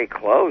think it's very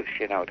close,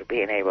 to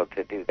being able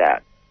to do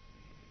that.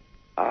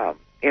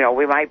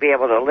 We might be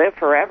able to live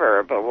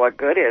forever, but what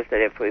good is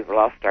it if we've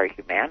lost our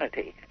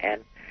humanity?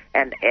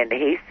 And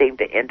he seemed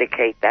to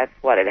indicate that's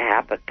what had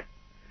happened.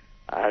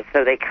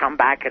 So they come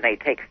back and they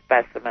take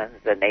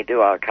specimens and they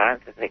do all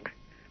kinds of things.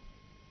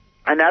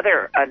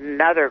 Another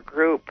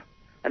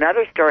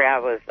story I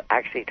was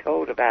actually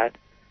told about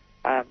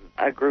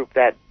a group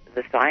that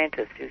the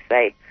scientists who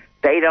say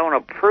they don't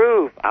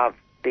approve of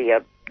the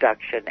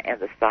abduction and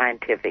the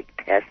scientific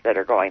tests that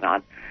are going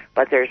on,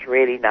 but there's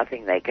really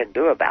nothing they can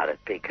do about it,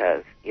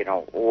 because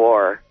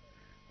war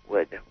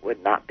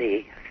would not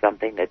be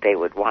something that they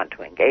would want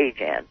to engage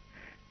in.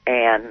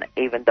 And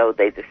even though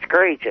they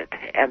discourage it,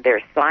 and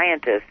their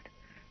scientists,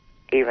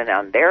 even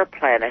on their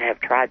planet, have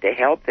tried to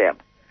help them,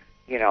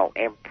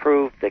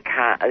 improve that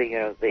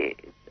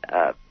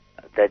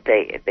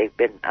they've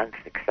been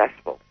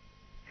unsuccessful.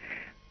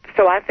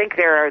 So I think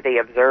there are the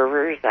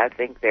observers. I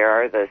think there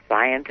are the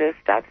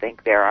scientists. I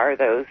think there are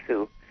those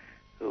who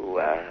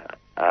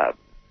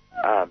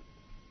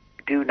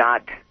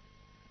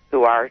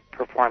are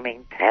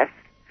performing tests.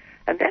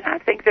 And then I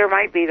think there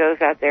might be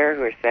those out there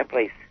who are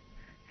simply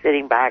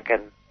sitting back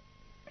and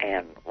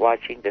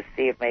watching to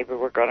see if maybe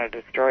we're going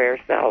to destroy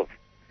ourselves.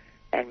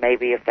 And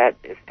maybe if that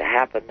is to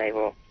happen, they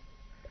will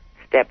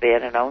step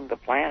in and own the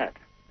planet.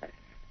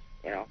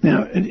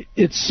 Now,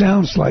 it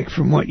sounds like,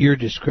 from what you're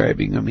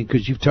describing,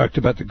 because you've talked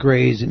about the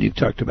Greys and you've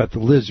talked about the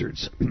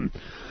lizards,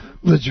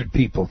 lizard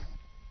people.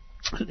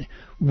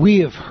 We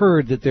have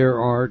heard that there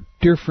are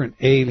different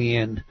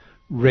alien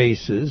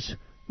races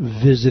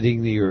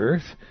visiting the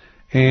Earth,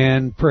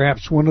 and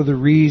perhaps one of the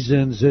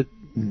reasons that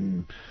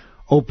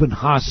open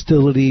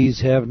hostilities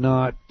have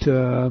not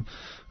come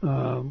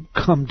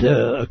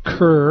to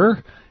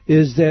occur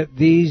is that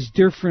these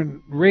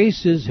different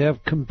races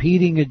have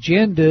competing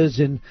agendas,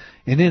 and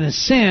in a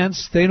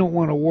sense, they don't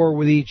want to war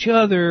with each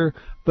other,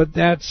 but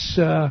that's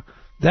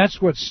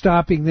what's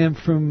stopping them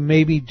from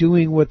maybe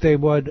doing what they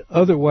would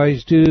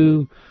otherwise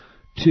do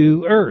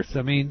to Earth.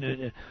 I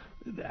mean,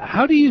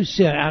 how do you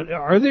say,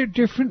 are there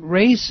different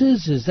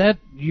races? Is that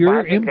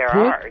your input? There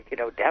are,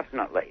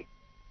 definitely.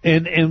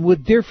 And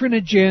with different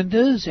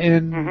agendas,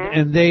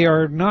 and they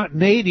are not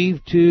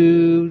native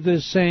to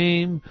the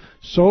same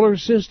solar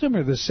system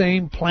or the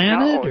same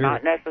planet? No,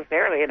 not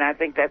necessarily, and I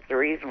think that's the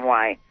reason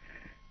why,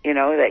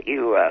 that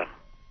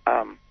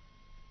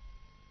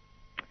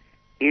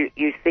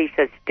you see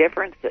such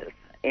differences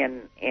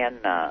in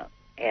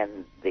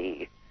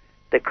the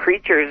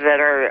creatures that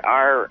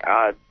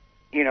are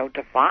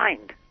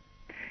defined.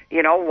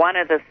 One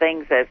of the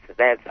things that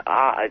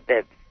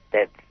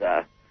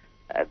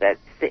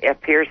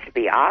appears to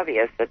be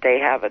obvious, that they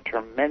have a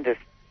tremendous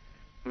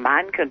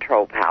mind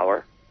control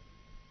power,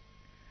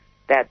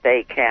 that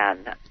they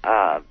can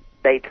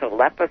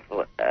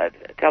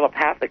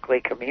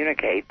telepathically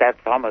communicate. That's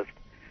almost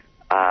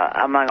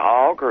among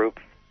all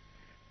groups,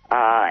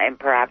 and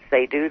perhaps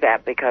they do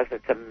that because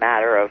it's a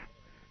matter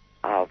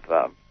of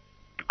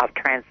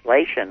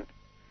translation.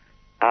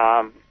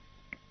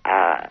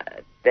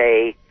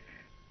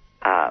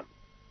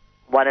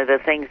 One of the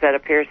things that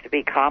appears to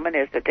be common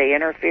is that they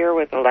interfere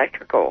with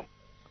electrical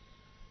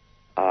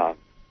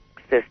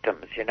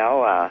systems.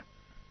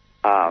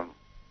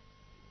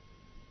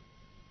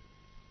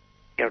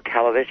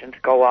 Televisions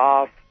go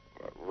off,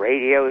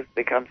 radios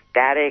become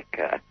static,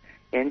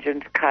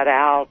 engines cut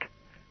out,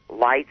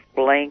 lights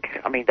blink.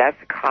 I mean,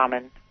 that's a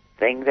common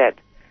thing that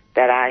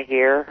I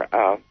hear.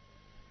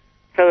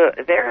 So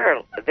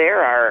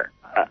there are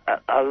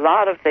a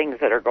lot of things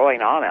that are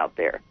going on out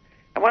there.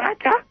 And when I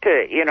talk to,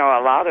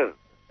 a lot of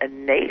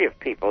native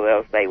people,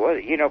 they'll say, well,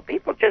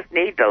 people just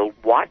need to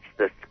watch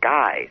the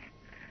skies.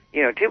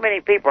 Too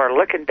many people are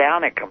looking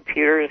down at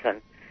computers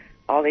and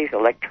all these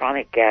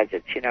electronic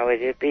gadgets. You know,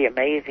 it'd be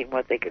amazing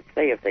what they could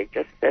say if they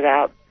just sit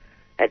out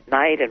at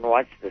night and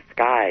watch the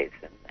skies.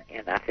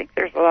 And I think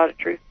there's a lot of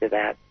truth to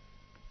that.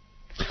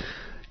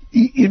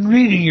 In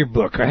reading your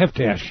book, I have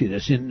to ask you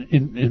this.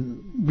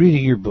 In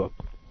reading your book,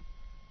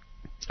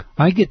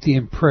 I get the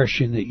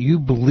impression that you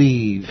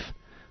believe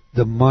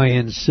the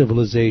Mayan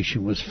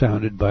civilization was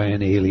founded by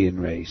an alien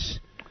race.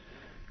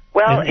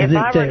 Well, if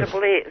I were to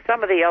believe,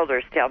 some of the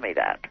elders tell me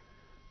that.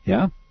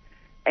 Yeah?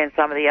 And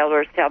some of the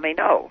elders tell me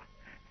no.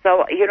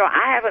 So, you know,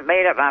 I haven't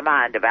made up my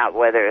mind about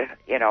whether,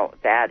 you know,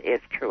 that is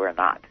true or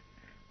not.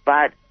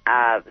 But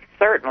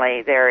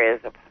certainly there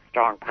is a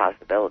strong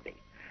possibility.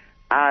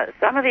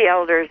 Some of the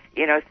elders,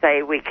 you know,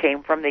 say we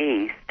came from the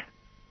east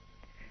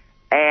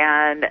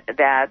and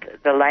that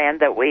the land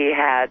that we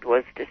had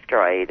was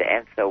destroyed,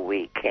 and so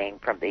we came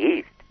from the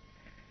east.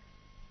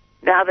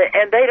 Now,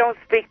 and they don't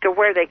speak to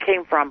where they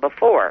came from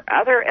before.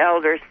 Other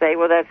elders say,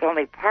 well, that's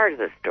only part of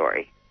the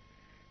story.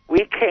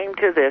 We came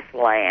to this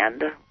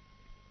land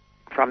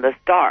from the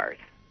stars,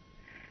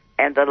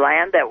 and the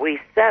land that we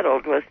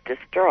settled was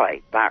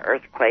destroyed by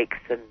earthquakes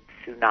and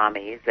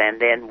tsunamis, and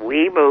then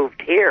we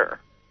moved here,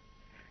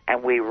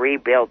 and we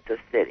rebuilt the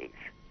cities.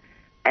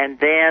 And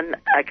then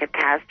a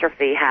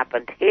catastrophe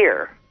happened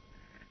here.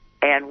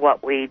 And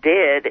what we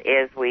did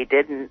is we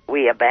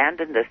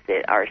abandoned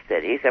our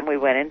cities and we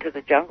went into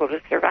the jungle to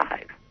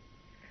survive.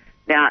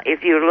 Now,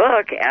 if you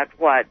look at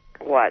what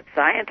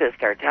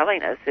scientists are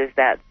telling us is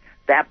that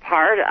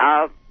part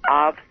of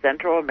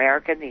Central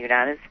America and the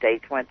United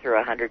States went through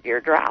a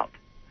 100-year drought.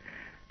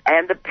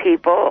 And the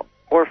people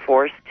were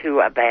forced to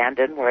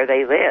abandon where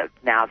they lived.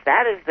 Now, if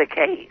that is the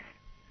case,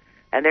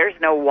 and there's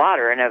no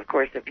water, and of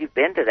course, if you've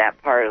been to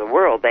that part of the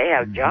world, they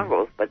have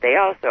jungles, but they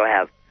also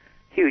have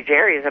huge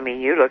areas. I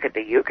mean, you look at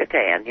the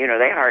Yucatan, you know,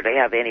 they hardly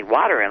have any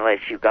water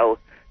unless you go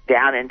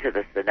down into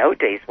the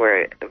cenotes,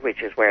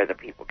 which is where the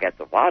people get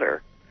the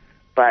water.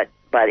 But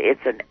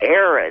it's an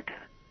arid,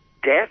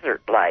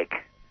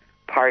 desert-like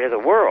part of the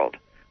world.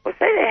 Well,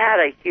 say they had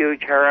a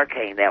huge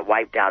hurricane that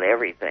wiped out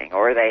everything,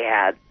 or they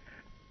had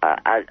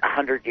a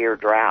 100-year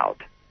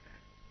drought.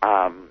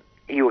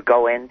 You would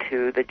go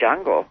into the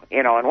jungle,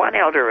 you know, and one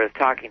elder was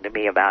talking to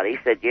me about, he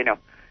said, you know,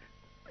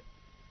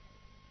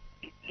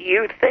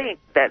 you think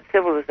that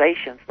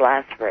civilizations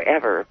last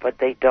forever, but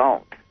they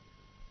don't.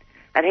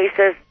 And he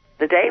says,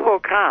 the day will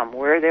come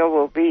where there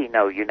will be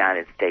no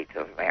United States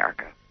of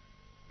America.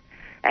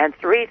 And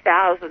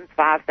 3,000,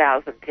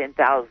 5,000,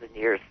 10,000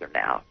 years from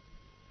now,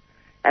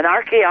 an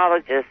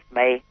archaeologist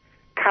may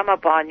come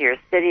upon your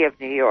city of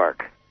New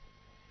York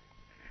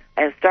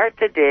and start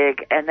to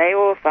dig, and they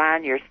will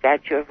find your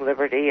Statue of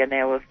Liberty, and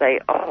they will say,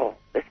 oh,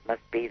 this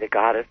must be the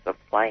goddess of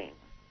flame.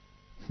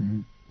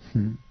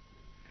 Mm-hmm.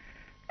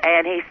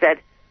 And he said,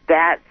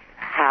 that's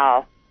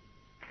how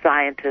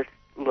scientists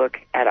look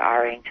at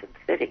our ancient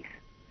cities.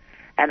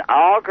 And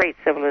all great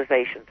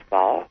civilizations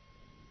fall,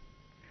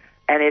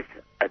 and it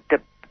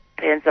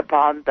depends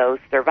upon those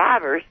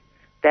survivors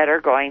that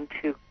are going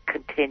to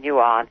continue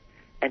on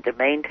and to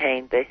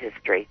maintain the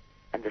history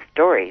and the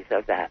stories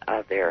of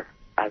their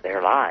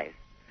lives.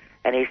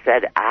 And he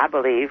said, I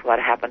believe what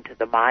happened to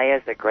the Maya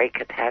is a great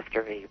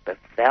catastrophe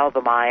befell the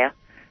Maya.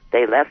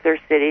 They left their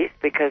cities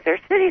because their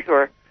cities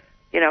were,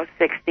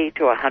 60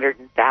 to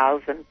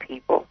 100,000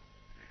 people.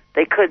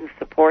 They couldn't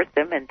support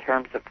them in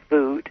terms of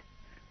food.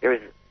 There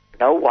was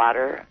no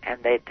water,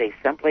 and they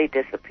simply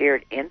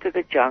disappeared into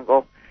the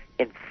jungle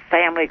in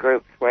family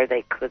groups where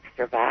they could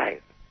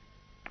survive.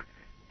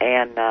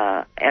 And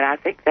I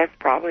think that's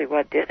probably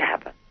what did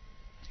happen.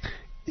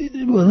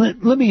 Well,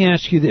 let me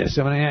ask you this.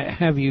 I'm going to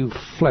have you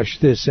flesh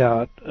this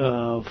out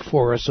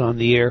for us on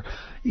the air.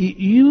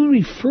 You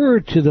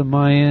refer to the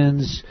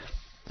Mayans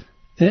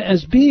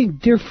as being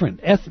different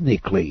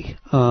ethnically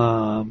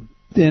than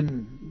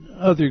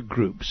other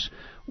groups.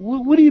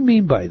 What do you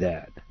mean by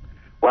that?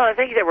 Well, I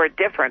think they were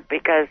different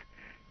because,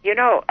 if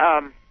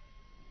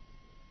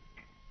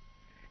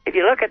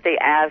you look at the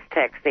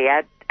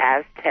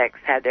Aztecs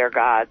had their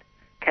god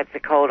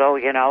Quetzalcoatl,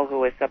 who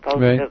was supposed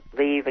to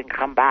leave and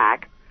come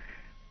back.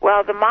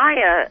 Well, the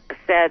Maya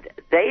said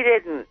they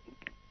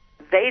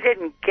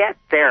didn't get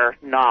their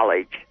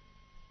knowledge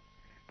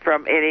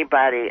from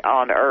anybody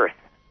on Earth.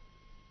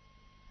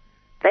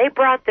 They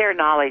brought their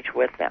knowledge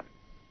with them.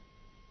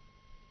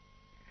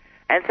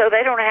 And so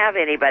they don't have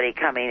anybody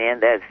coming in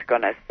that's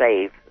going to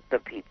save the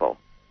people.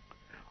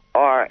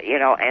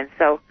 And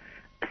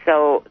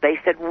so they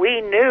said,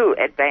 we knew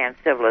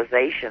advanced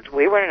civilizations.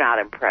 We were not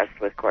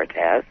impressed with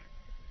Cortez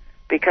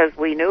because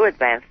we knew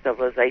advanced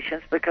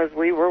civilizations because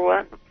we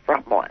were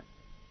from one.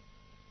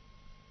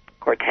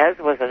 Cortez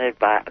wasn't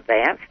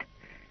advanced.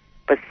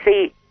 But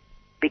see,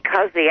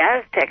 because the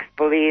Aztecs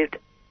believed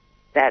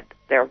that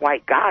their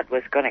white god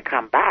was going to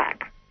come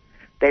back,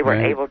 they were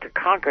able to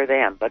conquer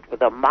them. But with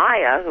the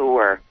Maya,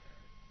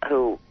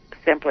 who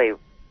simply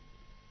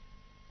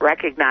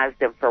recognized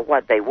them for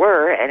what they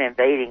were, an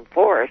invading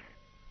force,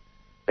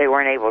 they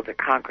weren't able to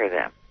conquer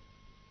them.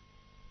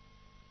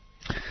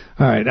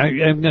 All right,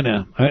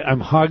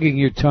 I'm hogging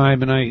your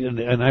time,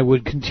 and I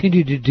would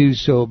continue to do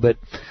so, but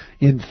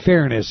in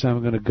fairness, I'm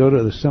going to go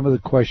to some of the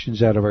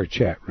questions out of our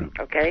chat room.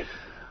 Okay.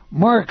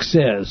 Mark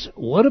says,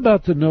 what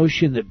about the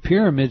notion that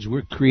pyramids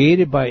were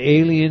created by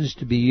aliens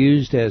to be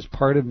used as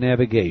part of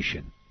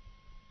navigation?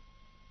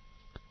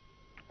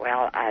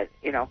 Well,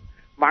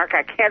 Mark,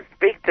 I can't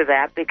speak to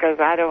that because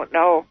I don't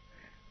know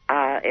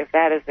if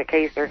that is the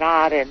case or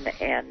not,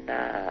 and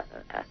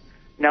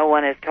no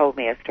one has told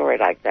me a story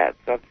like that.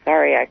 So I'm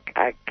sorry,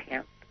 I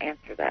can't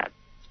answer that.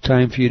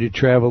 Time for you to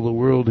travel the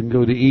world and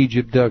go to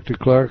Egypt, Dr.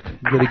 Clark.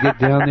 You got to get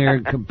down there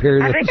and compare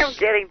those. I think I'm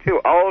getting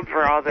too old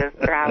for all this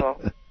travel.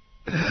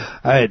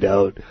 I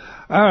don't.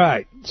 All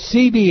right,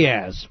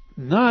 CBS.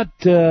 Not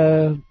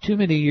too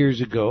many years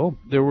ago,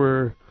 there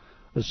were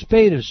a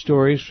spate of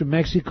stories from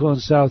Mexico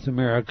and South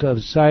America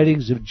of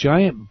sightings of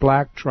giant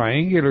black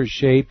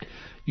triangular-shaped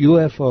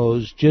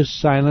UFOs just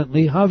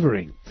silently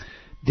hovering.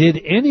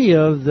 Did any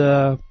of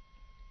the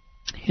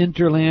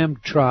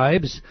hinterland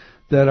tribes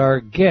that our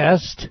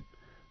guest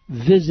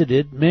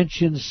visited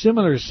mention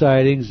similar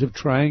sightings of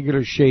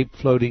triangular-shaped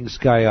floating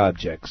sky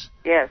objects?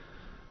 Yes,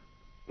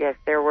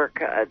 there were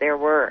cases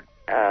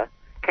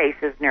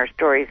and there are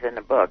stories in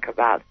the book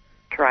about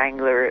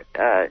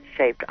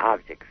triangular-shaped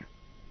objects.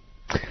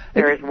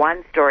 There is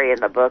one story in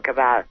the book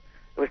about,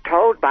 it was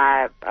told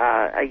by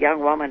a young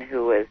woman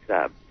who was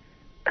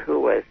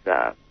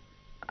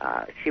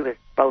she was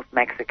both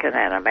Mexican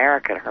and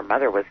American. Her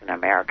mother was an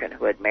American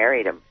who had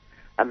married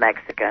a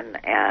Mexican,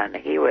 and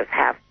he was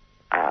half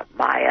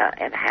Maya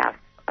and half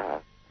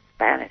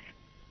Spanish.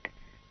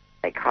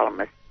 They call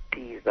them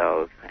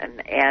mestizos.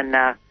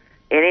 And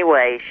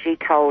anyway, she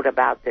told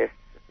about this.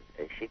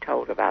 She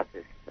told about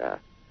this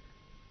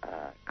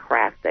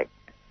craft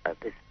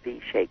this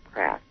V-shaped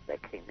craft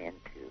that came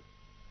into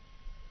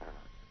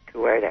to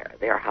where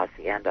their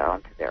hacienda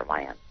onto their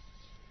land.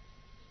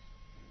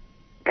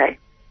 Okay.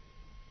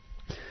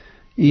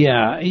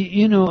 Yeah,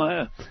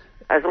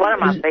 it's one of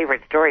my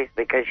favorite stories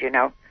because she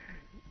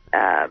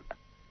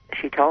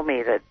told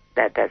me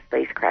that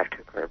spacecraft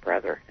took her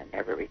brother and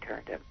never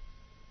returned him.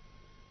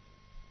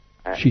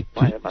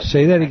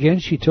 Say that again.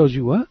 She told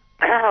you what?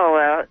 Oh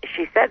well,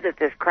 she said that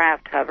this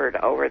craft hovered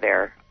over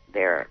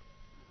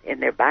in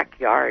their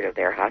backyard of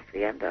their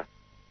hacienda,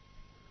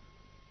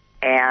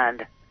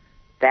 and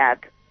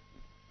that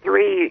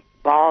 3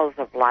 balls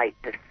of light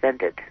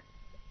descended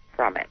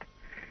from it.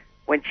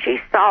 When she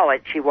saw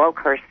it, she woke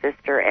her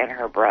sister and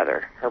her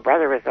brother. Her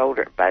brother was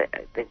older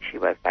than she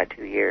was by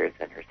 2 years,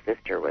 and her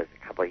sister was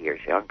a couple of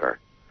years younger.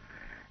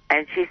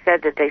 And she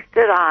said that they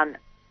stood on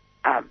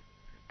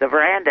the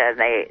veranda and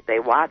they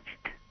watched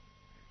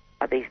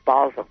these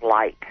balls of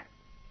light.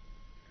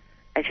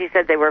 And she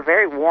said they were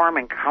very warm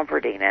and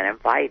comforting and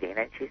inviting.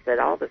 And she said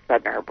all of a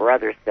sudden her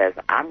brother says,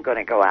 I'm going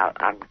to go out.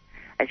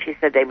 And she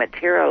said they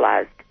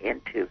materialized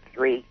into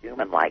 3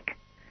 human-like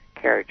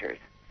characters.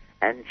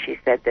 And she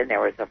said then there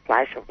was a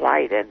flash of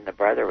light and the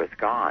brother was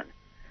gone.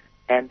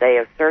 And they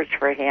have searched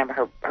for him.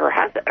 Her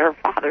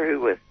father,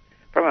 who was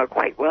from a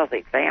quite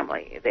wealthy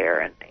family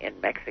there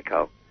in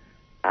Mexico,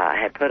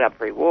 had put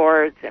up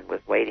rewards and was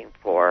waiting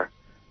for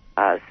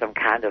some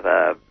kind of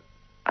a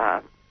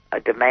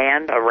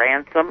demand, a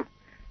ransom,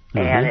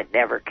 and it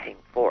never came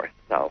forth.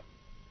 So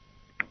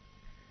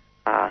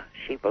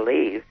she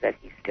believes that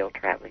he's still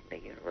traveling the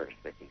universe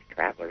with these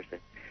travelers,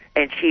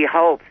 and she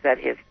hopes that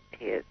his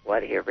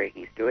whatever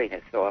he's doing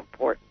is so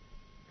important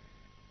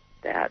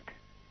that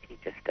he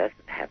just doesn't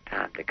have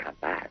time to come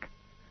back.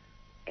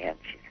 And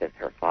she says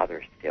her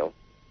father still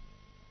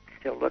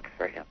looks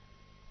for him.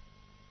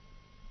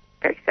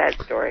 Very sad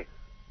story.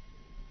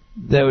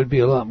 That would be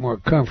a lot more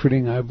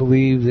comforting, I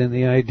believe, than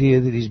the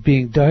idea that he's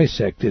being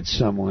dissected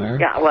somewhere.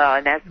 Yeah, well,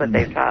 and that's what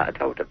they've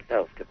told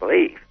themselves to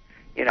believe.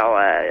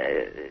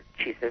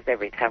 She says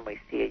every time we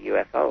see a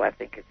UFO, I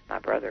think it's my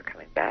brother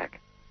coming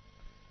back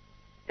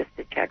just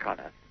to check on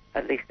us.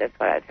 At least that's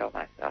what I tell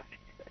myself, she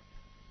says.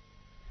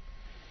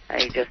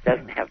 And he just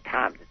doesn't have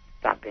time to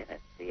stop in and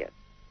see it.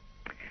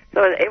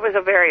 So it was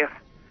a very,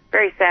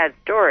 very sad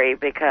story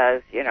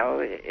because,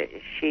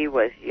 she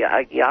was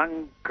a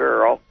young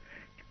girl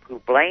who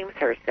blames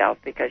herself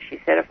because she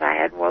said if I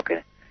had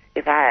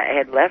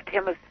left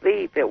him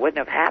asleep, it wouldn't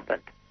have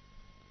happened.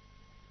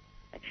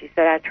 And she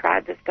said I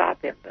tried to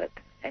stop him,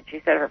 and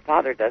she said her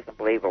father doesn't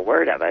believe a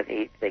word of it.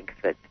 He thinks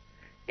that,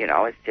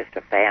 it's just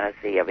a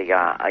fantasy of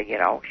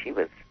she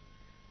was,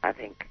 I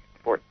think,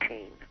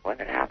 14 when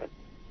it happened.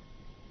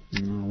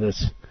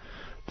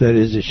 That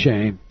is a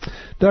shame.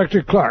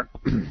 Dr. Clark,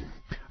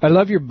 I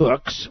love your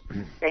books.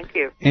 Thank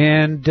you.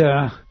 And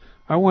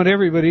I want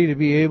everybody to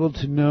be able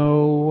to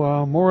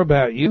know more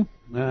about you,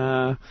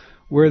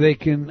 where they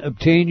can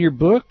obtain your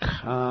book,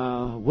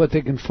 what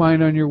they can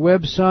find on your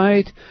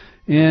website,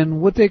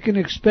 and what they can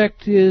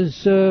expect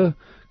is going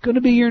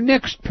to be your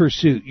next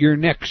pursuit, your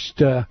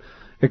next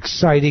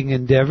exciting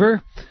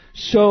endeavor.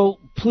 So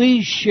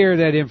please share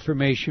that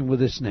information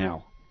with us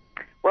now.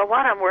 Well,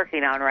 what I'm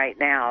working on right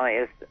now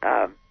is,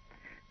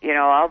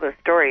 all the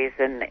stories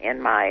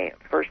in my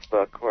first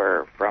book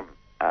were from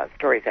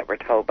stories that were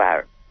told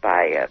by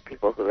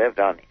people who lived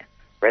on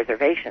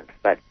reservations.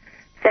 But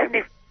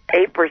 78%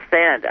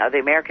 of the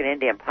American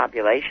Indian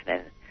population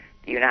in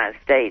the United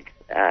States,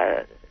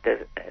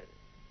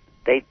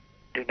 they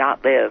do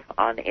not live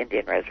on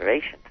Indian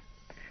reservations.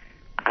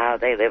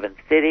 They live in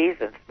cities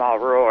and small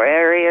rural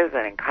areas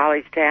and in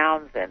college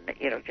towns and,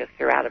 just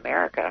throughout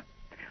America.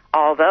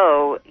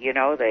 Although,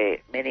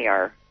 many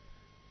are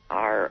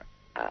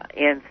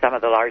in some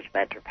of the large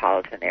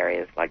metropolitan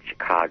areas like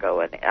Chicago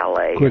and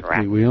L.A.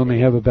 Quickly, we only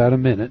have about a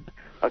minute.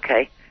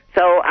 Okay.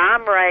 So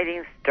I'm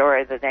writing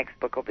stories. The next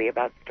book will be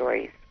about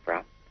stories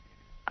from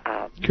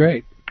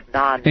Great.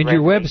 And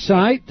your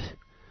website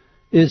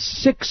is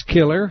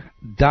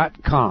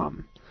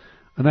sixkiller.com.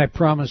 And I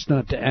promise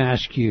not to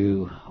ask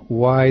you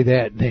why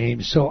that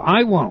name, so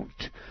I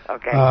won't.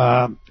 Okay.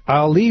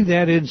 I'll leave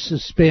that in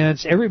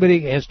suspense.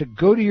 Everybody has to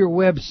go to your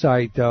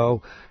website,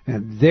 though,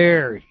 and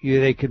there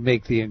they can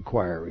make the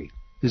inquiry.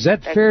 Is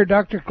that fair,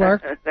 Dr.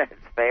 Clark? That's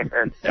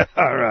fair.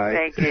 All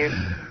right. Thank you.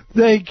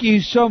 Thank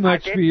you so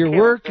much for your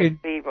work.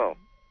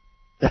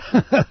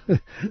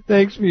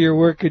 Thanks for your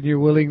work and your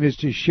willingness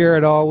to share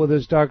it all with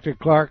us, Dr.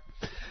 Clark.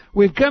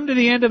 We've come to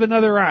the end of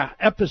another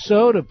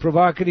episode of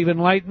Provocative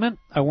Enlightenment.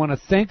 I want to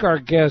thank our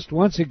guest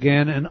once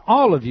again and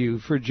all of you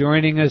for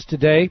joining us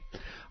today.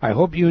 I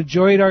hope you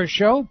enjoyed our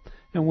show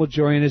and will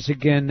join us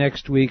again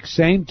next week,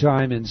 same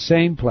time and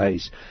same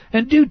place.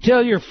 And do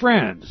tell your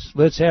friends.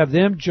 Let's have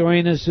them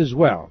join us as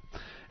well.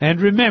 And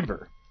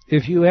remember,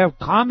 if you have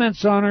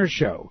comments on our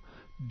show,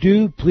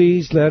 do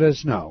please let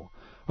us know.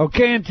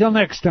 Okay, until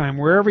next time,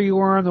 wherever you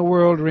are in the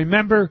world,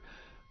 remember,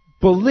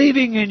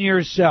 believing in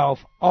yourself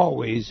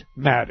always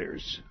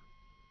matters.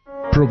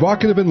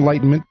 Provocative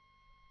Enlightenment,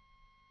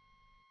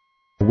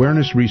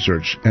 Awareness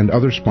Research, and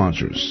other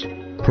sponsors.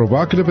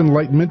 Provocative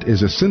Enlightenment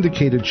is a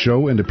syndicated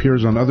show and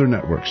appears on other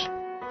networks.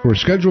 For a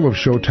schedule of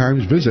show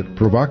times, visit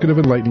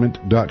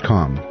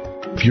provocativeenlightenment.com.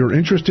 If you're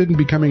interested in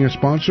becoming a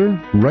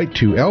sponsor, write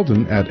to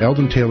Eldon at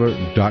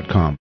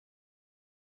eldontaylor.com.